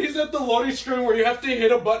imagine he's at the loading screen where you have to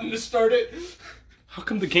hit a button to start it. How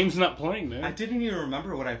come the game's not playing, man? I didn't even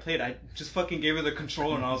remember what I played. I just fucking gave her the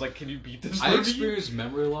controller, and I was like, "Can you beat this?" I for me?" experienced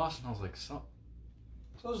memory loss, and I was like, That's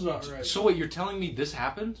not right. so wait, you're telling me this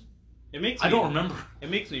happened? It makes. I me, don't remember. It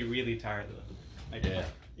makes me really tired though. Like, Yeah.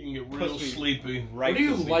 You can get Puts real me sleepy. Right. What do you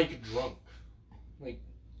to sleep. like drunk?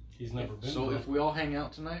 He's never been. So there. if we all hang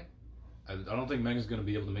out tonight, I don't think Megan's gonna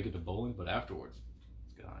be able to make it to bowling, but afterwards,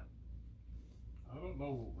 let's get on it. I don't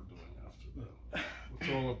know what we're doing after that. It's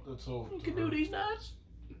all up. That's all. You can do these nuts.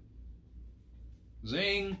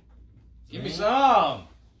 Zing. Give me Zing. some.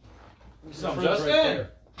 Give me some, Friends Justin. right there.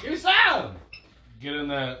 Give me some. Get in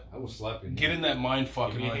that. I will slap you. Get in that mind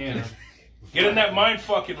fucking Give me a right hand. there. Get in that mind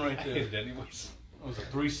fucking right I there. hit it anyways. That was a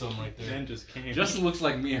threesome right there. Dan just came. Justin looks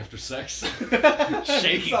like me after sex.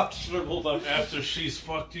 shaking. All shriveled up. After she's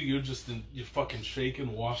fucked you, you're fucking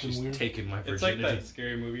shaking, walking She's weird. taking my It's like virginity. that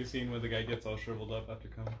scary movie scene where the guy gets all shriveled up after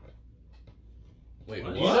coming. Wait,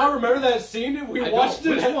 What? You don't remember that scene? We I watched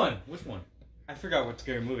don't. it. Which one? Which one? I forgot what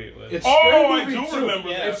scary movie it was. It's Oh, Scary I Movie do 2. remember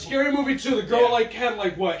Yeah. that. It's Scary Movie 2. The girl Yeah. like had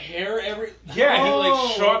like what hair every. Yeah, he Oh,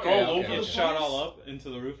 like shot okay, all okay, over okay. the It shot place. all up into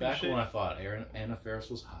the roof and Back shit. when I thought Anna Faris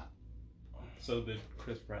was hot. So did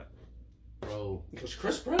Chris Pratt. Bro. Was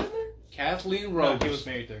Chris Pratt in there? Kathleen No, Robertson. he was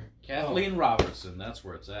married to her. Kathleen Robertson, that's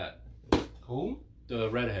where it's at. Who? The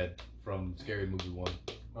redhead from Scary Movie 1.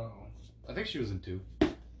 Oh. I think she was in 2.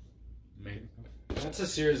 Maybe. That's a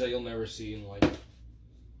series that you'll never see in like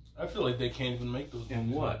I feel like they can't even make those In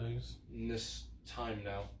movies what? nowadays. in this time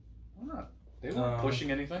now. Why not? They weren't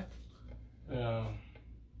pushing anything. Yeah.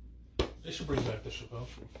 They should bring back the Chappelle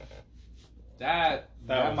Show. That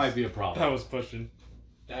was- might be a problem. That was pushing.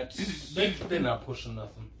 That's They're not pushing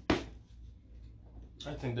nothing.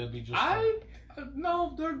 I think that'd be just.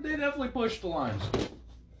 No, they definitely push the lines.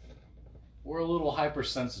 We're a little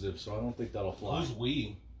hypersensitive, so I don't think that'll fly. Who's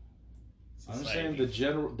we? I'm saying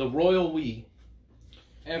the royal we.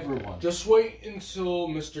 Everyone. just wait until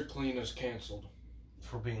Mr. Clean is canceled.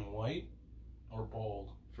 For being white or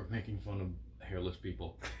bald? For making fun of hairless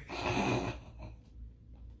people.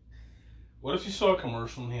 What if you saw a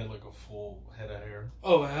commercial and he had like a full head of hair?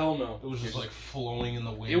 Oh hell no! It was just like flowing in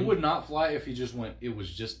the wind. It would not fly if he just went, it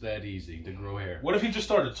was just that easy to grow hair. What if he just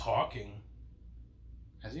started talking?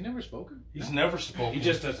 Has he never spoken? He's never spoken. He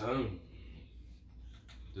just does own.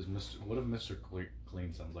 What if Mr.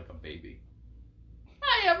 Clean sounds like a baby?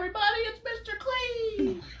 Hi everybody, it's Mr.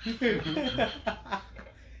 Clean!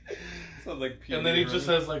 Sounds like And then he just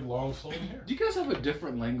has like long flowing hair. Do you guys have a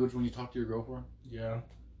different language when you talk to your girlfriend? Yeah.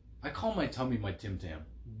 I call my tummy my Tim Tam.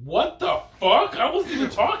 What the fuck? I wasn't even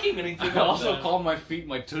talking anything. I about also that. call my feet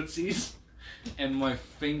my tootsies, and my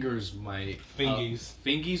fingers my Fingies.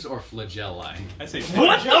 fingies or flagelli. I say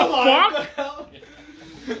What the fuck?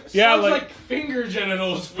 Yeah, Sounds like- like finger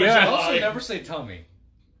genitals. Yeah. I also never say tummy,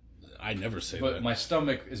 I never say but my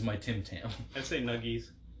stomach is my Tim Tam. I say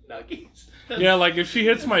nuggies. Nuggies. Yeah, like if she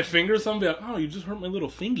hits my fingers, I'm be like, oh, you just hurt my little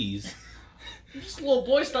fingies. Just little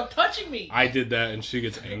boy, stop touching me. I did that, and she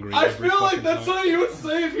gets angry. I every feel like fucking that's time. what you would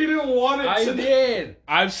say if you didn't want it I to. did.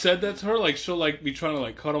 I've said that to her. Like she'll like be trying to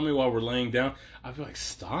like cuddle me while we're laying down. I'd be like,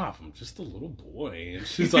 "Stop! I'm just a little boy." And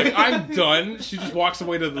she's like, "I'm done." She just walks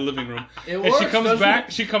away to the living room, It and works, she comes doesn't back.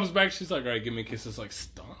 it? She comes back. She's like, "All right, give me a kiss." It's like,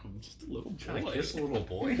 "Stop! I'm just a little Trying boy." to kiss a little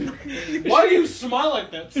boy. Why do you smile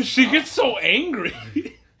like that? She gets so angry.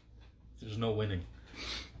 There's no winning.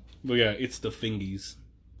 But yeah, it's the fingies.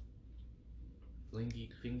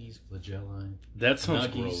 Fingies, flagelli, That sounds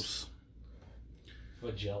Nuggies. gross.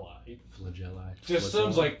 Flagelli. flagelli. Just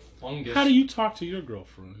sounds like fungus. How do you talk to your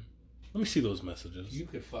girlfriend? Let me see those messages. You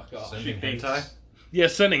could fuck off. Sending thinks- hentai? Yeah,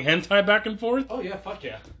 sending hentai back and forth. Oh yeah, fuck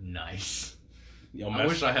yeah. Nice. Y'all, I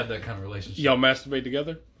wish I had that kind of relationship. y'all masturbate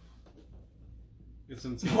together. It's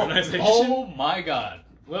in synchronization. Oh my god.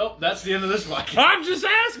 Well, that's the end of this podcast. I'm just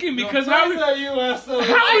asking because The how fact that you asked that.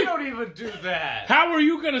 I don't even do that. how are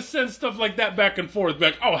you gonna send stuff like that back and forth?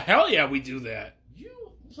 Like, oh hell yeah, we do that. You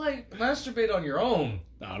like masturbate on your own.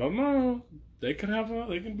 I don't know. They can have a.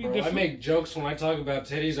 They can be Bro, I different. make jokes when I talk about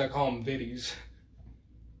titties. I call them bitties.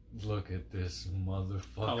 Look at this Hollow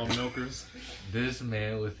motherfucker. milkers. This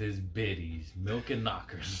man with his biddies, milk and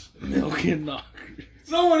knockers. milk and knockers.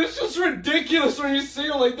 No, and it's just ridiculous when you see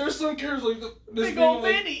like there's some characters like this Big being, old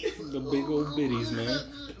like, biddies. The big old biddies, man.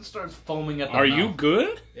 It starts foaming at the Are mouth. you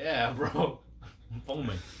good? Yeah, bro. I'm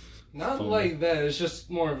foaming. Not Funny. like that. It's just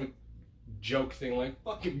more of a joke thing, like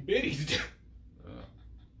fucking biddies.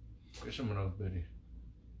 Wish I'm another biddy.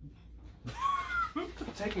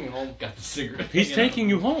 Take me home. Got the cigarette. He's hanging out. taking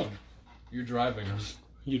you home. You're driving us.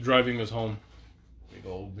 You're driving us home. Big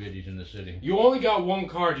old biddies in the city. You only got one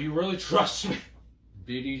car. Do you really trust me?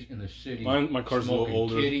 Biddies in the city. My car's a little Smoking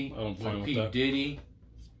older. Kitty, I'm fine with P. that. Diddy.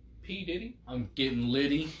 P Diddy. I'm getting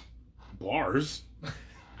litty. Bars.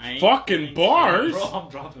 I ain't Fucking getting bars. Bro, I'm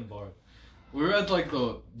dropping bars. We were at like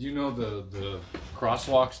the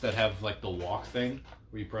crosswalks that have like the walk thing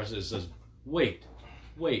where you press it. It says, "Wait."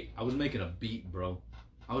 I was making a beat, bro.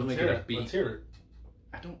 I was making a beat. Let's hear it.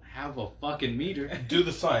 I don't have a fucking meter. Do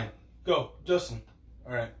the sign. Go, Justin.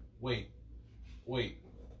 All right. Wait.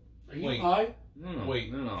 Are you Wait. high? No.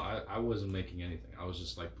 Wait. No. I wasn't making anything. I was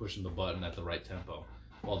just like pushing the button at the right tempo.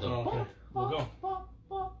 While the Okay. We'll go.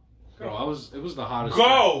 Bro, it was the hottest.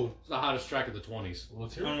 Go! It's the hottest track of the 20s.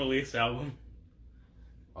 Let's hear it. Unreleased album.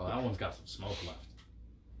 Oh, that one's got some smoke left.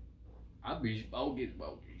 I'd be bogey,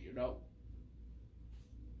 you know.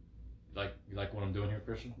 You like what I'm doing here,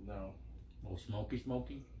 Christian? No. A little smoky.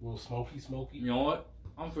 A little smoky. You know what?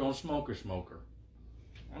 I'm feeling smoker.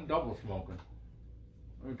 I'm double smoking.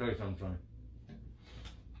 Let me tell you something,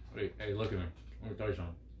 Sonny. Hey, look at me. Let me tell you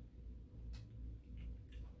something.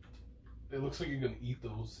 It looks like you're gonna eat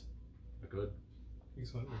those. I could.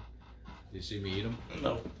 He's hungry. Did you see me eat them?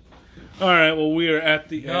 No. All right. Well, we are at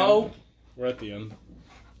the No. end. We're at the end.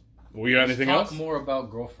 We got anything else? Talk more about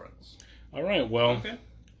girlfriends. All right. Well, Okay.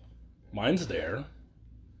 mine's there.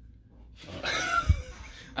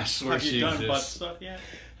 I swear Have she you done butt exists. stuff yet?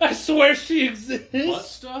 I swear she exists. Butt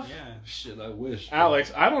stuff? Yeah. Shit, I wish.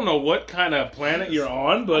 Alex, I don't know what kind of planet you're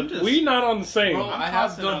on, but I'm just- we not on the same. Bro, I'm I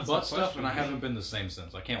have tossing done out some butt stuff and I questions. haven't been the same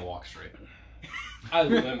since. I can't walk straight. I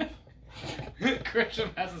limp. Christian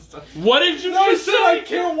hasn't stuff. What did you just say?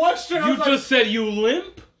 can't walk straight. You just said you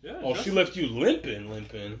limp? Yeah, Oh, she left you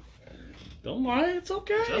limping. Don't lie, it's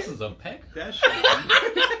okay. Justin's a peg. That shit.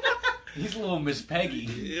 He's a little Miss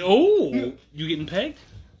Peggy. Oh, you getting pegged?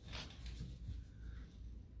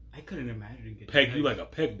 I couldn't imagine getting Peg you like a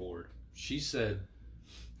pegboard. She said,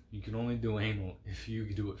 "You can only do anal if you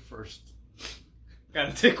do it first."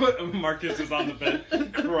 Gotta take what Marcus is on the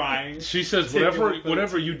bed crying. She says, Take your whatever word for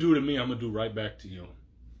whatever you do to me, I'm gonna do right back to you.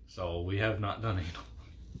 So we have not done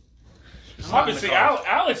anal. Obviously,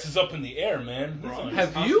 Alex is up in the air, man. He's on,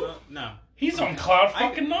 Have you? No. he's on cloud I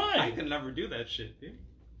fucking I nine. could never do that shit, dude.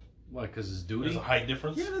 Why? Because it's There's duty. a height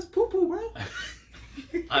difference. Yeah, that's poo poo, bro.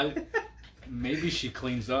 Maybe she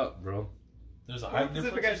cleans up, bro. There's a What height happens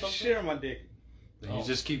if I difference. or got something? shit on my dick? Then Oh. you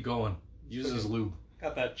just keep going. Use it as lube.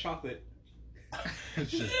 Got that chocolate.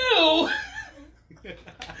 It's just- Ew!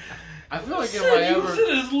 I feel like if Sir, I use ever, it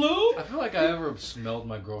as lube. I feel like I ever smelled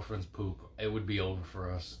my girlfriend's poop, it would be over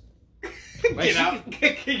for us. Get out.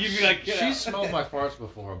 You'd be like, get She out. smelled my farts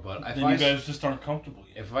before, but if Then you guys just aren't comfortable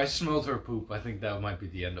yet. if I smelled her poop, I think that might be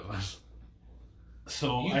the end of us.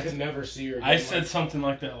 So You could never see her. I again, said something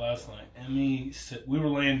like that last night. Emmy said we were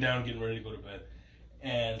laying down getting ready to go to bed,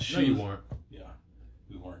 and she No, you weren't. Yeah,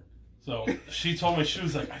 we weren't. So she told me, she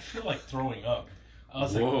was like, I feel like throwing up. I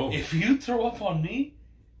was Whoa. like, if you throw up on me,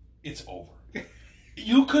 it's over.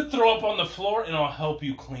 You could throw up on the floor and I'll help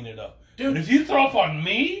you clean it up. Dude. But if you throw up on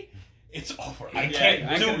me, it's over. I can't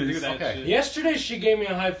I do couldn't this. do that Okay. shit. Yesterday she gave me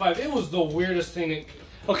a high five. It was the weirdest thing.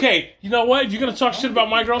 Okay, you know what? If you're going to talk shit about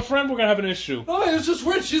my girlfriend, we're going to have an issue. No, it's just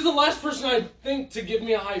weird. She's the last person I think to give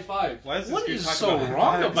me a high five. Why is this What dude is talking so about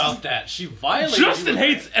wrong hives? about that? She violated Justin you.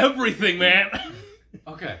 hates everything, man.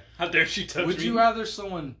 Okay. How dare she touch Would me? you rather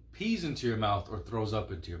someone pees into your mouth or throws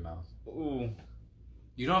up into your mouth? Ooh.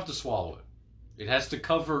 You don't have to swallow it. It has to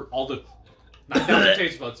cover all the. Knock down the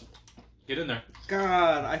taste buds. Get in there.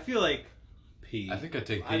 God, I feel like Pee. I think I'd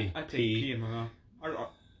take I pee. take Pee. pee in my mouth. Or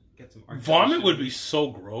get some. Vomit would be so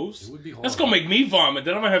gross. It would be hard. That's gonna make me vomit.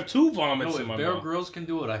 Then I'm gonna have two vomits No, in if my Bear mouth. Grylls can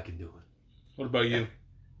do it, I can do it. What about you?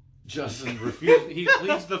 Justin refused. He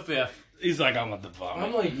pleads the fifth. He's like, I want the vomit.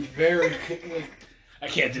 I'm like very. Like, I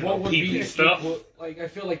can't do what no would pee be pee stuff. equal, like I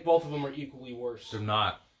feel like both of them are equally worse. They're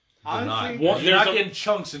not. They're Honestly, not. One- You're not there's a- getting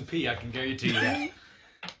chunks and pee. I can guarantee you that.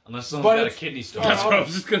 Unless someone's But got a it's- kidney stone. That's what I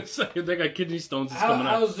was just gonna say. They got kidney stones. It's coming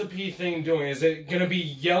out. How's the pee thing doing? Is it gonna be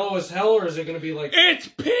yellow as hell, or is it gonna be like? It's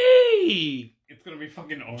pee. it's gonna be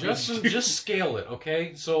fucking orange. Justin, just scale it,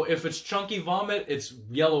 okay? So if it's chunky vomit, it's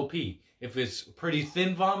yellow pee. If it's pretty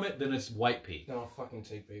thin vomit, then it's white pee. No, fucking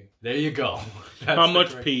take pee. There you go. How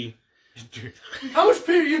much pee? How much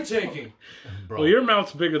pee are you taking? Bro, Well, your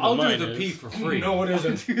mouth's bigger than I'll mine do the is. pee for free. No, it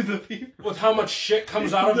isn't. do the pee. With how much shit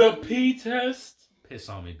comes out of The it. pee test. Piss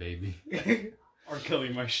on me, baby. Or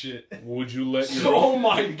killing my shit. Would you let your Oh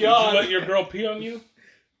my Would you let god! your girl pee on you?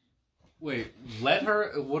 Wait, let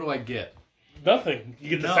her. What do I get? Nothing. You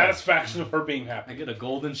get the No. satisfaction of her being I happy. get a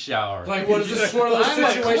golden shower. Like, what is this? One of those I'm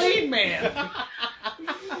a situations? clean man.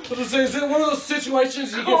 What is it one of those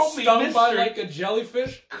situations you Call get me stung by Mr. like a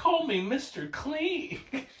jellyfish? Call me Mr. Clean.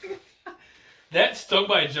 That stung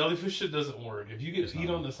by a jellyfish shit doesn't work. If you get It's peed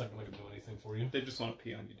not. on, that's not going to do anything for you. They just want to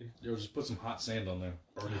pee on you, dude. Yo, just put some hot sand on there.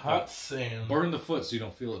 Burn your Hot foot. sand. Burn the foot so you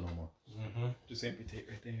don't feel it no more. Mm-hmm. Just amputate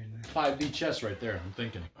right there and there. 5D chest right there. I'm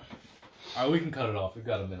thinking. All right, we can cut it off. We've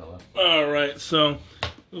got a minute left. All right, so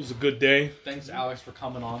it was a good day. Thanks, Alex, for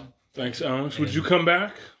coming on. Thanks, Alex. Would you come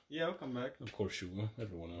back? Yeah, I'll come back. Of course you will.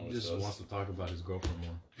 Everyone He else just does. wants to talk about his girlfriend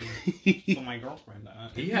more. So my girlfriend.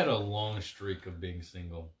 He had a long streak of being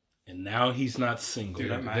single. and now he's not single.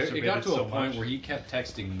 Dude, I It got masturbated to a so point much. where he kept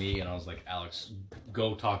texting me, and I was like, Alex,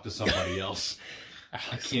 go talk to somebody else. I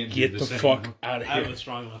can't do Get the this fuck anymore. out of I have here. a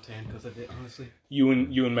strong left hand because I did, honestly. You and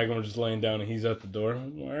Megan were just laying down, and he's at the door.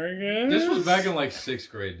 Marcus, This was back in like 6th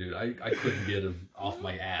grade, dude. I couldn't get him off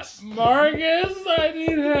my ass. Marcus, I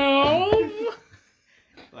need help.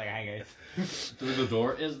 Like, hi guys. Through the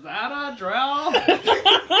door. Is that a drill?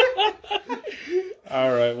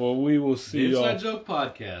 All right, well, we will see The Inside y'all. Joke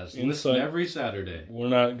Podcast. Listen Inside- every Saturday. We're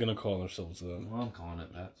not gonna call ourselves that. Well, I'm calling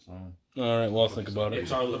it that. So. All right, well, I'll think about it.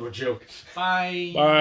 It's our little joke. Bye. Bye.